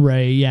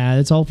 Right. Yeah,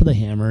 it's all for the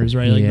hammers,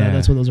 right? Like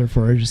that's what those are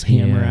for, just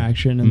hammer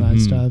action and that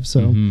stuff.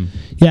 So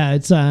yeah,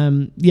 it's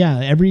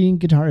every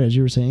guitar, as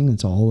you were saying,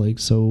 it's all like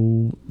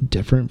so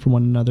different from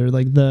one another.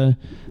 Like the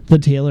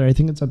Taylor, I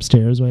think it's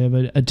upstairs. I have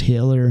a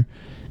Taylor,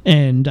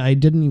 and I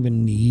didn't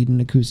even need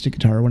an acoustic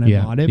guitar when I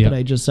bought it, but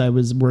I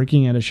was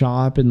working at a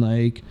shop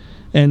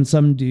and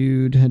some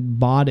dude had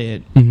bought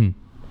it.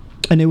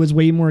 And it was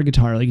way more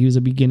guitar. Like he was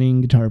a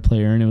beginning guitar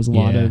player, and it was a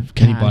lot of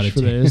cash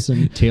for this.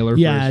 And Taylor,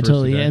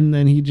 totally. And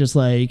then he just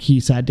he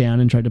sat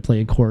down and tried to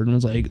play a chord and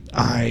was like,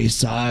 "I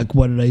suck.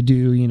 What did I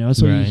do?"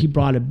 So he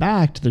brought it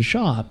back to the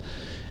shop,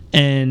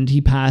 and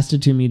he passed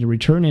it to me to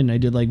return it. And I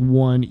did like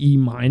one E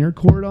minor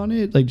chord on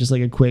it, like just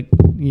like a quick,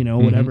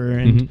 whatever.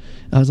 And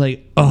I was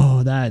like,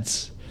 "Oh,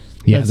 that's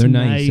they're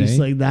nice. Eh?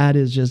 Like that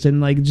is just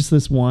just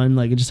this one,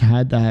 like it just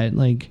had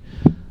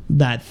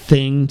that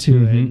thing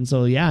to it." And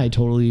so I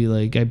totally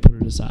I put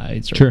it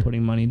aside, started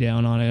putting money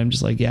down on it. I'm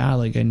just like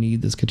I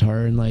need this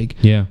guitar, and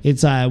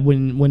it's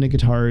when a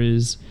guitar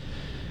is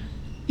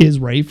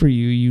right for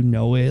you,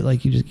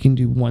 it, you just can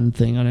do one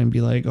thing on it and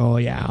be like, oh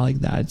yeah,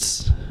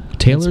 that's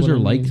Taylors are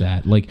like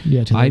that.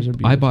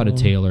 I bought a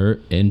Taylor,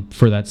 and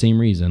for that same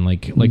reason,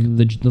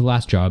 the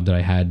last job that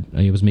I had,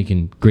 I was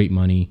making great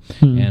money,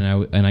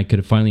 and I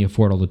could finally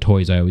afford all the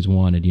toys I always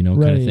wanted, kind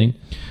of thing.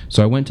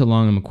 So I went to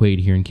Long and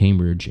McQuaid here in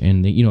Cambridge,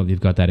 and they've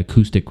got that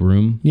acoustic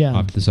room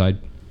off to the side,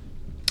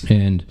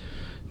 and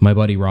my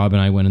buddy Rob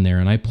and I went in there,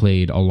 and I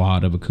played a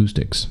lot of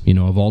acoustics,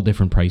 of all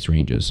different price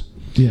ranges.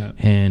 Yeah.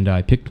 And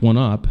I picked one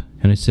up,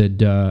 and I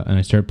said, and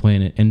I started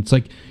playing it, and it's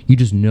like you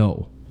just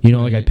know.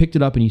 I picked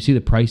it up and you see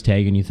the price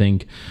tag and you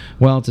think,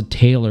 well, it's a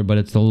Taylor, but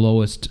it's the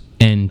lowest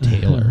end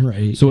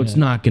Taylor. So it's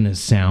not going to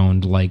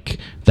sound like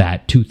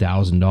that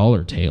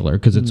 $2,000 Taylor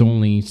because it's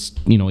only,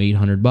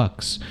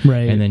 $800. Right.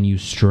 And then you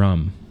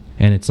strum.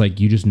 And it's like,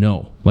 you just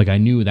know. I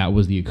knew that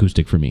was the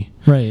acoustic for me.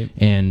 Right.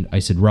 And I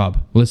said,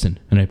 Rob, listen.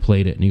 And I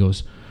played it. And he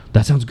goes,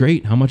 that sounds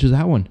great. How much is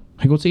that one?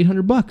 I go, it's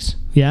 $800.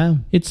 Yeah.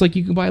 It's like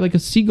you can buy a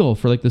Seagull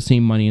for the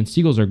same money, and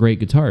Seagulls are great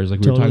guitars we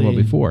were talking about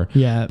before.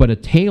 Yeah. But a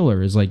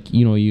Taylor is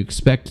you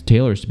expect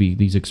Taylors to be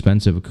these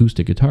expensive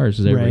acoustic guitars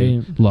because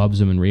everybody loves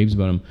them and raves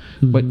about them.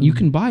 But you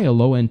can buy a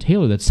low-end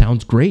Taylor that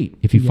sounds great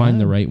if you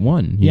find the right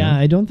one. You know?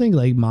 I don't think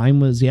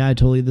mine was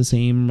totally the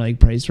same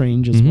price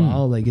range as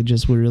well. It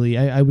just really,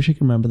 I wish I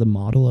could remember the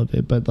model of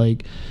it, but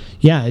it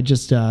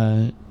just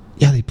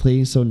they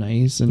play so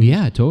nice. And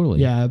Yeah, totally.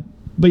 yeah.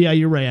 But yeah,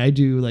 you're right. I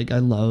do I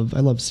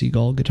love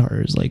Seagull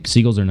guitars. Like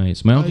Seagulls are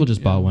nice. My uncle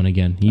just bought one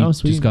again. He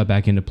just got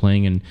back into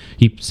playing, and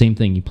same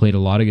thing. He played a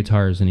lot of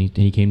guitars, and he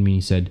came to me and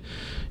he said,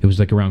 it was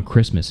like around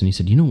Christmas, and he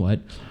said, you know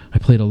what? I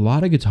played a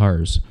lot of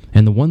guitars,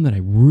 and the one that I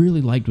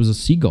really liked was a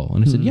Seagull.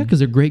 And I said, yeah, because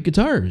they're great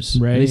guitars.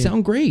 Right. And they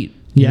sound great.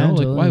 Yeah,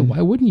 Like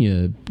why wouldn't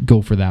you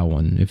go for that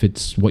one if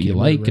it's what you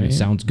like and it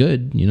sounds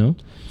good,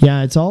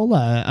 Yeah, it's all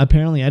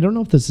apparently, I don't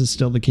know if this is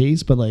still the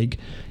case, but like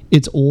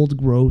it's old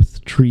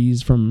growth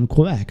trees from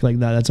Quebec. Like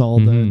that's all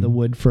the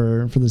wood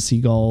for the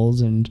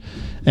Seagulls and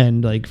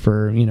like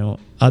for,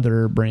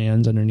 other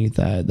brands underneath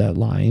that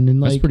line.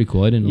 And that's pretty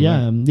cool. I didn't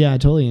know that. Yeah,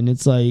 totally. And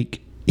it's like,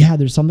 yeah,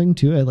 there's something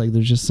to it. Like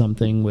there's just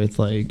something with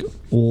like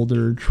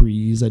older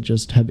trees that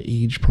just have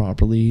aged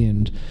properly.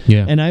 And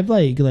I've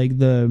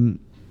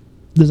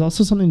there's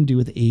also something to do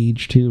with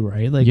age too,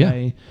 right?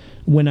 Like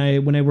when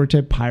I worked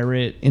at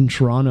Pirate in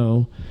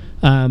Toronto,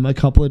 a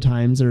couple of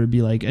times there would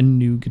be like a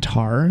new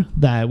guitar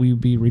that we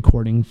would be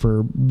recording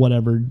for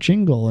whatever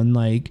jingle, and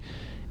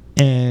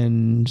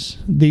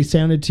they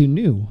sounded too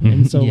new.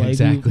 And so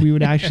we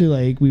would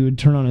actually we would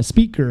turn on a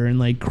speaker and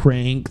like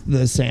crank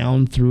the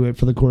sound through it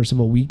for the course of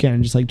a weekend,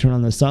 and just like turn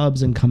on the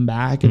subs and come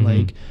back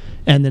and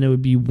and then it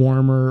would be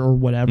warmer or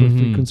whatever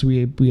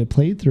frequency we had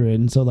played through it.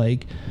 And so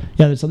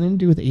there's something to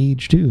do with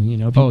age too. If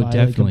you buy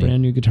like a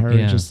brand new guitar,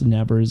 it just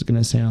never is going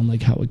to sound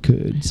like how it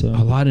could. So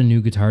a lot of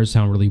new guitars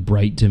sound really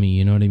bright to me.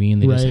 You know what I mean?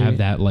 They just have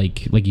that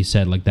like you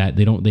said, like that.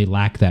 They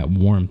lack that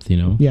warmth.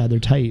 Yeah, they're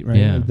tight, right?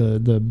 Yeah. Like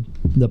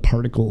the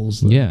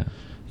particles. Yeah,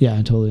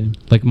 totally.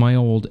 Like my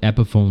old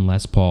Epiphone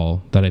Les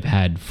Paul that I've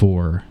had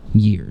for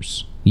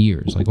years,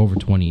 like over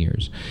 20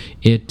 years.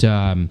 It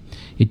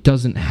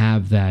doesn't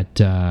have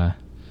that.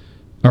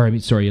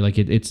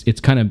 It's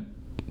kind of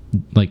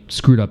like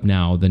screwed up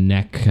now. The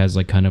neck has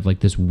like kind of like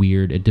this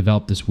weird. It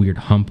developed this weird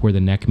hump where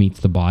the neck meets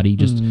the body,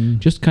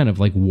 just kind of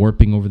like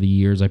warping over the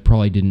years. I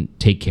probably didn't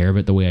take care of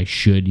it the way I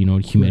should.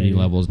 Humidity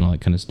levels and all that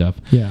kind of stuff.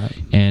 Yeah,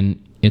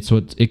 and it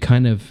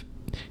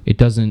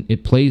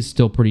plays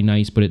still pretty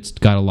nice, but it's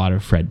got a lot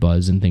of fret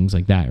buzz and things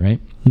like that, right?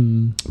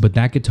 But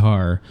that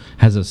guitar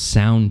has a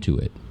sound to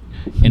it.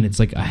 And it's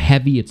like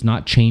it's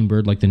not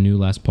chambered like the new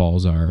Les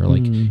Pauls are.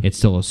 Like it's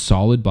still a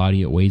solid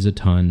body. It weighs a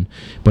ton,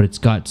 but it's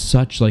got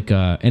such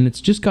and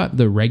it's just got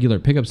the regular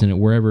pickups in it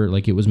wherever,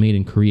 like it was made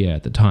in Korea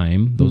at the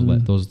time.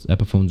 Those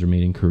Epiphones were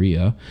made in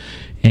Korea,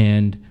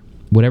 and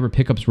whatever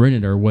pickups were in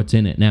it are what's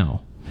in it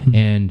now.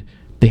 And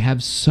they have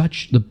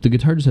the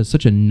guitar just has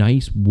such a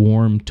nice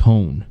warm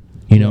tone,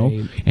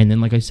 Right. And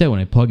then like I said,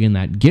 when I plug in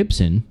that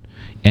Gibson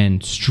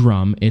and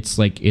strum, it's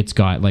like it's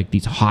got like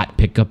these hot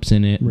pickups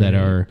in it that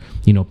are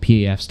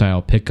PAF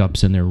style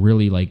pickups, and they're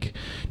really like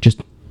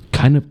just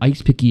kind of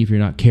ice picky if you're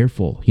not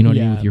careful, what I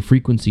mean, with your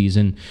frequencies,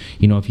 and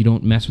if you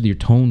don't mess with your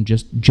tone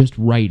just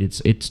right,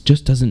 it's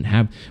just doesn't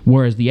have.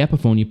 Whereas the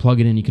Epiphone, you plug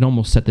it in, you can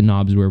almost set the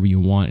knobs wherever you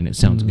want, and it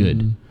sounds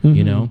good,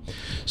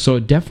 So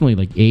it definitely,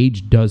 like,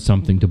 age does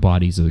something to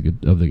bodies of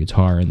the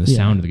guitar and the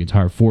sound of the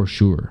guitar for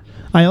sure.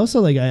 I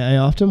also I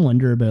often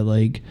wonder about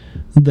like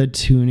the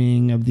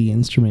tuning of the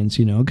instruments,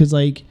 because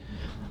like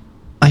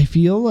I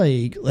feel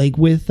like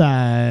with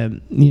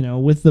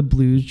with the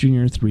Blues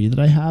Junior 3 that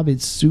I have,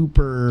 it's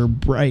super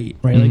bright,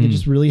 right? Like it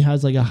just really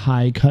has like a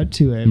high cut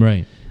to it,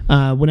 right?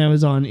 When I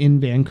was in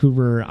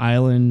Vancouver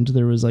Island,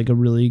 there was like a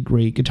really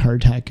great guitar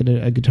tech at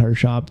a guitar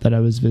shop that I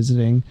was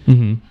visiting,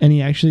 and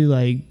he actually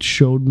like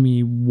showed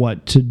me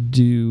what to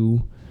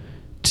do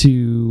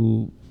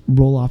to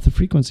roll off the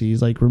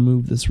frequencies, like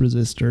remove this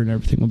resistor and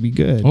everything will be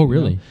good. Oh,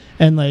 really?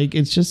 And like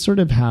it's just sort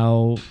of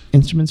how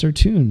instruments are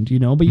tuned,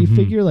 but you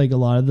figure like a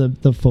lot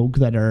of the folk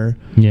that are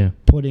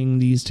putting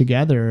these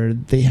together,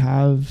 they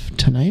have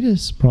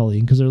tinnitus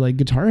probably because they're like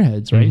guitar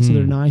heads, right? So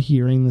they're not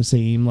hearing the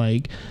same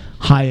like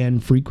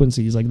high-end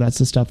frequencies. Like that's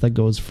the stuff that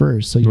goes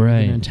first, so you're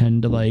gonna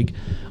tend to like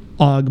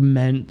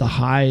augment the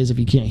highs if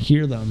you can't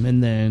hear them,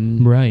 and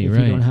then if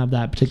you don't have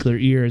that particular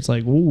ear, it's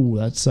like, ooh,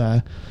 that's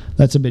a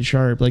bit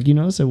sharp. Like,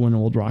 so when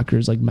old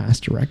rockers like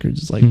master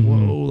records, it's like,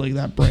 whoa, like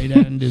that bright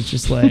end is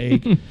just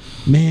like,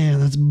 man,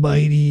 that's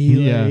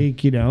bitey,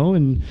 like,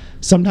 and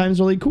sometimes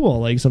really cool,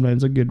 like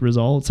sometimes a good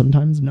result,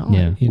 sometimes not,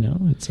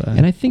 it's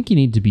and I think you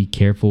need to be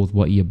careful with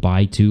what you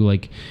buy too,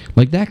 like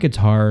that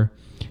guitar.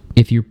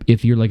 If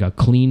you're like a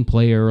clean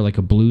player or like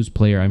a blues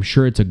player, I'm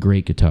sure it's a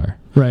great guitar.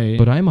 Right.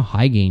 But I'm a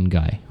high gain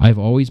guy. I've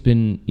always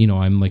been,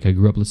 I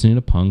grew up listening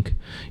to punk,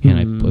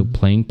 and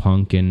playing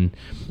punk, and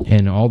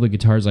all the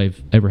guitars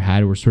I've ever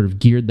had were sort of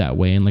geared that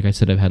way. And like I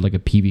said, I've had like a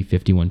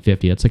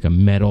PV5150. That's like a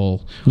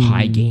metal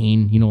high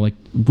gain, like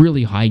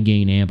really high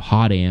gain amp,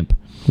 hot amp.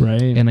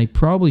 Right. And I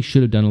probably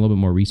should have done a little bit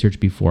more research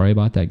before I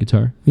bought that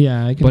guitar.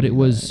 Yeah. But it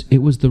was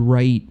the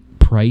right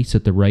price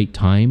at the right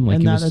time, like,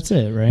 and it was, that's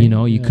it, right?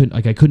 You couldn't,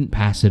 like, I couldn't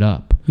pass it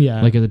up.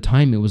 Yeah. Like at the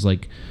time, it was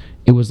like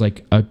it was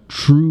like a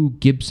true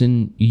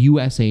Gibson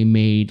USA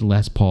made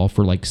Les Paul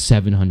for like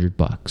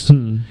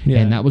 $700. Yeah.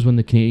 And that was when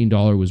the Canadian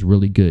dollar was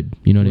really good.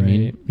 You know what I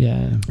mean?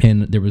 Yeah.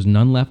 And there was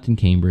none left in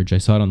Cambridge. I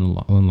saw it on the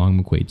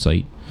Long McQuaid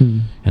site.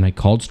 And I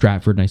called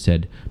Stratford and I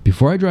said,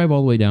 before I drive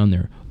all the way down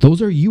there,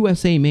 those are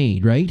USA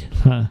made, right?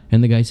 Huh.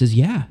 And the guy says,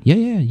 yeah,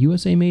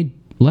 USA made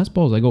Les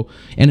Pauls. I go,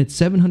 and it's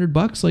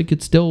 $700. Like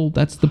it's still,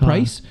 that's the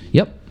price.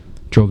 Yep.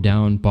 Drove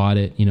down, bought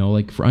it, you know,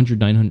 like for under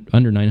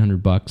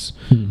 $900,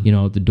 you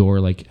know, at the door.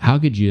 Like, how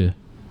could you,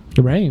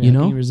 right? You know,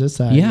 can you resist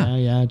that?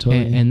 Yeah,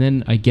 totally. And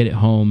then I get it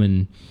home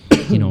and,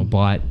 you know,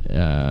 bought.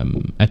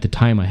 At the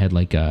time, I had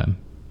like a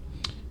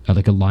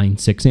Line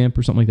 6 amp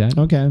or something like that.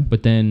 Okay.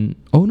 But then,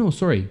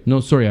 sorry.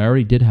 I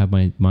already did have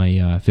my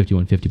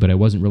 5150, but I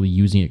wasn't really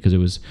using it because it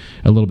was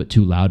a little bit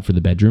too loud for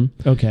the bedroom.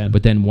 Okay.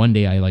 But then one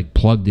day I like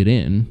plugged it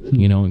in,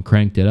 you know, and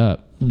cranked it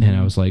up. And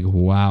I was like,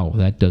 wow,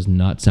 that does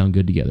not sound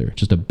good together.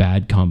 Just a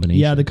bad combination.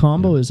 Yeah, the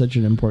combo is such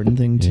an important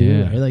thing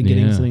too, right? Like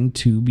getting something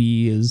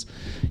tubey is,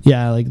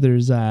 like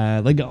there's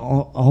like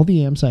all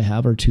the amps I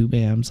have are tube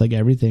amps, like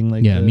everything.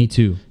 Like me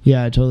too.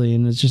 Yeah, totally.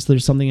 And it's just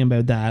there's something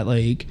about that,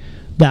 like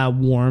that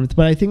warmth.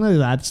 But I think like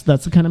that's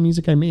the kind of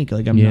music I make.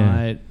 Like I'm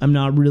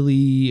not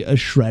really a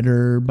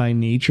shredder by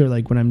nature.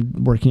 Like when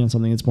I'm working on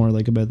something, it's more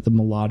like about the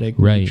melodic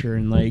nature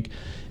and like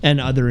and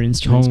other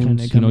instruments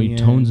kind of coming in.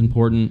 Tone's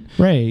important,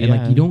 right? And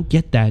like you don't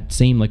get that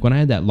same, like when I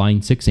had that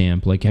Line 6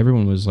 amp, like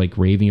everyone was like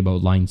raving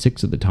about Line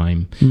 6 at the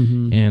time,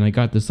 and I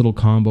got this little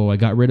combo. I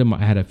got rid of I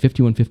had a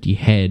 5150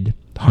 head,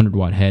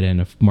 100-watt head,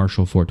 and a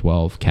Marshall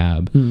 412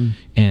 cab,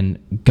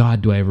 and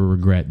God, do I ever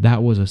regret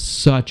that? Was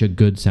such a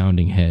good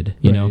sounding head,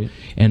 you know.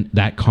 And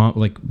that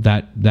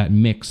that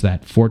mix,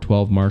 that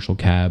 412 Marshall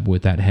cab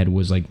with that head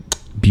was like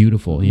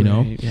beautiful, you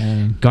know.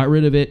 Yeah. Got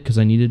rid of it because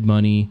I needed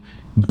money.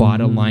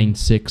 Bought a Line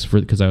 6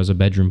 because I was a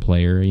bedroom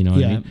player, you know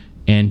what I mean?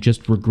 And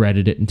just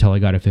regretted it until I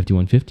got a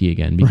 5150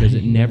 again because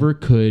it never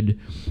could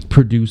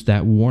produce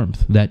that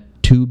warmth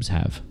that tubes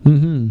have.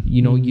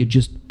 You know, you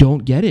just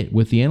don't get it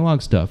with the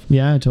analog stuff.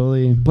 Yeah,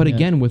 totally. But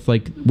again, with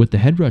the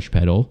head rush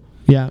pedal,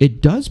 Yeah.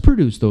 It does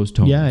produce those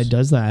tones. Yeah, it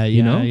does that.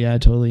 You know? Yeah,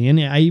 totally. And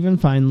I even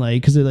find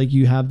like, cause like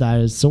you have that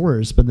as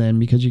source, but then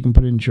because you can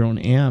put it into your own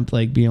amp,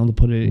 like being able to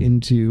put it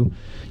into,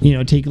 you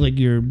know, take like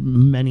your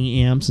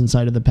many amps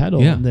inside of the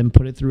pedal and then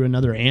put it through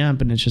another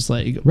amp. And it's just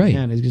like,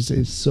 man,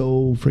 it's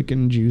so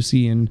freaking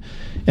juicy and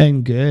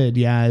good.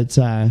 Yeah. It's,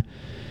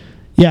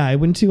 yeah, I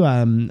went to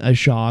a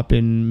shop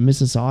in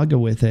Mississauga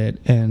with it,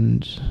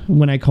 and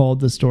when I called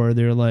the store,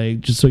 they're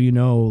like, "Just so you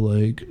know,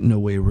 like, no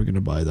way we're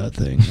gonna buy that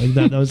thing." Like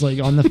that was like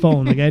on the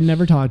phone. Like I'd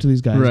never talked to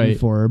these guys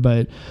before,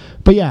 but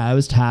yeah, I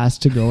was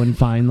tasked to go and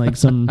find like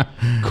some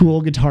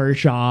cool guitar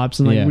shops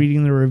and like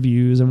reading their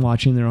reviews and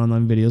watching their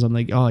online videos. I'm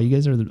like, oh, you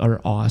guys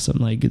are awesome.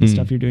 Like the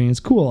stuff you're doing is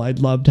cool. I'd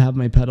love to have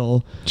my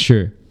pedal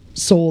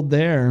sold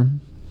there.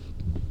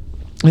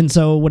 And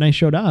so when I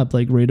showed up,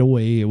 like right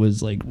away, it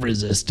was like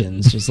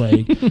resistance, just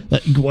like,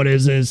 what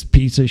is this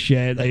piece of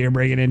shit that you're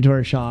bringing into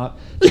our shop?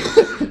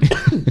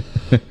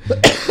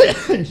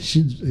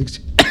 Excuse.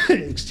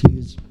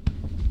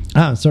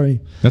 Ah, sorry.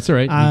 That's all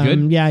right. You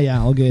good?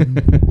 Yeah, all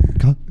good.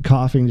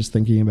 Coughing just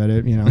thinking about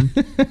it, you know,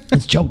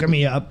 it's choking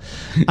me up.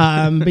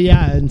 But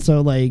yeah, and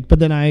so like, but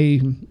then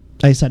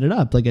I set it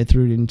up, like I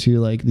threw it into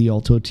like the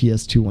Alto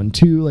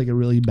TS212, like a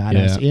really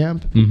badass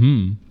amp,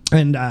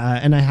 and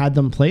I had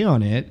them play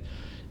on it.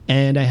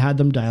 And I had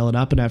them dial it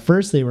up, and at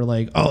first they were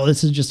like, "Oh,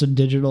 this is just a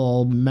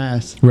digital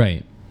mess."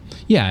 Right.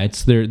 Yeah,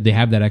 it's they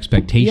have that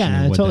expectation.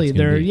 Yeah, of what totally.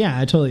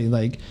 That's totally.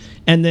 Like,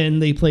 and then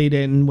they played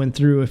it and went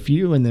through a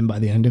few, and then by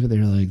the end of it, they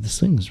were like, "This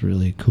thing's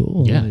really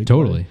cool." Yeah, like,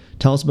 totally.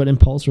 Tell us about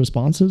impulse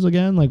responses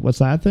again. Like, what's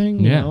that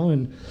thing? You know?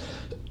 And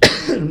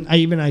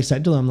I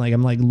said to them, like,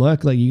 I'm like,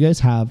 look, like you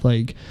guys have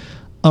like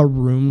a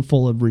room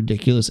full of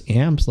ridiculous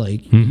amps,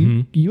 like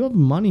you have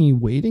money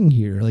waiting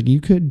here, like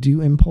you could do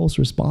impulse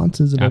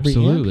responses of every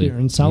amp here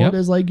and sell it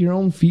as like your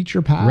own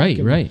feature pack,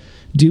 right,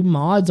 do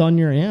mods on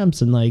your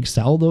amps and like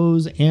sell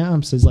those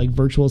amps as like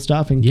virtual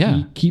stuff and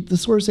keep the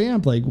source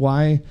amp, like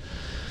why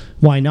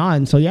not?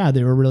 And so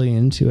they were really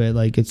into it.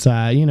 Like it's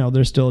you know,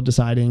 they're still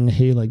deciding,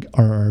 hey, like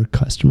are our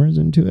customers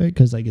into it,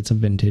 because like it's a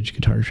vintage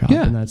guitar shop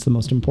and that's the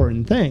most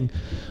important thing.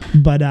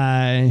 But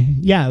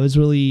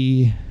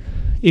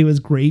it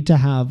was great to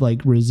have like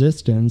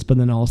resistance, but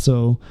then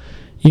also,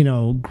 you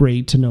know,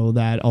 great to know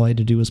that all I had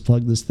to do was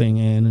plug this thing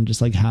in and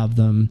just like have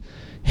them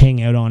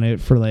hang out on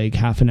it for like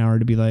half an hour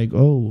to be like,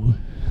 oh,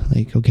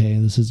 like, okay,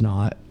 this is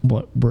not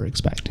what we're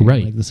expecting.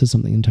 Right. Like this is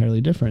something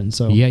entirely different.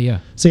 So So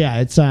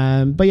it's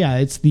but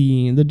it's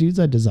the dudes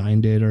that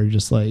designed it are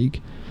just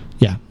like,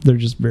 they're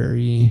just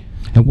very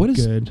good. What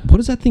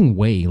does that thing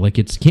weigh? Like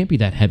it can't be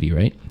that heavy,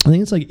 right? I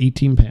think it's like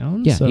 18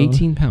 pounds. Yeah,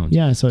 18 pounds.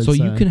 Yeah, so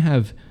you can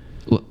have,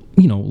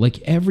 you know, like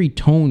every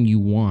tone you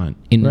want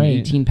in an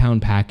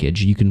 18-pound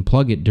package, you can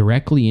plug it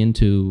directly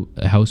into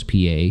a house PA.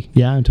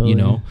 Yeah, totally. You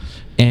know,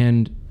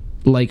 and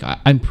like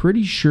I'm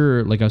pretty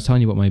sure, like I was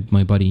telling you about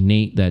my buddy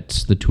Nate,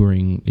 that's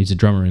he's a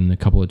drummer in a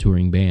couple of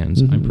touring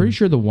bands. I'm pretty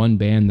sure the one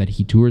band that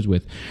he tours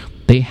with,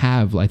 they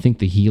have, I think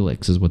the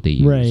Helix is what they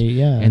use. Right,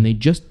 yeah. And they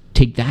just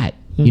take that.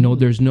 You know,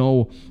 there's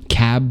no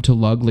cab to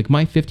lug. Like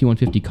my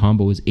 5150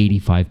 combo is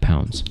 85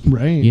 pounds.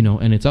 Right. You know,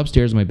 and it's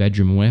upstairs in my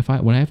bedroom. And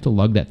when I have to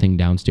lug that thing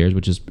downstairs,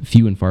 which is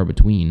few and far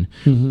between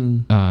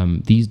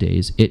these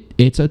days,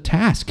 it's a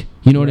task.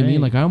 You know what I mean?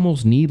 Like I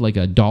almost need like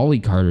a dolly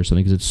cart or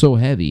something because it's so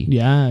heavy.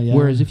 Yeah.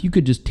 Whereas if you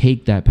could just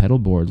take that pedal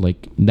board,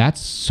 like that's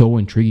so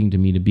intriguing to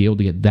me to be able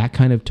to get that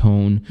kind of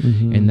tone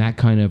and that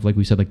kind of, like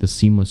we said, like the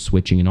seamless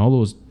switching and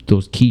all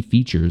those key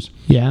features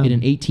in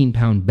an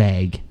 18-pound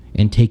bag.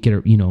 And take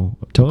it, you know,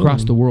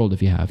 across the world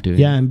if you have to.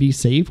 Yeah, and be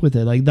safe with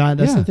it. Like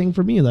that's the thing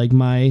for me. Like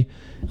I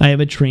have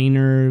a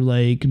trainer,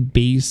 like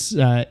bass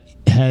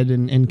head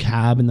and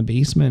cab in the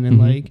basement, and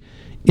like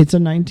it's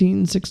a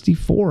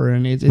 1964,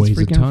 and it's weighs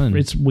freaking a ton.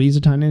 It weighs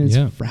a ton, and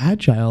it's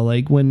fragile.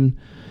 Like when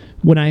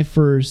I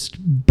first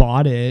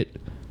bought it,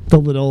 the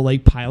little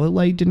like pilot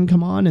light didn't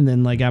come on, and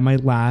then like at my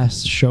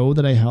last show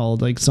that I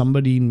held, like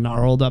somebody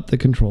gnarled up the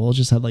controls,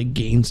 just had like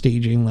gain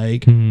staging,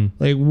 like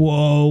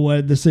whoa,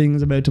 what, this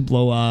thing's about to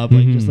blow up,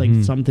 like just like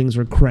some things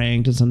were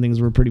cranked and some things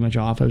were pretty much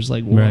off. I was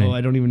like, whoa, I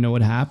don't even know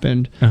what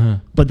happened.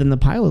 But then the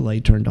pilot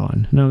light turned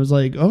on, and I was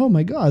like, oh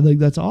my god, like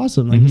that's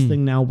awesome. Like this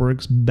thing now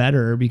works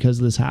better because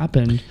this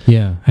happened.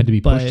 Yeah, had to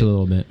be pushed a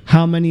little bit.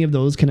 How many of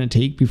those can it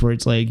take before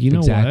it's like, you know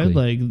what,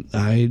 like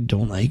I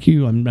don't like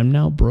you, I'm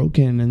now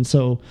broken. And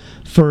so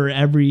for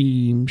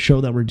every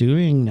show that we're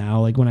doing now,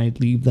 like when I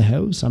leave the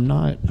house, I'm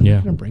not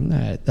gonna bring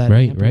that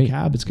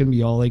cab. It's gonna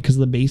be all like, because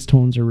the bass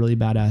tones are really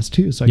badass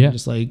too, so I can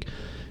just like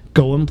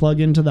go and plug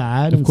into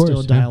that and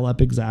still dial up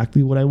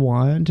exactly what I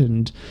want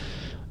and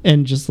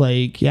just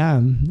like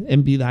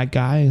and be that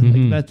guy.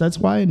 Like that's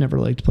why I never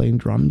liked playing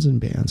drums in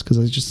bands, because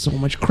it's just so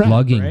much crap,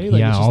 lugging, right?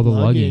 Like, it's just all the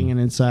lugging, and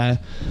it's a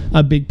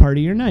big part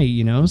of your night,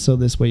 you know. So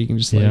this way you can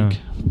just like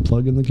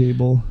plug in the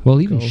cable.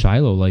 Well, even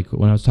Shiloh, like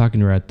when I was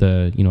talking to her at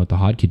the at the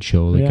Hot Kid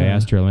show, like I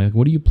asked her, I'm like,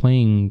 what are you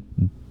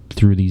playing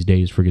through these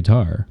days for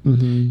guitar?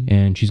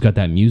 And she's got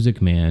that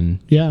Music Man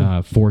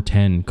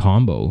 410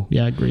 combo.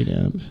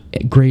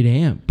 Great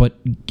amp, but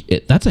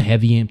that's a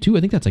heavy amp too. I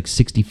think that's like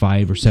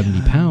 65 or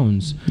 70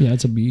 pounds.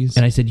 It's a beast.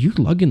 And I said, you're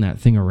lugging that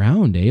thing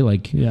around,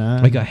 like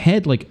a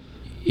head, like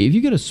if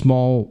you get a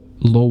small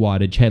low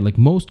wattage head, like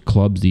most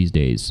clubs these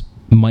days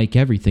mic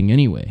everything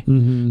anyway,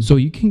 so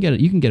you can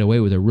get away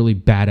with a really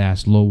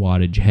badass low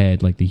wattage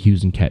head like the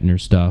Hughes and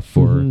Kettner stuff,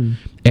 or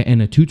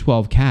and a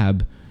 212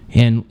 cab,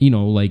 and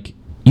like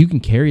you can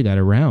carry that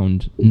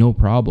around no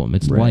problem.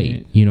 It's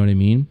light, you know what I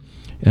mean?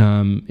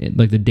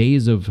 Like the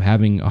days of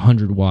having a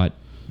 100-watt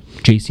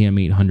JCM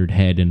 800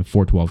 head and a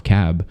 412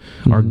 cab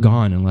are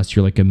gone, unless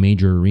you're like a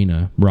major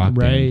arena rock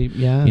band.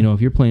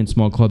 If you're playing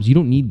small clubs, you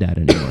don't need that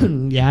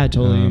anymore.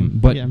 Totally.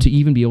 But to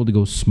even be able to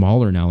go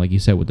smaller now, like you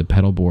said, with the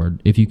pedal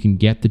board, if you can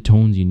get the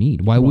tones you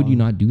need, why would you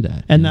not do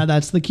that? And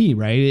that's the key,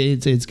 right?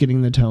 It's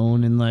getting the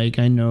tone, and like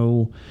I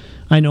know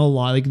a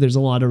lot, like there's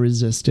a lot of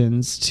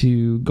resistance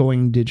to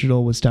going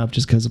digital with stuff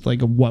just because of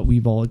like what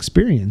we've all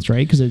experienced,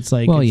 right? Because it's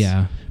like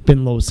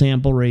been low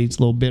sample rates,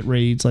 low bit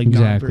rates, like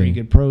not very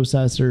good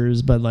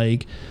processors, but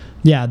like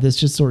this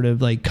just sort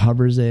of like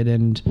covers it,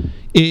 and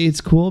it's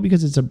cool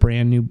because it's a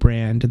brand new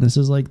brand, and this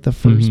is like the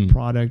first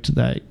product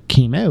that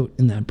came out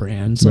in that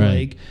brand. So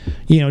like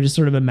just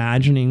sort of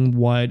imagining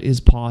what is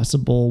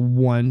possible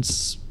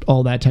once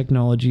all that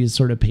technology is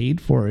sort of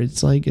paid for.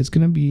 It's like it's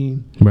gonna be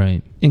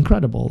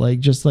incredible,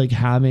 like just like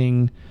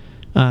having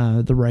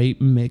the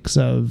right mix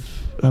of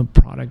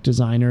product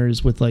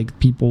designers with like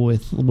people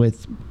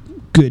with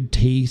good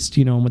taste,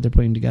 and what they're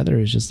putting together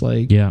is just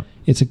like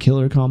it's a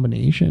killer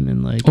combination.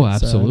 And like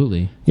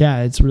absolutely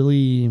it's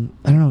really,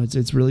 I don't know,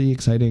 it's really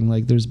exciting.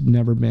 Like there's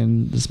never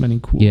been this many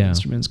cool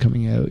instruments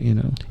coming out,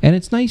 and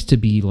it's nice to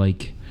be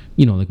like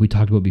like we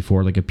talked about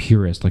before, like a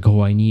purist, like,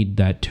 I need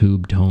that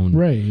tube tone,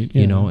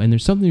 and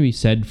there's something to be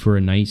said for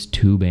a nice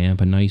tube amp,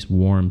 a nice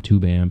warm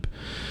tube amp.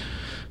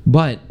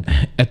 But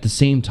at the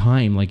same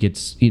time, like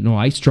it's,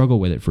 I struggle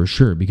with it for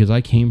sure, because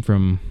I came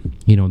from,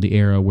 the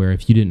era where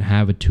if you didn't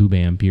have a tube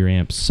amp, your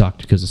amp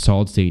sucked, because the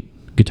solid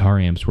state guitar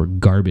amps were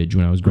garbage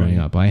when I was growing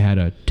up. I had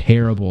a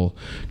terrible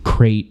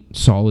crate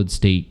solid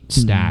state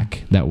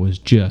stack that was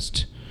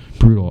just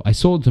brutal. I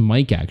sold it to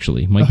Mike,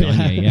 actually. Mike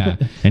Gagne,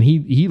 and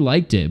he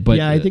liked it. But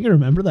I think I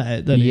remember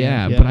that. But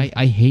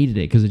I hated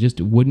it because it just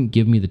wouldn't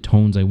give me the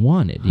tones I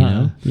wanted, you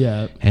know?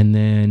 And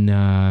then...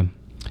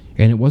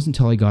 and it wasn't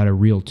until I got a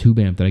real tube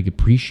amp that I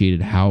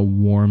appreciated how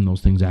warm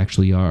those things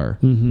actually are.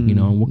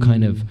 And what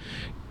kind of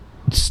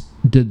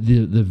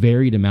the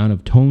varied amount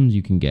of tones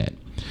you can get.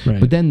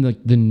 But then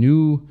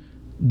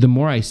the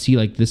more I see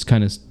like this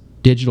kind of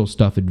digital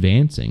stuff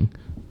advancing,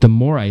 the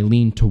more I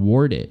lean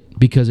toward it,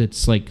 because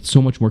it's like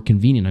so much more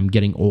convenient. I'm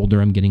getting older.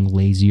 I'm getting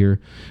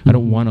lazier. I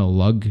don't want to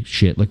lug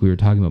shit like we were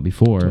talking about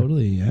before.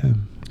 Totally,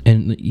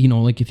 And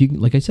like if you,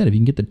 like I said, if you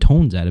can get the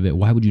tones out of it,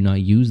 why would you not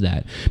use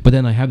that? But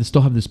then I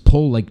still have this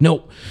pull, like,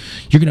 no,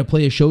 you're gonna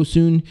play a show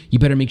soon. You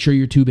better make sure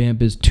your tube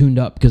amp is tuned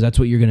up, because that's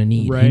what you're gonna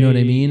need. You know what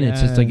I mean? It's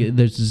just like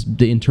there's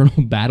the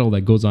internal battle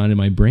that goes on in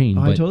my brain.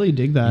 I totally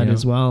dig that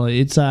as well.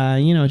 It's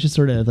it's just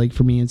sort of like,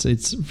 for me,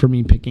 it's for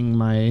me picking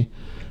my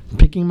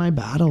picking my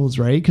battles,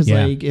 right? Because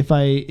like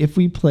if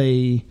we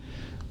play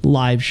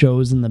live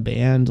shows in the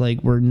band,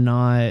 like we're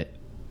not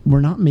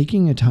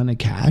making a ton of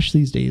cash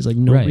these days. Like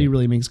nobody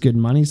really makes good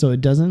money, so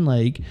it doesn't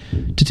like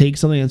to take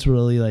something that's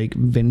really like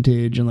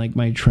vintage and like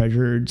my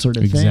treasured sort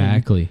of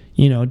thing,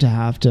 you know, to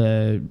have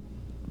to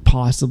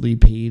possibly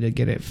pay to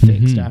get it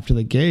fixed after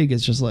the gig.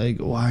 It's just like,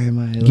 why am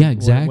I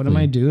like, what am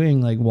I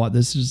doing? Like, what,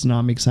 this does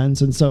not make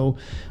sense. And so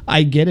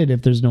I get it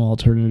if there's no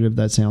alternative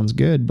that sounds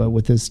good, but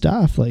with this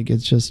stuff, like,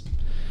 it's just,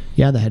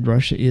 the head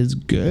rush is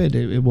good.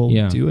 It will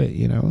do it,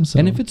 you know. So.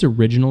 And if it's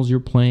originals you're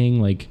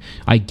playing, like,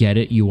 I get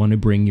it. You want to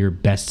bring your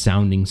best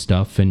sounding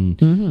stuff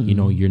and you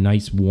know, your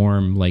nice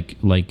warm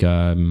like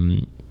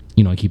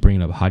you know, I keep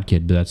bringing up Hot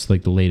Kid, but that's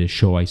like the latest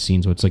show I've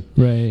seen, so it's like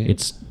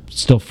it's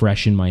still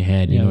fresh in my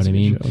head. You know what I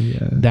mean?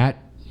 That,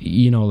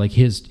 you know, like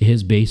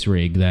his bass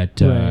rig, that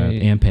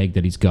Ampeg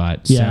that he's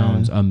got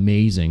sounds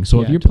amazing.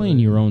 So if you're playing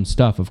your own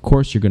stuff, of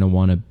course you're going to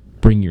want to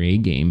bring your A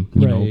game,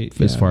 you know,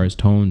 as far as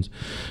tones.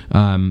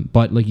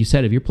 But like you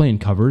said, if you're playing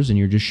covers and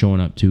you're just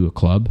showing up to a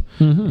club,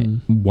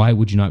 why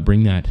would you not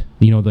bring that?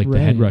 You know, like the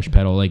head rush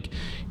pedal, like,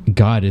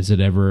 God, is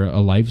it ever a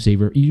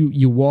lifesaver?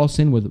 You waltz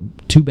in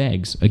with 2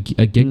 bags, a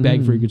gig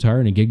bag for your guitar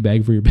and a gig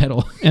bag for your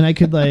pedal. And I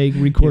could like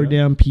record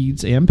down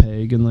Pete's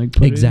Ampeg and like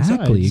put it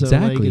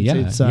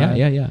inside. So, like,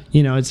 yeah.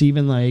 You know, it's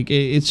even like,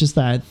 it's just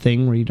that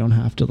thing where you don't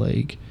have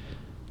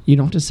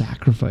to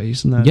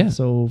sacrifice, and that's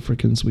so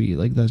freaking sweet.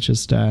 Like, that's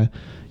just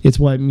it's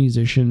what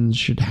musicians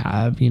should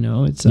have, you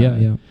know. It's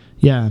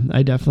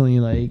I definitely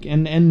like,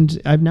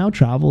 and I've now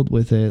traveled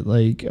with it,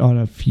 like on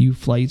a few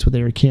flights with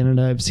Air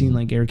Canada. I've seen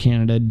like Air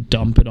Canada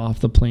dump it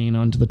off the plane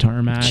onto the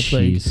tarmac.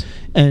 Jeez. Like,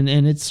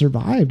 and it's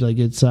survived. Like,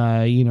 it's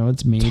you know,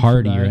 it's made, it's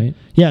hardy, for that. Right?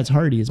 Yeah, it's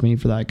hardy. It's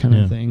made for that kind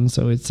of thing.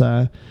 So it's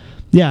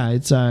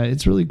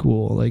it's really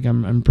cool. Like,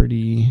 I'm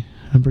pretty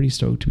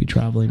stoked to be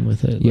traveling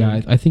with it. Yeah,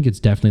 like, I think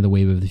it's definitely the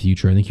wave of the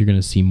future. I think you're going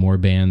to see more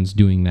bands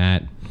doing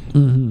that.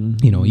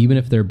 You know, even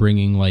if they're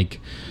bringing like,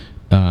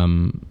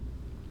 you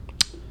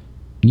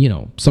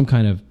know, some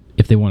kind of,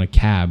 if they want a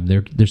cab,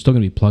 they're still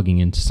going to be plugging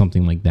into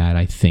something like that,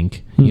 I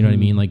think. You know what I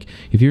mean? Like,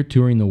 if you're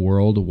touring the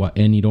world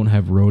and you don't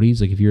have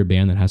roadies, like if you're a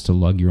band that has to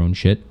lug your own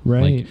shit,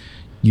 like,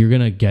 you're going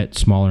to get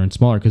smaller and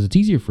smaller because it's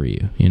easier for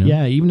you, you know?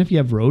 Yeah, even if you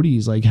have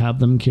roadies, like, have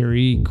them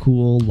carry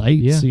cool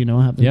lights, you know,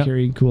 have them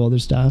carry cool other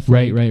stuff.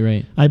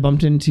 Right. I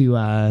bumped into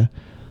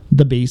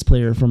the bass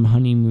player from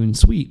Honeymoon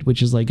Suite,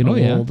 which is like an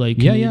old like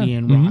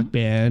Canadian rock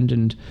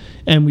band,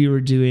 and we were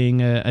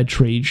doing a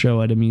trade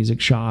show at a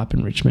music shop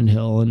in Richmond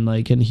Hill,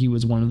 and he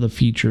was one of the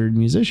featured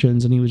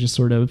musicians, and he was just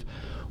sort of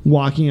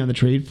walking on the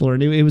trade floor,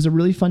 and it was a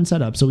really fun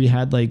setup. So we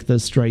had like the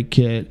strike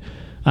kit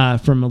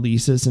from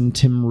Alesis, and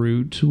Tim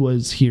Root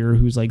was here,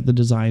 who's like the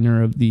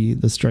designer of the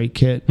strike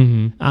kit.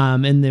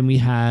 And then we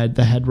had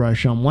the head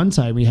rush on one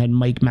side. We had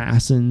Mike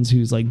Massons,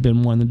 who's like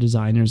been one of the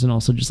designers and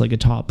also just like a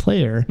top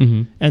player.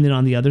 And then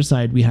on the other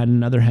side, we had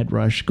another head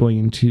rush going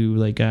into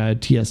like a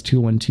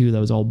TS-212 that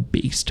was all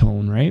bass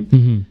tone, right?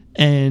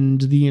 And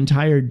the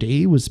entire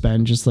day was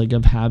spent just like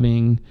of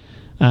having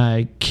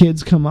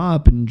kids come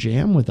up and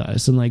jam with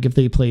us, and like if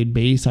they played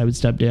bass, I would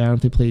step down.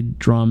 If they played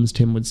drums,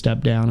 Tim would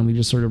step down, and we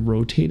just sort of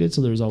rotated.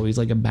 So there was always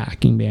like a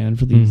backing band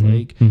for these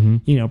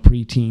you know,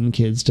 preteen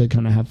kids to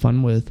kind of have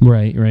fun with.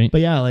 Right.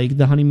 But yeah, like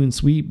the Honeymoon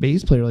Suite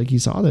bass player, like he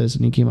saw this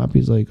and he came up.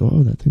 He's like,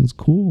 "Oh, that thing's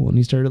cool," and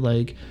he started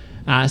like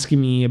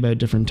asking me about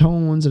different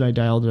tones, and I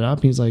dialed it up.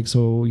 And he's like,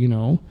 "So, you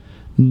know,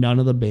 none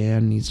of the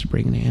band needs to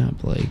bring an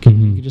amp." Like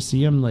you could just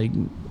see him like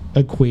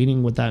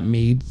equating what that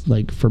made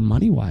like for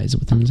money wise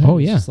with him. It's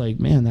just like,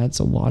 man, that's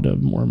a lot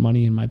of more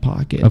money in my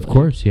pocket. Of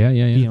course. Yeah.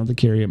 You know, to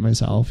carry it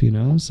myself, you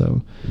know?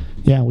 So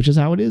yeah, which is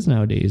how it is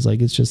nowadays. Like,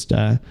 it's just,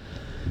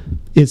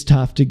 it's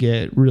tough to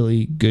get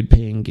really good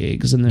paying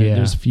gigs, and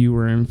there's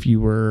fewer and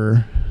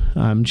fewer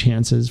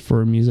chances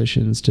for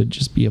musicians to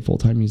just be a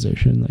full-time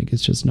musician. Like,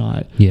 it's just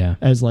not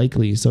as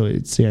likely. So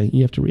it's,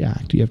 you have to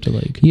react. You have to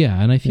like,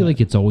 and I feel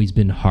like it's always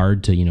been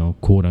hard to, you know,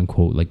 quote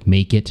unquote, like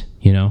make it,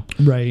 you know?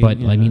 Right. But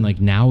I mean, like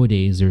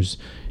nowadays there's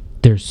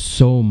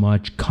so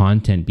much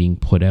content being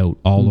put out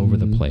all over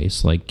the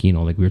place. Like, you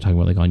know, like we were talking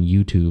about, like on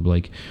YouTube,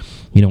 like,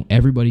 you know,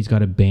 everybody's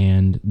got a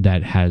band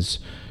that has,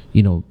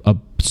 you know, a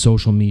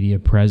social media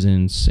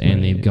presence,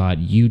 and they've got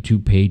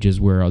YouTube pages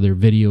where other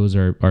videos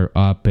are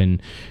up,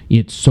 and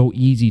it's so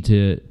easy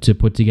to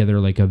put together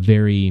like a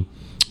very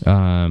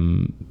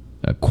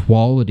a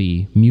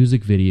quality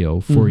music video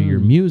for your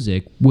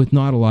music with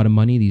not a lot of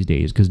money these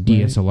days, because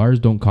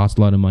DSLRs don't cost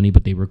a lot of money,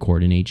 but they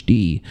record in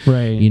HD.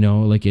 You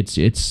know, like it's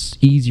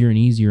easier and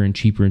easier and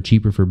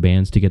cheaper for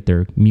bands to get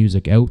their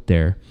music out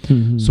there.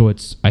 So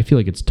I feel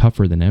like it's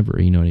tougher than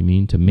ever, you know what I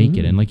mean, to make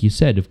it. And like you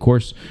said, of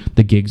course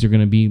the gigs are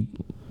going to be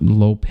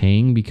low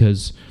paying,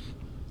 because,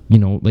 you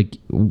know, like,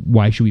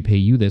 why should we pay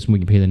you this when we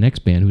can pay the next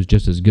band who's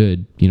just as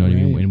good, you know what I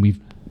mean? And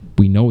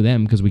we know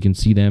them because we can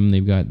see them,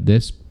 they've got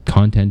this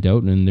content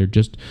out and they're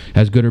just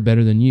as good or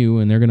better than you,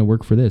 and they're going to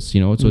work for this,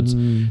 you know. So it's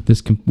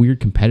this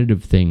weird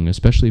competitive thing,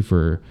 especially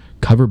for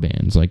cover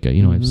bands. Like,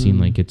 you know, I've seen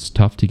like it's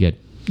tough to get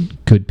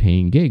good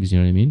paying gigs, you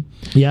know what I mean?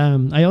 Yeah.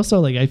 I also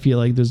like, I feel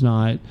like there's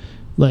not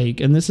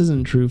like, and this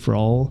isn't true for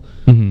all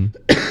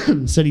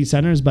city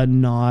centers, but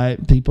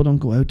people don't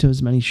go out to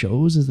as many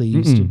shows as they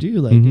used to do.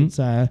 Like it's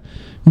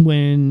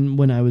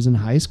when I was in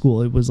high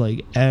school, it was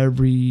like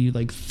every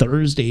like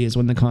Thursday is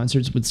when the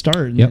concerts would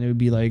start, and then it would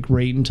be like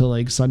right until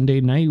like Sunday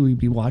night we'd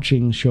be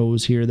watching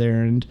shows here,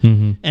 there, and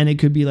it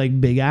could be like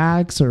big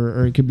acts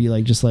or it could be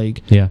like just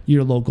like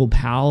your local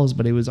pals,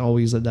 but it was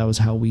always that was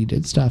how we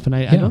did stuff. And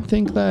I don't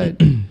think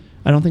that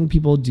I don't think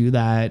people do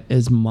that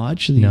as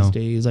much these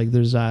days. Like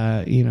there's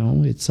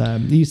it's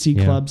you see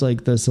clubs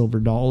like the Silver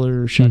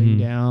Dollar shutting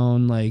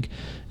down, like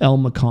El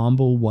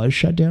Macombo was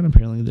shut down.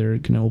 Apparently they're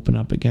gonna open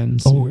up again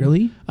soon. Oh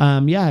really?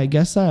 Yeah, I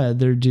guess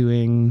they're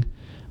doing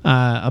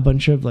a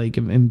bunch of like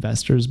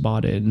investors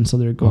bought it, and so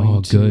they're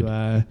going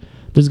to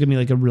there's gonna be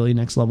like a really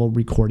next level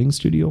recording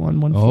studio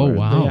on one floor. Oh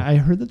wow. I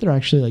heard that they're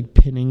actually like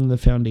pinning the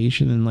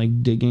foundation and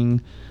like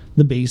digging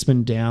the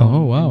basement down.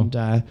 Oh wow.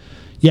 And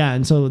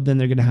and so then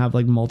they're gonna have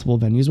like multiple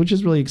venues, which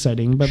is really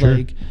exciting. But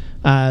like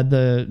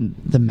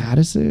the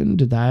Madison,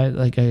 did that,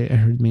 like I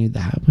heard maybe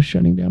that was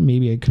shutting down.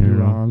 Maybe I could be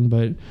wrong,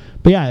 but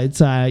yeah, it's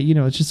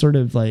it's just sort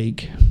of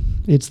like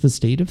it's the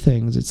state of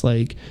things. It's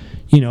like,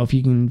 if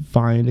you can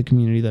find a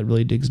community that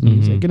really digs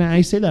music, and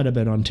I say that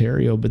about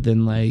Ontario, but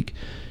then like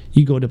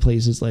you go to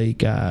places like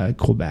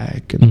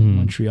Quebec and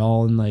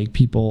Montreal, and like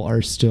people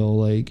are still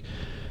like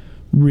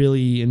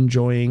really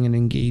enjoying and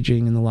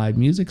engaging in the live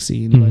music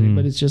scene,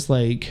 but it's just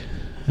like,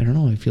 I don't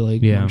know, I feel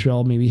like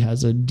Montreal maybe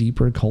has a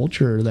deeper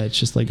culture that's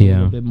just like a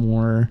little bit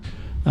more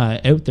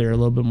out there, a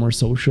little bit more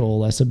social,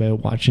 less about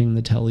watching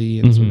the telly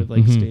and sort of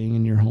like staying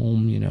in your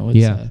home.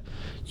 It's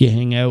you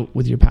hang out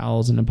with your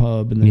pals in a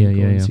pub and then you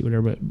go and see what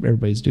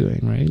everybody's doing,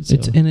 right? So.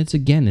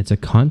 It's a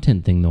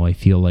content thing though, I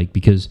feel like,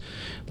 because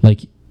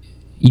like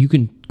you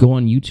can go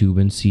on YouTube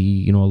and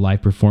see, a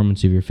live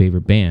performance of your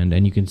favorite band,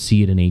 and you can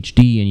see it in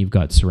HD, and you've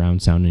got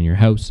surround sound in your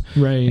house.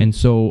 Right. And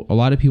so a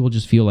lot of people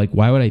just feel like,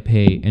 why would I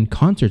pay? And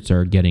concerts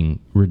are getting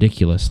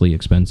ridiculously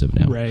expensive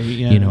now. Right.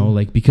 Yeah.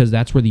 Like, because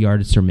that's where the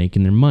artists are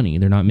making their money.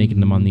 They're not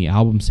making them on the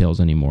album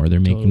sales anymore. They're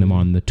making them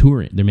on the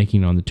touring. They're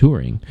making it on the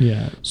touring.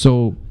 Yeah.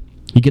 So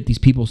you get these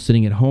people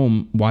sitting at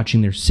home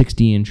watching their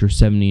 60-inch or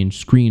 70-inch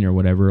screen or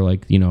whatever,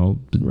 like,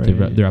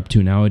 they're up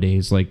to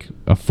nowadays, like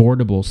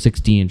affordable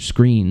 60-inch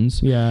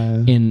screens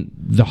in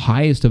the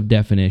highest of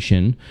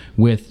definition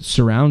with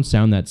surround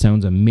sound that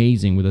sounds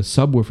amazing, with a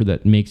subwoofer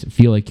that makes it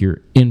feel like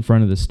you're in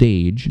front of the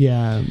stage.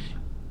 Yeah.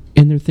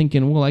 And they're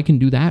thinking, well, I can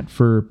do that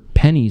for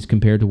pennies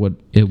compared to what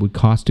it would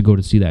cost to go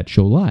to see that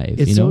show live.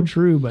 It's so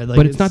true, but like,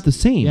 but it's not the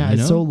same. Yeah,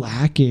 it's so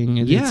lacking.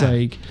 It's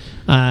like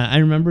I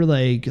remember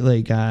like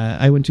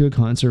I went to a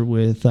concert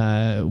with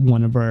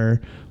one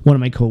of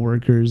my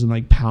coworkers and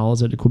like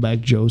pals at Quebec,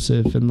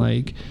 Joseph, and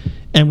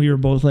we were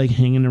both like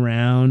hanging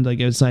around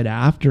like outside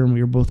after, and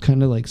we were both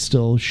kind of like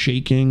still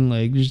shaking,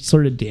 like just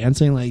sort of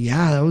dancing, like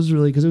that was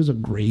really, because it was a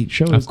great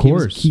show. Of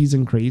course, Keys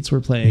and Crates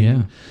were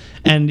playing.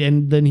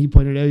 And then he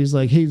pointed out, he's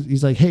like,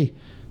 hey,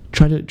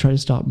 try to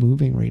stop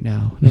moving right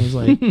now. And I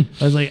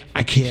was like,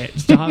 I can't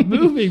stop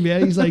moving,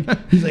 man. He's like,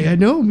 I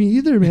know, me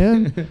either,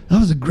 man. That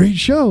was a great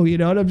show,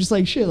 and I'm just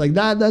like, shit, like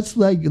that's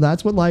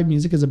what live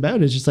music is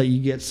about. It's just like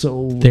you get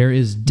so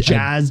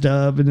jazzed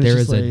up, and there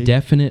is a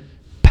definite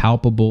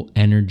palpable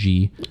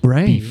energy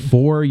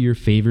before your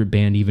favorite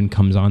band even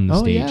comes on the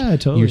stage. Yeah,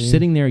 totally. You're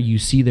sitting there, you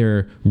see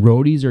their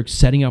roadies are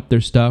setting up their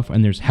stuff,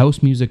 and there's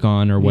house music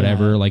on or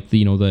whatever, like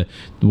the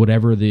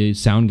whatever the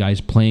sound guy's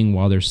playing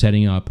while they're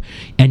setting up,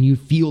 and you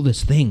feel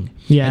this thing.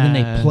 Yeah. And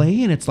then they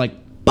play, and it's like,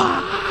 bah!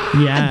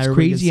 Yeah, it's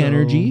crazy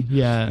energy.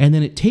 Yeah. And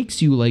then it takes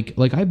you like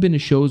I've been to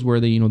shows where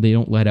they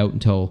don't let out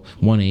until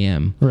 1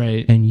 a.m.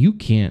 Right. And you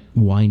can't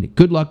wind it.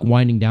 Good luck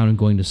winding down and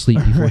going to sleep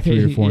before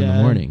 3 or 4 in the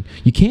morning.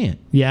 You can't.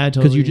 Yeah,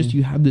 totally. Because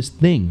you have this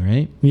thing,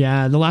 right?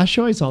 Yeah. The last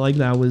show I saw like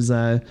that was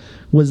the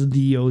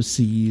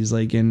OCs,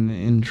 like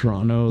in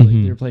Toronto. Like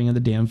they were playing at the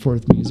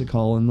Danforth Music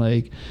Hall, and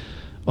like,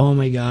 oh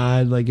my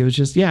God, like it was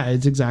just,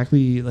 it's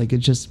exactly like,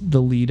 it's just,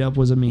 the lead up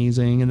was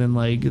amazing, and then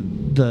like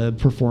the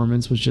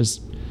performance was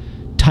just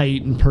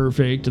tight and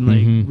perfect and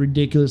like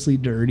ridiculously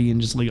dirty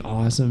and just like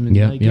awesome, and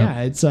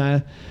it's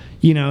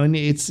and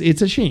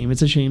it's a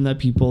shame that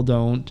people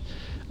don't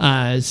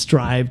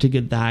strive to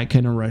get that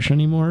kind of rush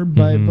anymore,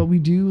 but we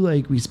do,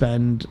 like, we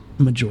spend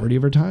majority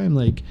of our time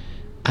like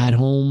at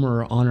home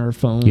or on our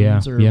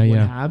phones or what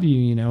have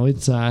you.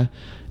 It's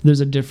there's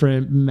a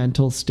different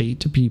mental state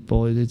to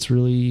people. It's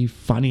really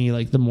funny,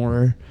 like the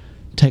more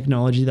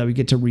technology that we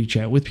get to reach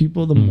out with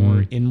people, the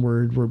more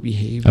inward we're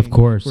behaving. Of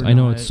course. I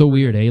know, it's so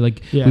weird,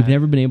 like we've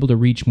never been able to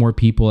reach more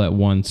people at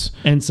once,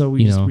 and so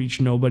we just reach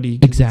nobody.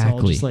 Exactly.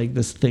 It's all just like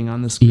this thing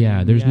on the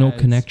screen. There's no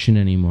connection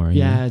anymore.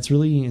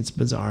 It's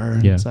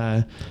bizarre. It's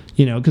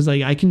because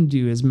like I can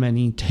do as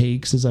many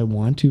takes as I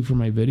want to for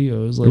my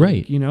videos,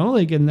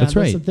 like, and that's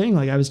the thing.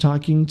 Like I was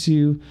talking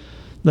to,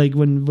 like,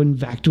 when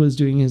Vect was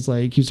doing his,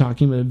 like, he was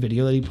talking about a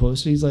video that he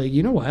posted, he's like,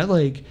 you know what,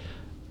 like,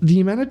 the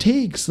amount of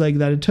takes like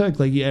that it took,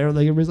 like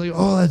everybody's like,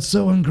 oh, that's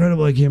so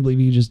incredible, I can't believe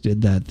you just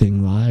did that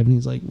thing live. And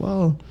he's like,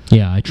 well,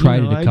 yeah, I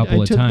tried it a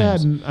couple of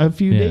times. I took that a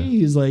few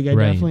days. Like I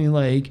definitely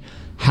like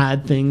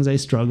had things I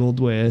struggled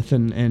with,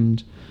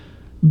 and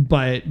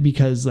but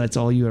because that's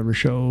all you ever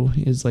show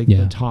is like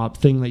the top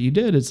thing that you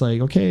did, it's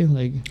like, okay,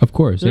 like of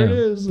course, there it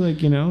is,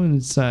 like, you know. And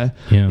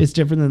it's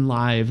different than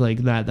live, like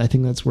that. I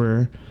think that's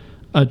where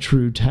a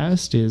true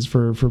test is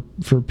for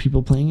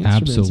people playing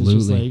instruments. Absolutely.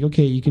 It's just like,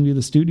 okay, you can do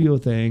the studio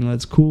thing,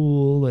 that's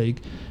cool,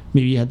 like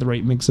maybe you had the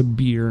right mix of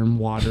beer and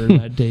water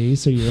that day,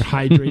 so you're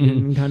hydrated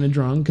and kind of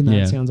drunk, and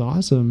that sounds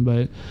awesome.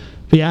 But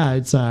yeah,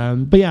 it's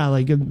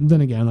like then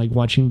again, like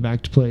watching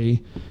Vect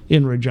play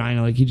in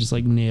Regina, like he just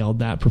like nailed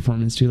that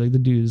performance too. Like the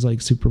dude is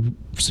like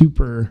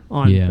super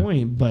on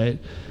point, but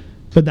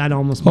that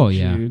almost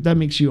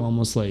makes you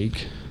almost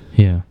like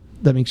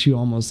that makes you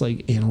almost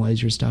like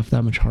analyze your stuff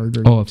that much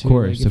harder. Oh, of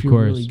course, like if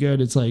you're really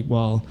good, it's like,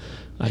 well,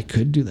 I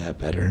could do that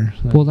better.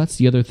 Like, well, that's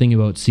the other thing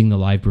about seeing the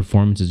live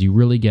performances. You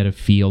really get a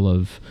feel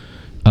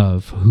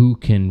of who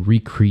can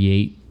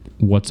recreate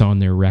what's on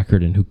their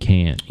record and who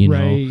can't, you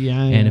know?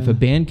 Yeah, and if a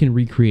band can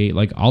recreate,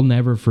 like, I'll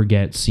never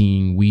forget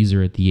seeing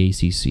Weezer at the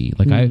ACC.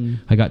 Like,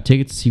 I got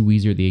tickets to see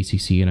Weezer at the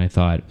ACC, and I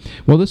thought,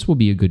 well, this will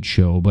be a good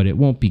show, but it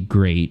won't be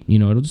great. You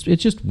know, it's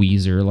just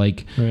Weezer.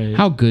 Like,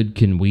 how good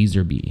can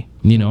Weezer be?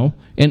 You know?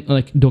 And,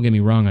 like, don't get me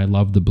wrong, I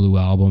love the Blue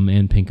Album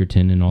and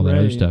Pinkerton and all that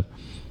other stuff.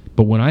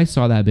 But when I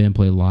saw that band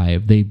play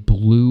live, they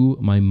blew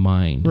my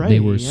mind. They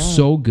were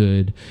so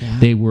good.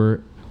 They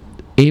were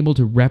able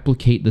to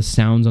replicate the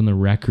sounds on the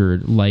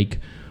record like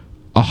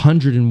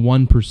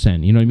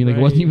 101%. You know what I mean? Like it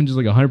wasn't even just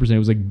like 100%. It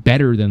was like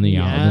better than the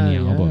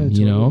album.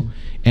 You know?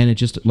 And it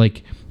just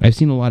like, I've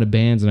seen a lot of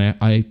bands, and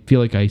I feel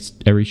like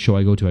every show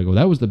I go to, I go,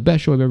 that was the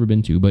best show I've ever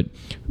been to. But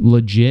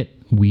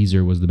legit,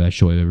 Weezer was the best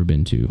show I've ever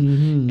been to.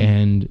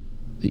 And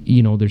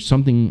you know, there's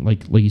something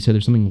like you said,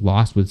 there's something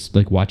lost with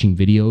like watching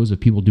videos of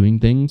people doing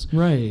things,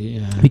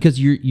 because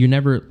you're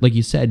never, like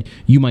you said,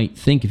 you might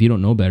think, if you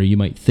don't know better, you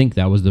might think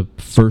that was the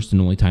first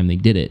and only time they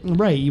did it,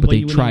 but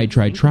they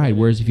tried.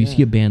 Whereas if you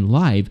see a band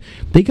live,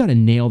 they got to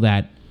nail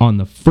that on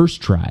the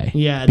first try,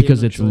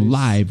 because it's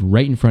live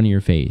right in front of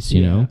your face,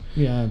 you know.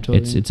 Totally.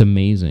 It's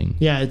amazing.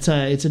 It's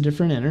a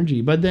different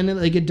energy, but then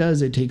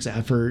it takes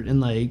effort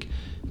and like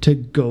to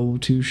go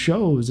to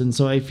shows. And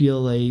so I feel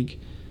like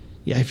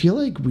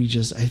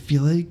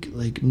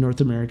North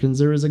Americans,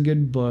 there was a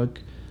good book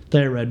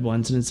that I read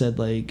once, and it said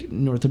like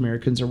North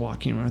Americans are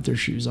walking around with their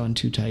shoes on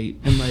too tight,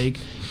 and like,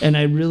 and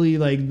I really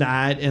like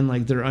that, and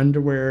like their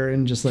underwear,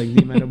 and just like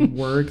the amount of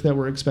work that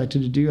we're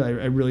expected to do.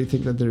 I really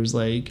think that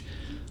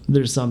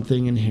there's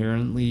something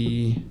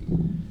inherently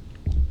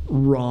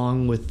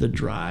wrong with the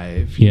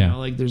drive, you know,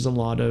 like there's a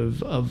lot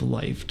of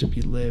life to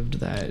be lived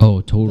that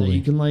that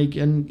you can like,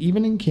 and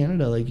even in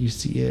Canada, like you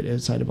see it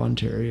outside of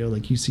Ontario,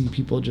 like you see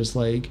people just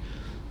like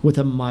with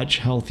a much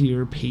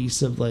healthier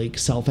pace of like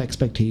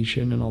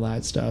self-expectation and all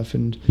that stuff.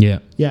 And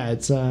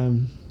it's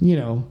you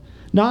know,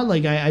 not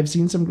like I've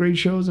seen some great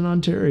shows in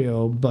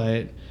Ontario,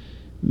 but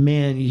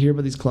man, you hear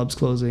about these clubs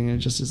closing, and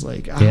it just is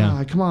like,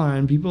 come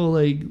on, people,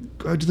 like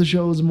go to the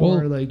shows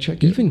more, like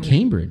check it. Even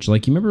Cambridge,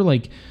 like you remember,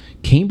 like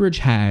Cambridge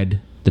had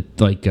the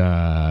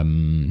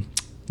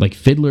like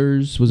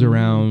Fiddlers was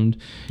around,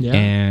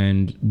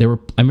 and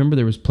I remember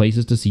there was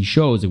places to see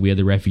shows. We had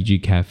the Refugee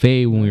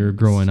Cafe when we were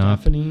growing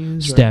up,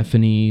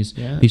 Stephanie's,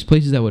 these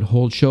places that would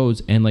hold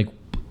shows. And like,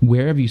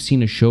 where have you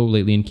seen a show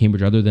lately in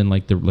Cambridge other than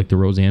like the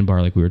Roseanne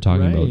Bar, like we were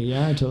talking about?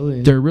 Yeah,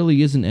 totally. There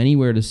really isn't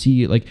anywhere to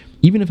see, like,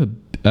 even if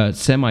a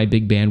semi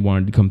big band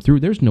wanted to come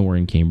through, there's nowhere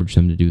in Cambridge for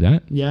them to do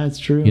that. Yeah, it's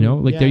true. You know,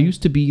 like there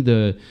used to be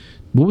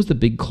what was the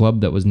big club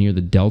that was near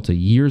the Delta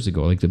years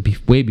ago, like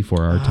way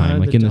before our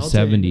time, like in the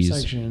 70s?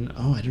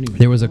 I don't even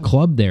There was a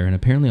club there, and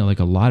apparently like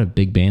a lot of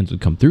big bands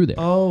would come through there.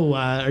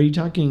 Are you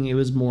talking, it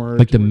was more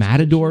like the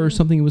Matador or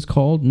something it was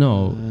called?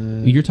 No,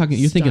 you're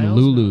thinking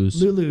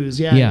Lulu's. Lulu's,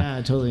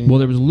 yeah, totally. Well,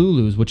 there was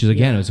Lulu's, which is,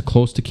 again, it was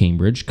close to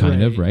Cambridge,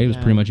 kind of, right? It was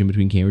pretty much in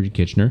between Cambridge and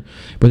Kitchener.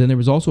 But then there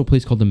was also a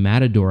place called the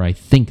Matador, I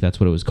think that's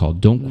what it was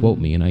called. Don't quote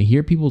me. And I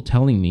hear people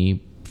telling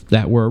me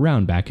that were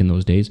around back in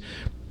those days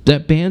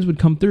that bands would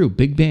come through,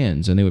 big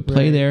bands, and they would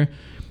play there.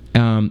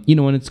 You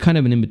know, and it's kind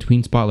of an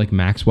in-between spot, like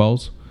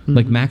Maxwell's.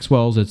 Like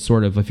Maxwell's, it's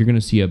sort of, if you're going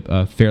to see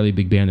a fairly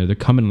big band there, they're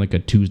coming like a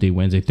Tuesday,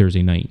 Wednesday,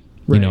 Thursday night,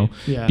 you know?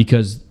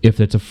 Because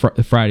if it's a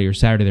Friday or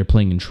Saturday, they're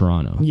playing in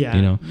Toronto,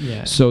 you know?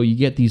 So you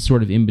get these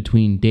sort of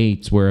in-between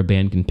dates where a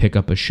band can pick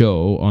up a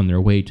show on their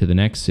way to the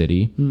next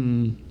city.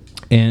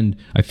 And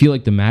I feel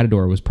like the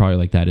Matador was probably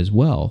like that as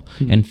well.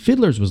 And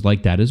Fiddlers was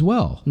like that as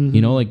well. You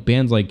know, like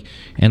bands like,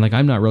 and like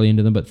I'm not really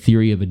into them, but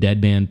Theory of a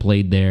Dead Band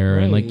played there,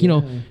 and like, you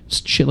know,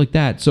 shit like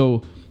that.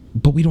 So,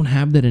 but we don't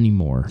have that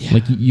anymore.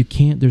 Like you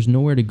can't, there's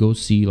nowhere to go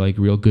see like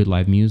real good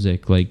live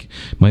music. Like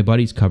my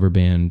buddy's cover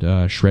band,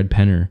 Shred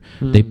Penner,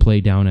 they play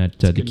down at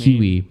the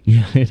Kiwi.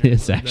 Yeah, it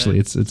is actually.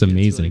 It's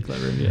amazing.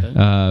 Really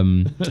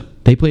clever,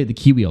 they play at the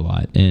Kiwi a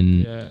lot,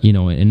 and you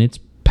know, and it's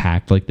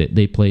packed. Like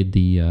they played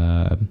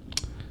the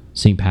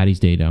St. Paddy's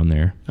Day down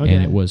there,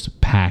 and it was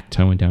packed.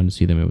 I went down to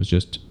see them. It was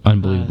just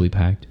unbelievably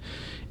packed.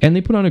 and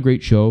they put on a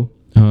great show.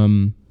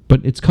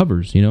 But it's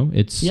covers,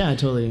 it's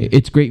totally.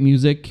 It's great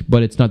music,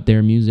 but it's not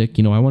their music.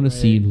 I want to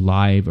see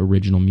live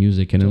original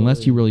music, and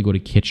unless you really go to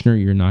Kitchener,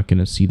 you're not going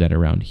to see that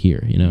around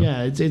here.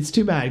 Yeah, it's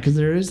too bad because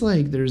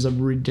there's a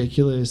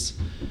ridiculous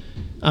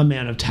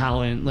amount of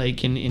talent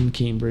like in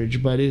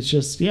Cambridge, but it's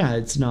just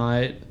it's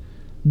not.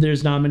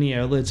 There's not many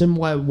outlets, and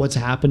what's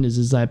happened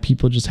is that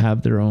people just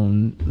have their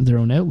own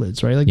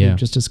outlets, right? Like they've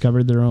just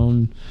discovered their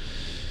own.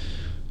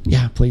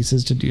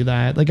 Places to do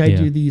that. Like I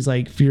do these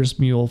like Fierce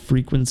Mule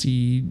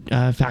frequency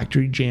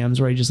factory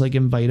jams where I just like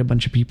invite a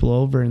bunch of people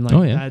over and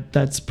like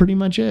that's pretty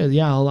much it.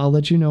 I'll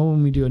let you know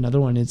when we do another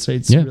one. It's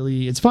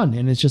really it's fun,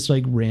 and it's just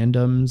like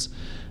randoms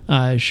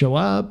show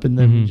up, and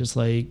then we just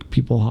like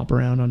people hop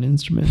around on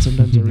instruments.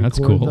 Sometimes I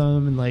record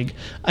them, and like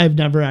I've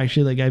never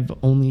actually like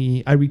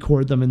I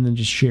record them and then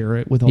just share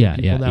it with all the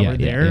people that were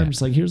there. I'm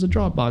just like, here's a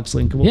Dropbox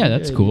link.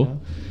 That's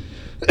cool.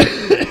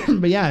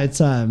 But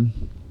it's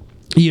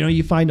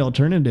you find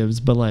alternatives,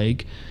 but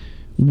like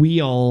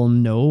we all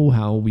know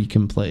how we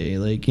can play,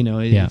 like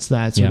it's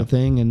that sort of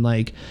thing. And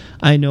like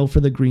I know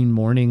for the Green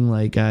Morning,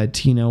 like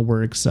Tina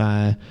works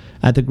at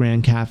the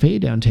Grand Cafe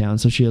downtown,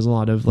 so she has a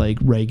lot of like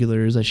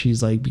regulars that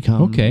she's like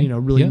become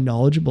really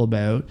knowledgeable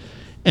about,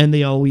 and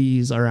they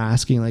always are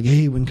asking like,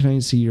 hey, when can I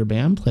see your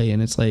band play?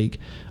 And it's like,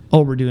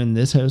 oh, we're doing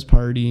this house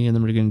party, and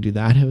then we're going to do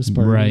that house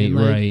party. Right, and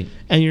right.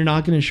 And you're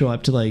not going to show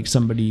up to like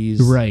somebody's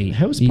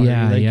house party.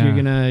 You're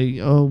going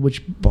to,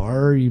 which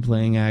bar are you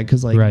playing at?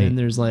 Because like then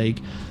there's like,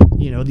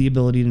 the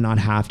ability to not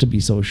have to be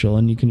social,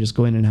 and you can just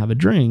go in and have a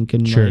drink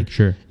and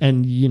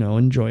and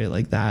enjoy it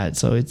like that.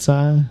 So it's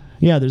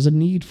there's a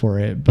need for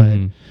it, but.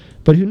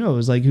 But who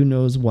knows? Like, who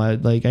knows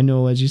what? Like, I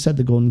know, as you said,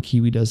 the Golden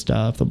Kiwi does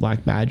stuff, the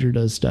Black Badger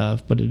does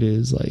stuff, but it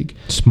is like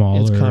smaller.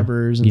 It's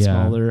covers and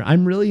smaller.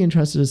 I'm really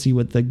interested to see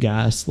what the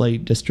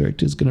Gaslight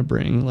District is going to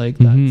bring. Like,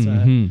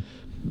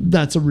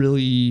 that's a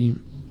really,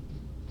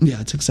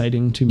 it's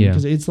exciting to me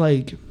because it's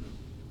like,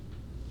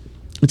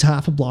 it's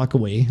half a block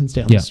away. It's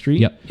down the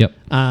street. Yep.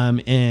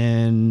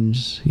 And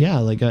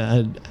like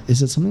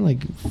is it something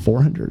like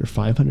 400 or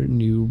 500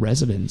 new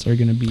residents are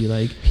going to be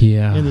like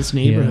in this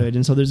neighborhood,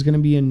 and so there's going to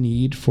be a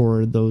need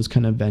for those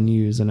kind of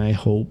venues, and I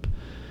hope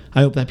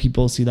that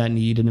people see that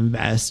need and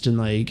invest and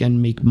like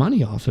and make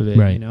money off of it.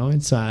 Right.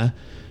 It's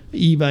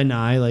Eva and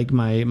I, like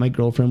my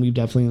girlfriend, we've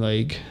definitely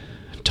like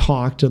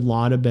talked a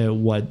lot about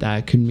what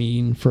that could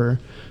mean for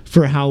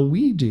how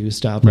we do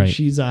stuff. Like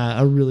she's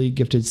a really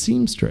gifted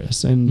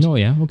seamstress, and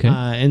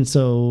and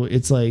so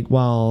it's like,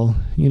 well,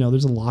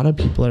 there's a lot of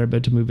people that are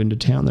about to move into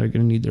town that are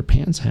going to need their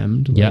pants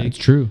hemmed. Like, it's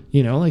true.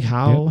 Like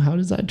how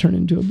does that turn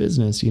into a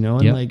business?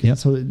 And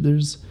so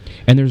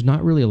there's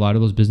not really a lot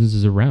of those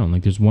businesses around.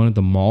 Like there's one at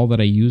the mall that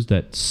I used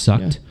that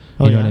sucked.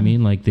 You know what I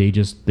mean? Like they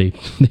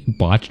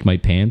botched my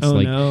pants. Oh,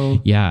 like,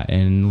 no. Yeah.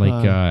 And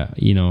like,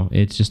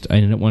 it's just, I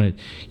didn't want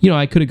to,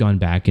 I could have gone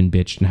back and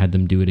bitched and had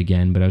them do it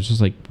again, but I was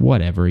just like,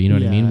 whatever, you know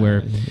what I mean?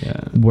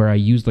 Where I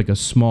used like a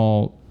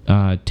small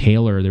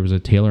tailor, there was a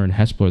tailor in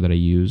Hespeler that I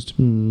used.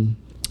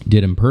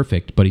 Did him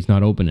perfect, but he's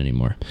not open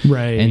anymore.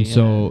 Right. And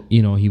so,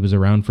 he was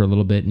around for a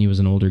little bit and he was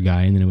an older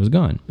guy and then it was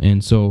gone.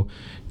 And so,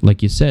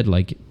 like you said,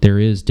 like there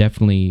is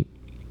definitely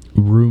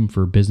room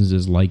for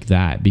businesses like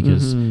that,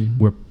 because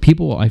where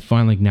people, I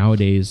find like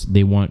nowadays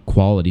they want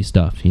quality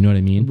stuff, you know what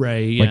I mean?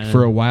 Right. Like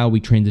for a while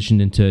we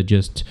transitioned into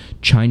just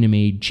China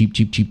made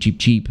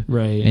cheap,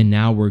 right? And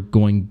now we're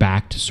going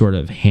back to sort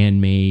of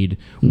handmade,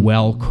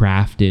 well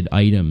crafted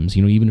items.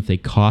 Even if they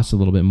cost a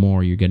little bit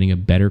more, you're getting a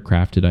better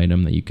crafted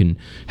item that you can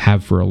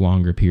have for a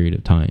longer period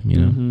of time.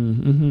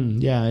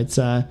 Yeah, it's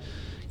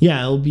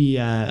it'll be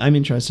I'm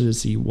interested to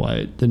see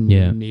what the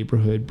new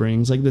neighborhood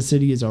brings. Like the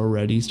city has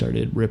already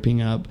started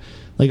ripping up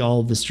like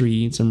all of the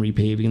streets and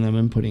repaving them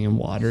and putting in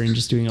water and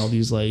just doing all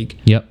these like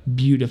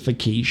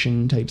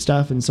beautification type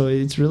stuff. And so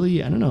it's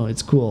really, I don't know,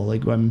 it's cool.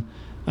 Like I'm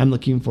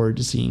looking forward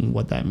to seeing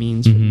what that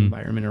means for the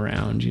environment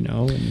around, and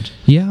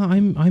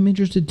I'm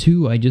interested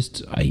too. I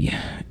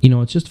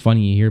it's just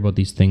funny you hear about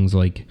these things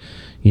like,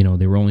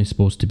 they were only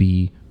supposed to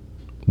be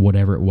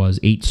whatever it was,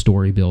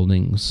 8-story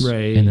buildings,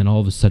 right? And then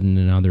all of a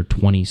sudden now they're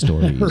 20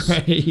 stories,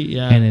 right?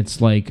 Yeah. And it's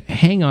like,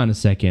 hang on a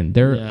second,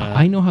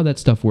 I know how that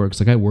stuff works.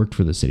 Like I worked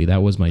for the city,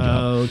 that was my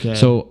job. Oh, okay.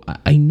 So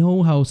I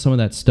know how some of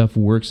that stuff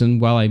works, and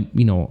while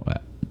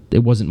it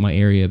wasn't my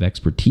area of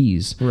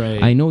expertise,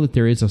 right? I know that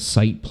there is a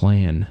site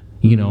plan,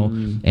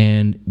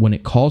 and when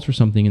it calls for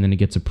something and then it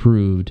gets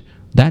approved,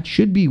 that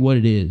should be what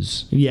it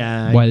is.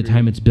 Yeah. By the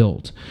time it's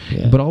built.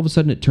 Yeah. But all of a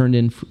sudden it turned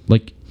in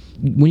like,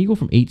 when you go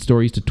from 8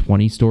 stories to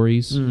 20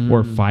 stories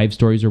or 5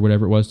 stories or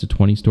whatever it was to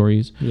 20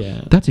 stories,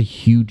 that's a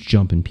huge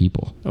jump in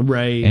people.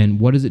 Right.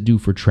 And what does it do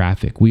for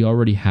traffic? We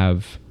already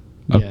have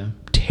a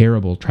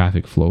terrible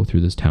traffic flow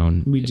through this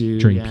town. We do,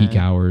 during peak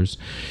hours.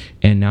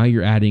 And now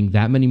you're adding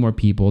that many more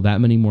people, that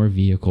many more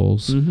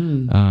vehicles.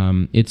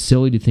 It's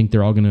silly to think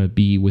they're all going to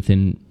be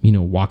within,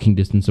 walking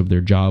distance of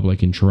their job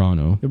like in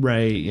Toronto.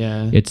 Right,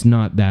 yeah. It's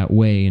not that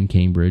way in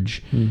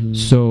Cambridge.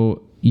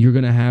 So you're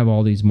going to have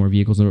all these more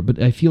vehicles, but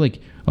I feel like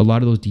a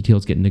lot of those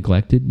details get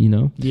neglected,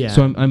 Yeah.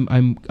 So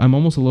I'm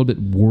almost a little bit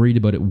worried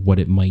about what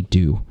it might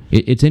do.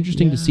 It's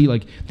interesting to see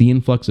like the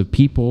influx of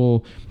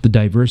people, the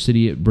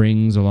diversity it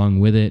brings along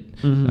with it.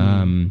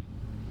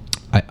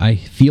 I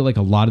feel like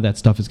a lot of that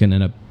stuff is going to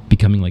end up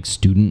becoming like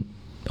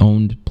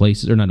student-owned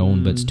places, or not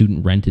owned, but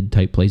student-rented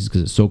type places,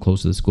 because it's so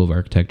close to the School of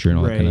Architecture and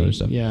all that kind of other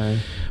stuff. Yeah.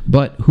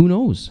 But who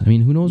knows? I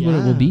mean, who knows what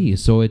it will be?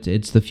 So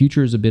it's the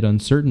future is a bit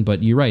uncertain.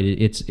 But you're right.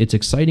 It's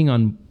exciting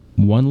on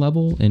one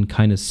level and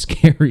kind of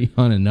scary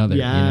on another.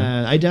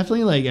 Yeah, I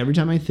definitely, like, every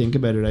time I think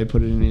about it, I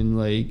put it in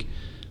like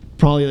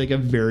probably like a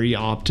very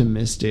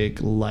optimistic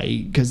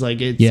light, because like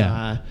it's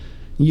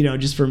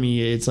just for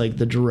me, it's like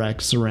the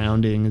direct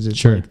surroundings.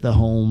 It's like the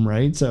home,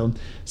 right? So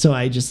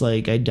I just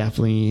like, I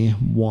definitely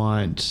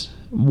want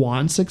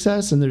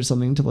success, and there's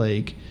something to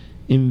like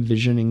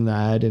envisioning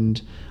that.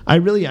 And I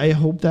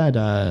hope that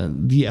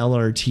the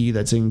LRT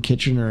that's in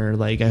Kitchener,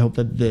 like, I hope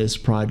that this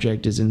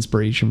project is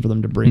inspiration for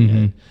them to bring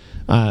it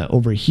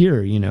over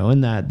here,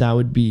 and that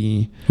would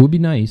be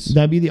nice.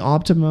 That'd be the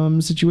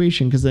optimum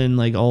situation, because then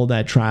like all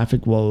that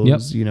traffic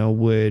woes,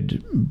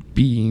 would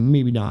be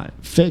maybe not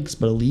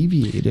fixed but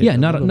alleviated. Yeah,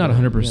 not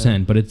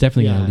 100%, but it's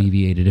definitely gonna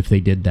alleviate it if they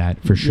did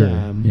that, for sure.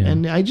 Yeah.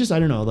 And I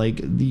don't know,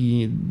 like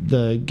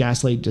the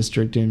Gaslight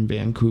District in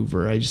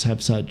Vancouver, I just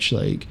have such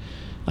like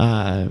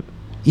I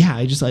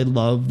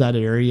love that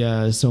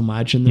area so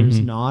much, and there's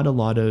not a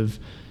lot of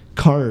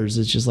cars.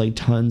 It's just like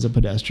tons of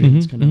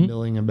pedestrians kind of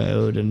milling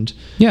about, and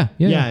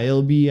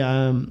it'll be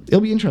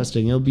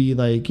interesting. It'll be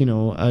like,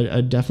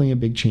 definitely a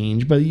big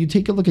change. But you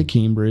take a look at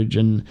Cambridge,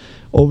 and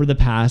over the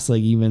past,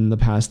 like even the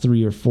past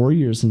 3 or 4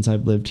 years since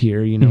I've lived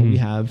here, we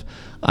have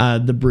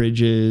the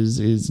Bridges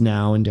is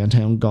now in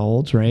downtown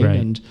Galt,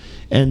 right?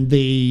 And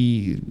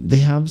they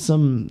have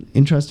some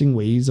interesting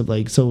ways of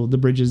like, so the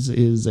Bridges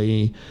is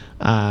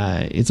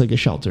it's like a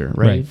shelter,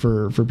 right?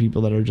 For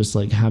people that are just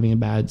like having a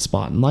bad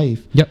spot in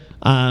life.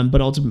 But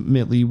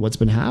ultimately what's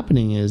been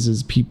happening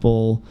is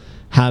people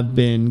have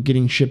been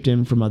getting shipped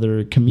in from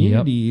other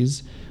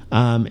communities.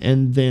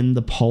 And then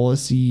the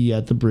policy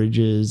at the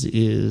Bridges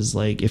is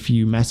like, if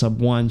you mess up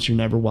once, you're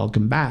never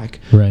welcome back.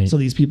 So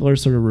these people are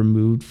sort of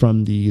removed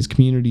from these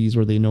communities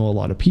where they know a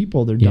lot of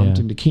people. They're dumped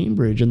into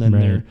Cambridge, and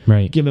then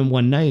they're given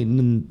one night,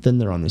 and then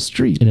they're on the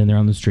street.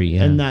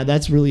 And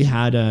that's really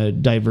had a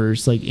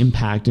diverse like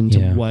impact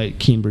into what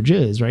Cambridge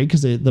is, right?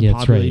 Because the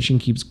population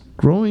keeps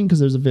growing because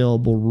there's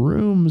available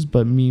rooms,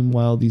 but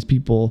meanwhile these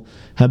people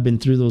have been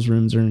through those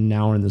rooms, are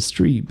now in the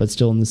street, but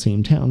still in the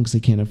same town because they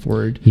can't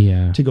afford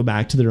to go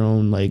back to their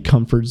own like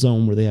comfort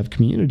zone where they have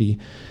community.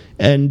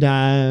 And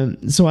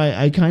so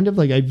I kind of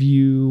like, I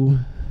view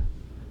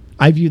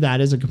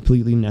that as a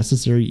completely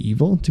necessary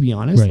evil, to be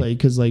honest. Like,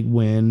 because like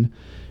when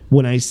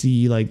I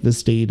see like the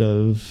state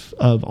of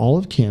all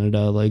of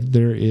Canada, like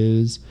there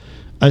is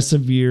a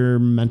severe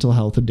mental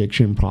health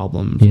addiction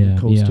problem from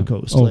coast to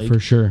coast. Oh, like, for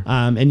sure.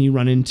 And you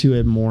run into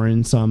it more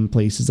in some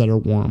places that are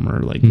warmer,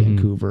 like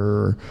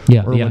Vancouver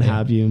or what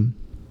have you.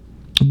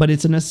 But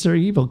it's a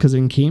necessary evil, because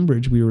in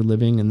Cambridge we were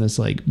living in this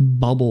like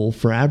bubble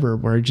forever,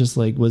 where it just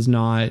like was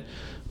not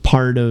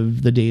part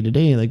of the day to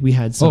day. Like we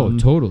had some,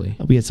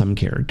 we had some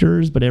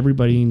characters, but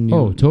everybody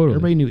knew.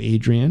 Everybody knew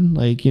Adrian,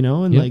 like,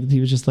 and like he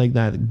was just like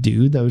that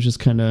dude that was just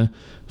kind of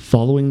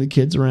following the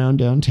kids around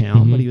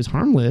downtown, but he was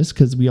harmless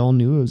because we all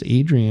knew it was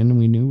Adrian and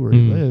we knew where he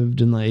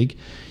lived, and like,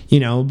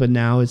 but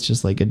now it's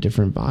just like a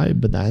different vibe.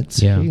 But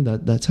that's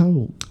that's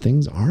how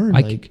things are.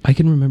 I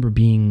can remember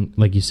being,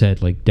 like you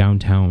said, like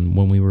downtown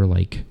when we were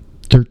like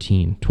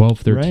 13,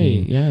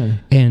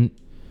 and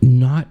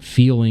not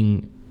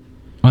feeling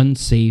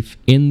unsafe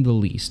in the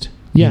least.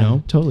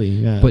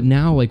 Totally. But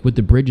now, like with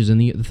the Bridges,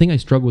 and the thing I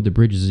struggle with the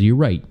Bridges is, you're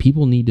right,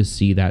 people need to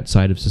see that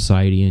side of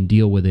society and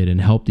deal with it and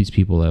help these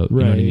people out. You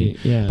know what I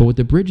mean? But with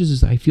the Bridges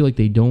is, I feel like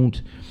they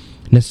don't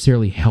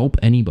necessarily help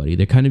anybody.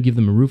 They kind of give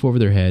them a roof over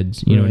their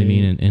heads, you know what I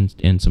mean,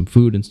 and some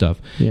food and stuff.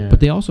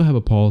 But they also have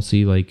a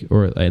policy, like,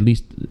 or at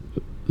least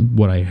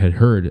what I had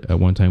heard at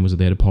one time was that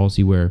they had a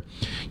policy where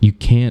it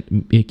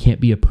can't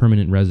be a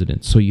permanent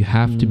residence. So you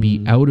have to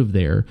be out of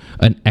there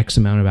an X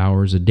amount of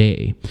hours a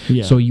day.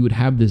 So you would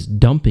have this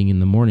dumping in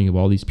the morning of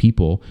all these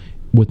people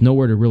with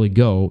nowhere to really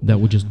go that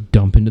would just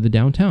dump into the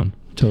downtown.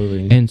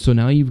 And so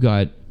now you've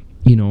got,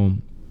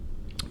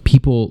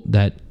 people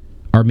that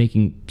are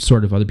making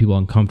sort of other people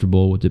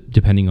uncomfortable with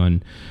depending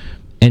on,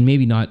 and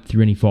maybe not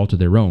through any fault of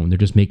their own. They're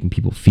just making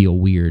people feel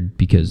weird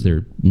because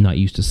they're not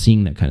used to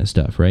seeing that kind of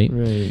stuff, right?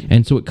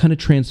 And so it kind of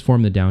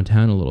transformed the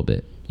downtown a little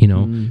bit,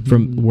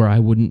 from where I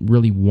wouldn't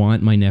really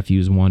want my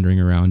nephews wandering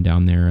around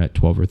down there at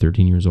 12 or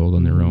 13 years old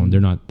on their own.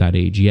 They're not that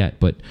age yet,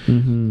 but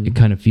it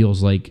kind of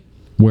feels like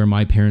where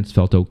my parents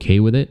felt okay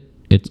with it,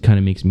 it kind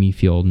of makes me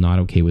feel not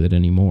okay with it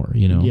anymore,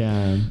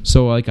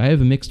 So like I have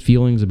mixed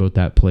feelings about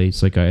that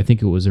place. Like I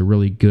think it was a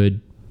really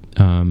good,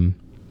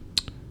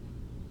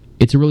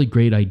 it's a really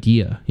great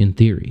idea in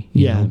theory,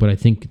 you know, but I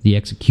think the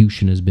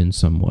execution has been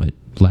somewhat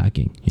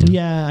lacking.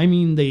 I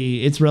mean,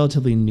 it's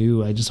relatively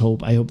new. I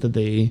hope that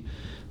they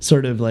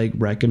sort of like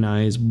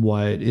recognize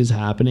what is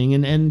happening.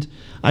 And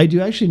I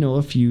do actually know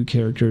a few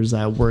characters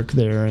that work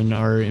there and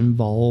are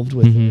involved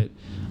with it,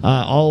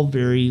 all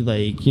very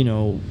like, you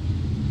know,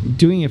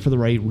 doing it for the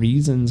right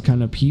reasons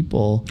kind of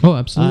people. Oh,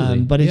 absolutely.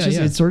 But it's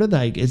it's sort of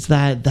like, it's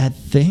that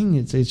thing.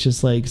 It's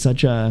just like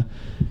such a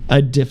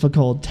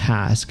difficult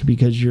task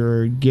because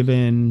you're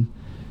given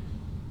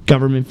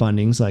government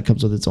funding, so that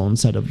comes with its own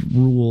set of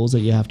rules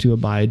that you have to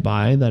abide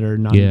by that are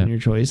not even your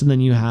choice. And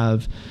then you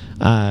have,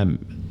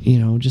 you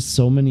know, just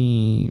so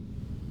many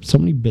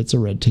bits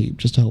of red tape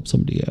just to help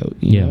somebody out,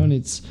 you know? And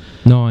it's,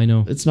 no, I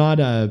know it's not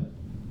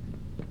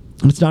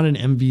an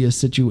envious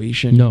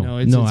situation. No, you know?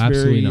 It's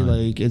absolutely very, not.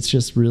 like, it's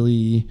just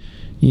really,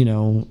 you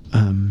know,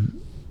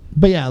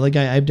 but yeah, like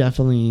I've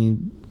definitely,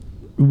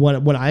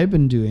 what I've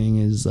been doing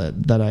is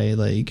that I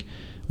like,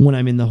 when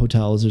I'm in the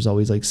hotels, there's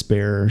always like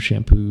spare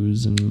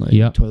shampoos and like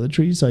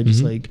toiletries. So I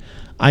just like,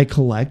 I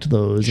collect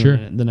those. Sure.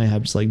 And then I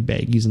have just like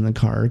baggies in the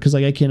car. Cause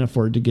like I can't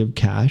afford to give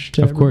cash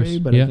to everybody,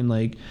 but I can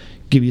like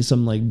give you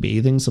some like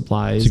bathing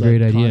supplies. It's a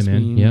great idea,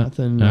 man. Yeah,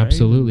 nothing,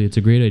 absolutely. Right? It's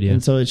a great idea.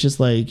 And so it's just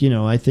like, you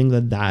know, I think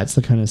that's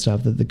the kind of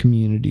stuff that the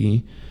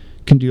community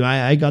can do.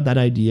 I got that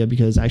idea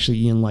because actually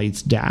Ian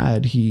Light's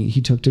dad,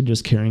 he took to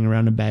just carrying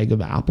around a bag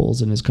of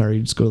apples in his car.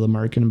 He'd just go to the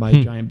market and buy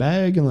a giant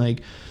bag, and like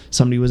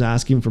somebody was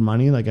asking for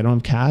money, like I don't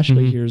have cash,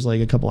 but here's like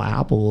a couple of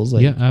apples.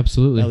 Like, yeah,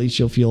 absolutely. At least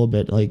you'll feel a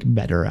bit like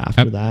better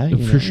after that.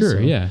 You for know?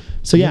 sure.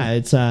 So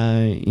it's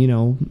you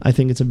know, I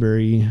think it's a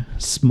very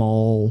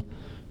small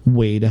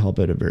way to help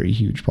out a very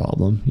huge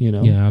problem, you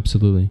know? Yeah,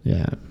 absolutely.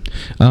 Yeah.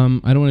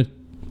 I don't want to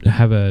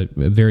have a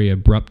very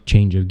abrupt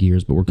change of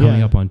gears, but we're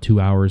coming up on 2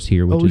 hours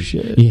here, which is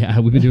shit. Yeah,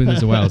 we've been doing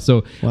this a while.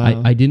 So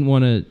wow. I didn't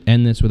want to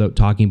end this without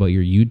talking about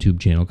your YouTube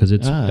channel, because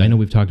it's I know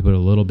we've talked about it a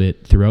little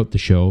bit throughout the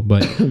show,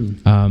 but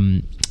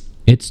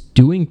it's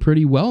doing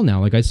pretty well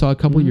now. Like I saw a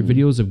couple of your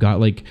videos have got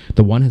like,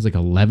 the one has like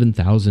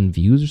 11,000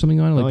 views or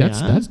something on it. Like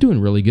that's doing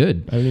really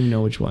good. I don't even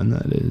know which one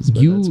that is,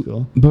 but that's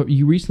cool. But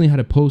you recently had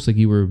a post like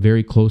you were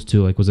very close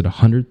to, like, was it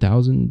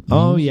 100,000?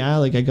 Oh yeah,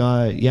 like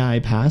I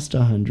passed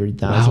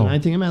 100,000. Wow. I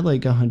think I'm at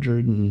like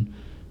 100 and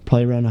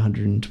probably around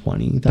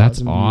 120,000.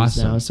 That's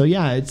awesome. Now. So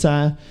yeah, it's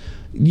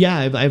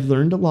I've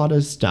learned a lot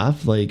of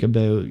stuff like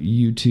about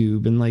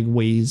YouTube and like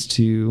ways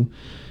to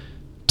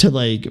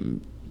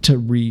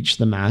reach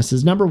the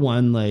masses. Number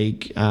one,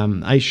 like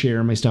I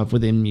share my stuff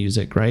within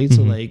music, right?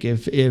 So like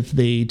if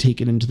they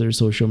take it into their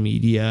social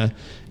media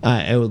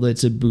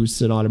outlets, it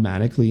boosts it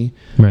automatically.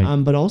 Right.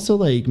 But also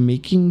like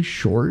making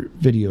short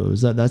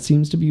videos, that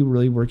seems to be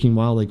really working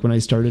well. Like when I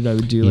started, I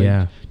would do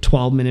like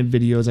 12-minute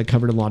videos. I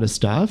covered a lot of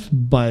stuff,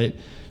 but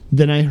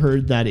then I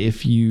heard that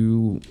if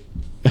you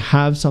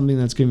have something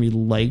that's going to be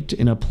liked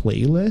in a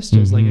playlist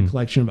as like a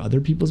collection of other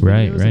people's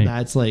videos, and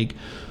that's like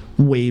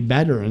way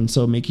better. And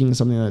so making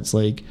something that's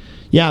like,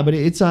 but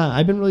it's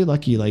I've been really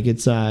lucky. Like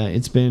it's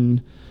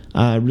been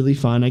really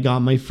fun. I got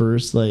my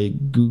first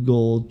like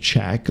Google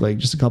check like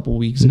just a couple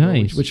weeks ago,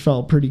 which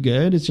felt pretty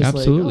good. It's just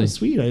like, oh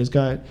sweet, I just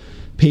got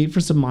paid for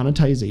some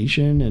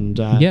monetization. And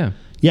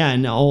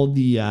and all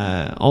the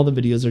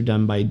videos are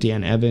done by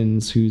Dan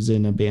Evans, who's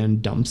in a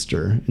band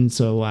Dumpster. And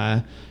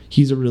so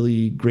he's a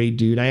really great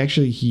dude. I've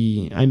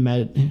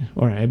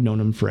known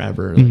him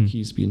forever. Like he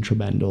used to be in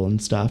Trebendal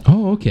and stuff.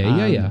 Oh,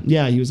 okay.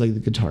 Yeah. He was like the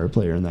guitar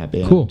player in that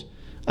band. Cool.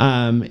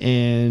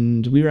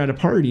 And we were at a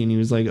party and he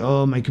was like,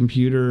 oh, my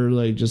computer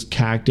like just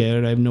cacked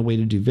out. I have no way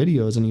to do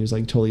videos. And he was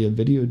like totally a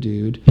video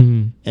dude.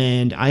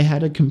 And I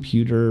had a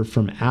computer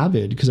from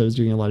Avid because I was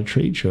doing a lot of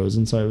trade shows.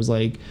 And so I was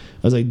like,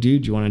 dude,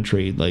 do you want to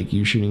trade like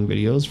you shooting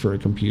videos for a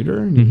computer?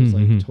 And he was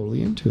like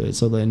totally into it.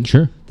 So then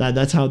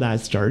that's how that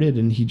started.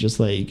 And he just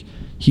like,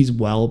 he's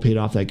well paid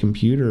off that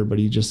computer, but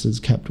he just has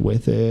kept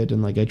with it.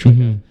 And like, I try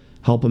to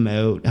help him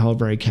out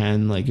however I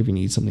can. Like if he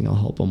needs something, I'll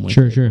help him with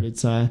it. But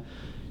it's,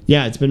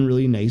 it's been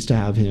really nice to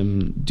have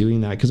him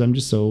doing that because I'm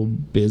just so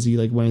busy.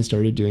 Like when I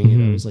started doing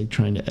it, I was like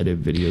trying to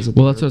edit videos.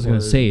 Well, that's what I was going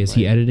to say. Is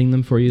he editing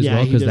them for you as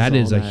well? Because that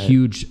is a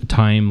huge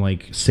time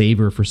like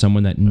saver for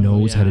someone that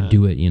knows how to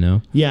do it, you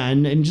know? Yeah.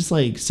 And just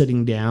like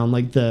sitting down,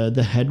 like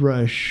the Head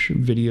Rush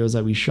videos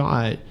that we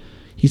shot,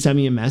 he sent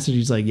me a message.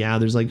 He's like,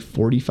 there's like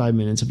 45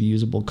 minutes of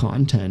usable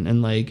content.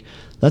 And like,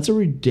 that's a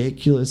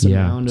ridiculous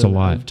amount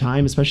of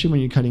time, especially when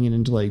you're cutting it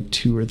into like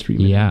 2 or 3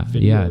 minute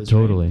videos. Yeah,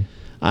 totally. Right?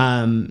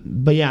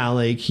 But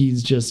like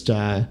he's just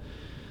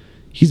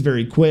he's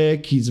very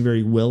quick, he's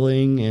very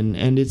willing,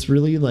 and it's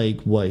really like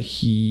what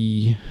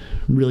he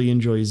really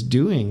enjoys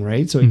doing,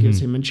 right? So it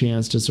gives him a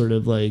chance to sort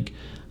of like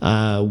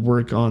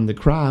work on the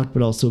craft,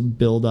 but also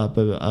build up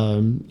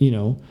a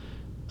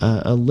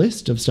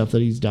list of stuff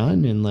that he's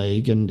done, and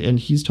like and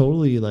he's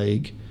totally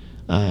like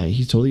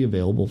he's totally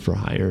available for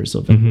hire. So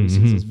if anybody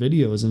sees his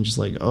videos and just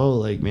like, oh,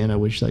 like, man, I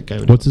wish that guy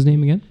would. What's his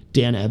name again?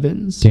 Dan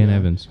Evans. Dan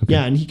Evans. Okay.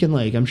 Yeah, and he can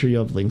like, I'm sure you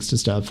have links to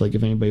stuff. Like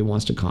if anybody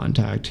wants to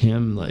contact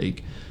him,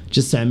 like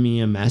just send me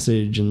a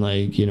message and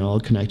like, I'll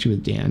connect you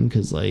with Dan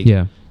because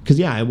I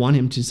want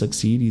him to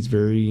succeed. He's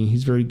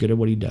very good at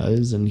what he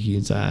does, and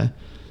he's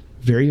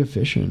very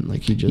efficient.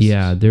 Like he just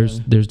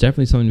there's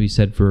definitely something to be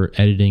said for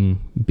editing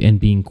and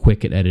being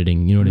quick at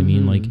editing. You know what I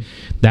mean? Like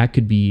that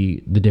could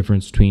be the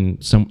difference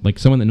between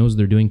someone that knows what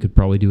they're doing could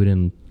probably do it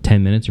in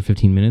 10 minutes or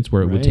 15 minutes,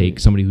 where it would take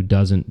somebody who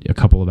doesn't a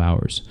couple of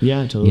hours.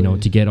 Yeah, totally. You know,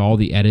 to get all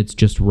the edits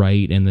just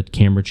right and the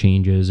camera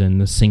changes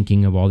and the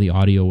syncing of all the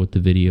audio with the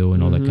video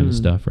and all that kind of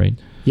stuff, right?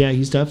 Yeah,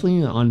 he's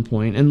definitely on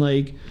point. And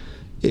like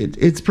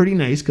it's pretty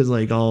nice because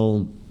like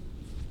I'll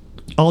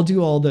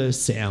do all the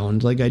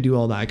sound, like I do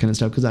all that kind of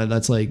stuff because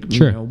that's like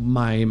you know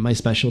my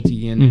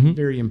specialty and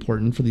very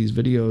important for these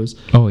videos.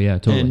 Oh yeah,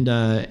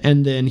 totally.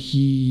 And then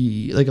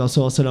he like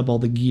also I'll set up all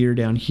the gear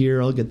down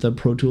here. I'll get the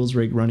Pro Tools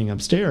rig running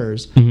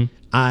upstairs,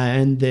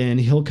 and then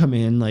he'll come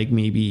in like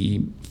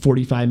maybe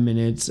 45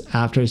 minutes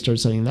after I start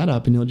setting that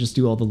up, and he'll just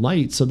do all the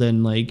lights. So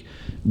then like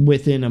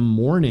within a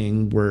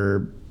morning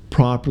we're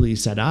properly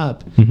set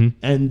up,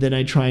 and then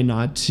I try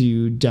not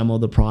to demo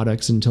the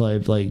products until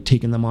I've like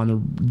taken them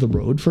on the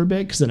road for a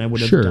bit, because then I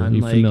would have done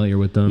you're like familiar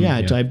with them.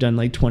 I've done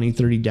like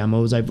 20-30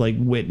 demos. I've like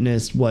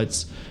witnessed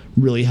what's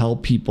really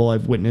helped people.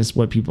 I've witnessed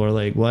what people are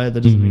like, what,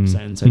 that doesn't make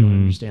sense, I don't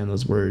understand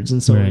those words.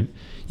 And so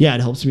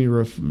it helps me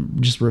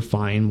just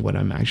refine what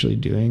I'm actually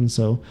doing.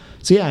 So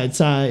yeah, it's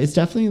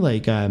definitely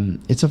like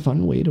it's a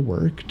fun way to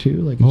work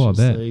too. Like it's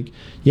just like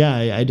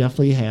I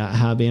definitely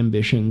have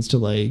ambitions to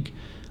like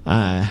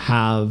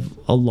have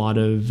a lot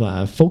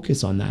of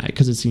focus on that,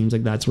 because it seems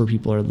like that's where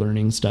people are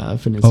learning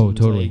stuff. And it seems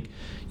like,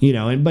 you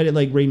know, but it,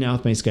 like right now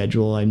with my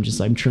schedule, I'm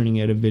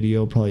churning out a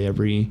video probably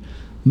every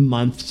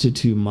month to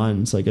 2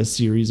 months, like a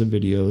series of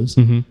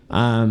videos.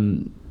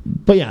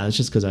 But yeah, it's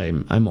just because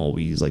I'm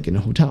always like in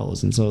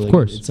hotels, and so like, of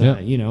course it's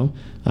you know,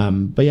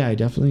 but yeah, I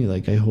definitely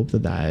like, I hope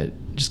that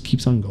just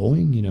keeps on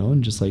going, you know,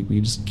 and just like we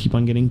just keep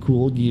on getting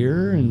cool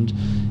gear and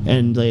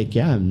like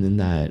and then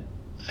that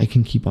I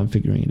can keep on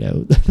figuring it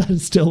out. That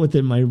is still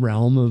within my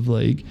realm of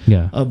like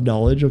of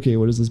knowledge. Okay,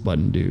 what does this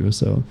button do?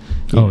 So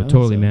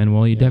totally, man.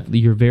 Well,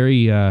 you're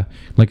very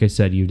like I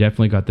said, you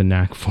definitely got the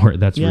knack for it.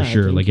 That's for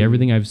sure. Like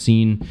everything I've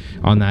seen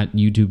on that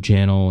YouTube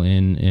channel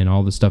and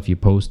all the stuff you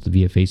post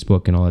via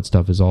Facebook and all that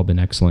stuff has all been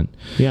excellent.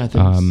 Yeah,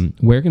 thanks.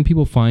 Where can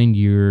people find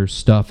your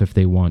stuff if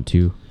they want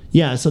to?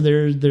 Yeah, so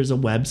there's a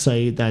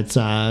website that's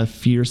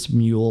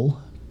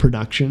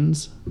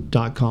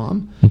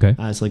fiercemuleproductions.com. Okay.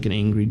 It's like an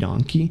angry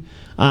donkey.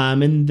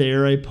 And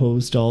there I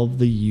post all of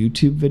the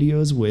YouTube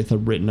videos with a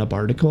written up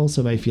article.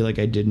 So if I feel like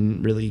I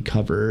didn't really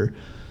cover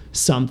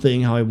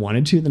something how I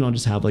wanted to, then I'll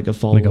just have like a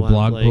follow-up. Like a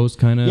blog post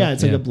kind of? Yeah,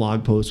 it's like a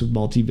blog post with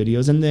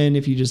multi-videos. And then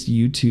if you just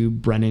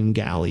YouTube Brennan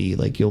Galley,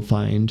 like you'll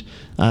find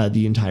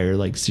the entire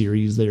like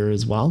series there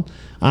as well.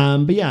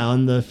 But yeah,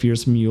 on the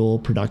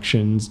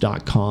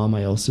fiercemuleproductions.com,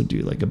 I also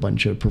do like a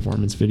bunch of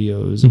performance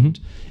videos.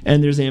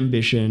 And there's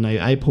Ambition.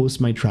 I post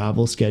my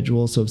travel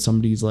schedule. So if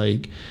somebody's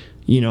like,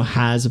 you know,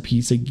 has a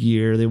piece of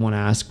gear, they want to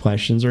ask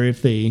questions, or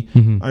if they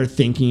are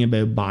thinking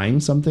about buying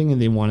something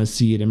and they want to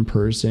see it in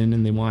person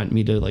and they want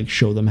me to like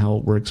show them how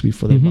it works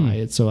before they buy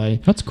it. So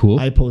that's cool.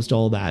 I post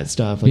all that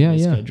stuff, like my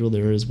schedule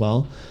there as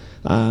well.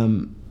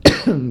 And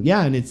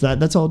it's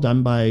that's all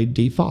done by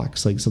Dave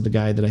Fox, like, so the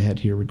guy that I had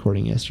here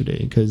recording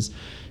yesterday, because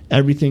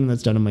everything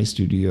that's done in my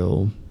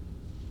studio,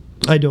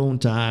 I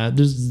don't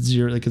there's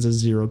zero, like it's a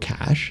zero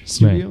cash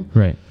studio.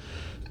 Right.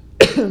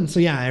 So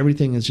yeah,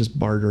 everything is just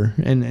barter,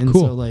 and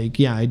cool. So like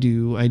I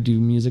do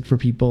music for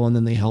people, and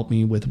then they help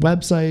me with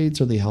websites,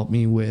 or they help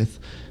me with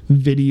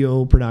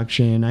video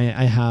production.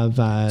 I have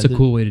it's a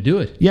cool way to do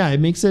it. Yeah,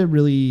 it makes it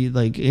really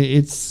like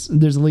there's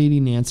a lady,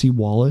 Nancy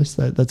Wallace,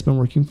 that's been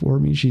working for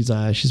me. She's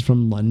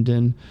from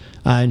London,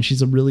 and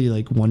she's a really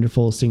like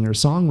wonderful singer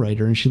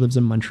songwriter, and she lives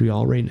in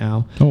Montreal right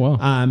now. Oh wow.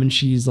 And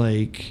she's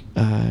like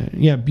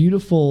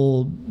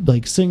beautiful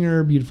like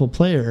singer, beautiful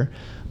player.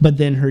 But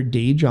then her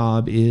day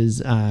job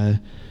is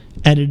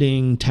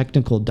editing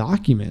technical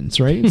documents,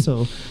 right?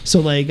 so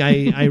like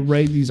I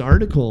write these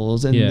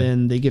articles, and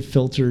then they get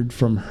filtered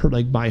from her,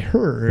 like by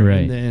her,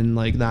 right. And then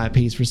like that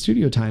pays for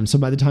studio time. So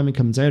by the time it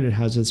comes out, it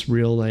has this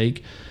real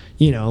like,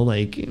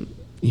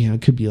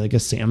 it could be like a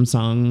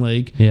Samsung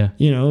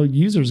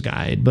user's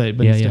guide, but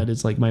instead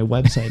it's like my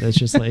website that's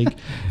just like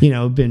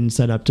been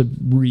set up to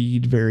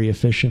read very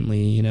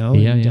efficiently,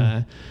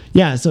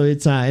 So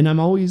it's and I'm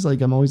always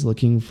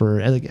looking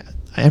for like,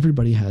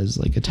 everybody has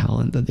like a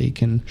talent that they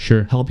can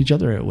help each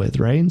other out with,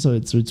 right? And so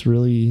it's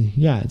really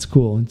it's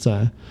cool. It's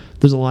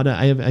there's a lot of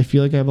I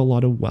feel like I have a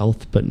lot of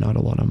wealth but not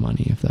a lot of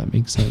money, if that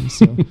makes sense.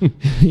 So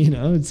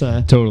it's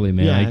totally,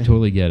 man. I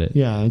totally get it.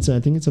 I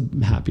think it's a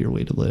happier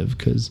way to live,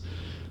 because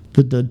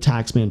the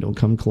tax man don't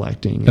come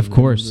collecting. Of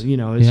course.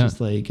 It's just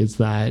like, it's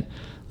that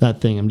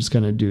thing. I'm just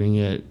kind of doing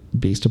it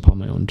based upon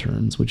my own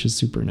terms, which is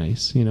super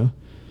nice,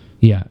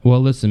 Yeah.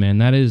 Well, listen, man,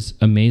 that is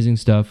amazing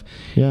stuff.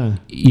 Yeah.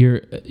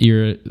 You're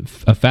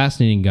a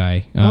fascinating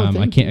guy.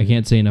 I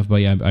can't say enough about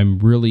you. I'm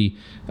really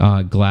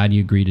glad you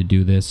agreed to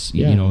do this.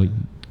 Yeah.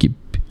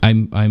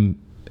 I'm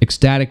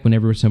ecstatic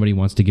whenever somebody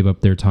wants to give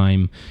up their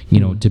time,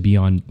 to be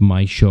on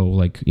my show.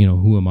 Like,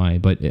 who am I?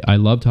 But I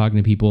love talking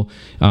to people.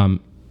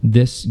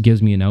 This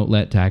gives me an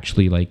outlet to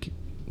actually like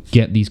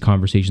get these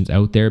conversations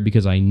out there,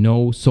 because I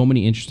know so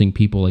many interesting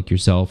people like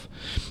yourself,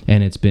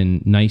 and it's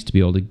been nice to be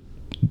able to,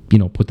 you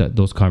know, put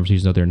those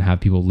conversations out there and have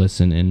people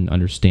listen and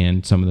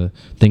understand some of the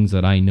things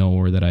that I know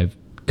or that I've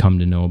come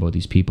to know about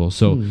these people.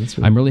 So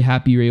I'm really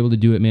happy you're able to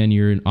do it, man.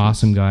 You're an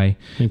awesome guy.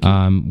 Thank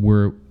you.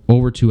 We're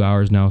over 2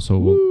 hours now, so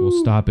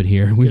we'll stop it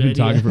here. We've been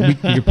talking we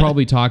could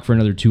probably talk for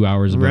another 2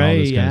 hours about all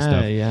this kind of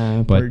stuff.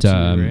 Yeah, but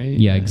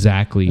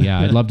exactly. Yeah,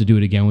 I'd love to do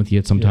it again with you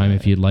at some time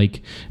if you'd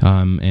like,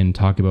 and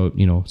talk about,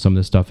 you know, some of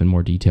this stuff in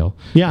more detail.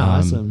 Yeah,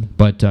 awesome.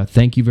 But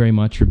thank you very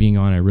much for being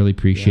on. I really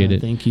appreciate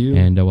it. Thank you.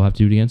 And we'll have to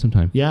do it again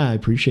sometime. Yeah, I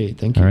appreciate it.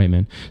 Thank you. All right,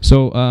 man.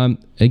 So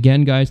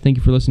again, guys, thank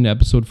you for listening to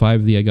episode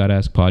 5 of the I Gotta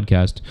Ask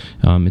podcast.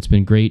 It's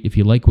been great. If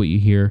you like what you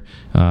hear,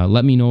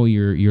 let me know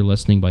you're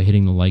listening by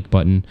hitting the like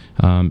button.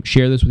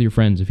 Share this with your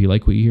friends. If you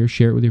like what you hear,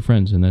 share it with your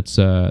friends, and that's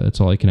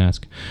all I can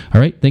ask. All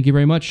right, thank you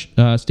very much.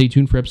 Stay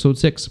tuned for episode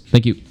 6.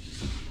 Thank you.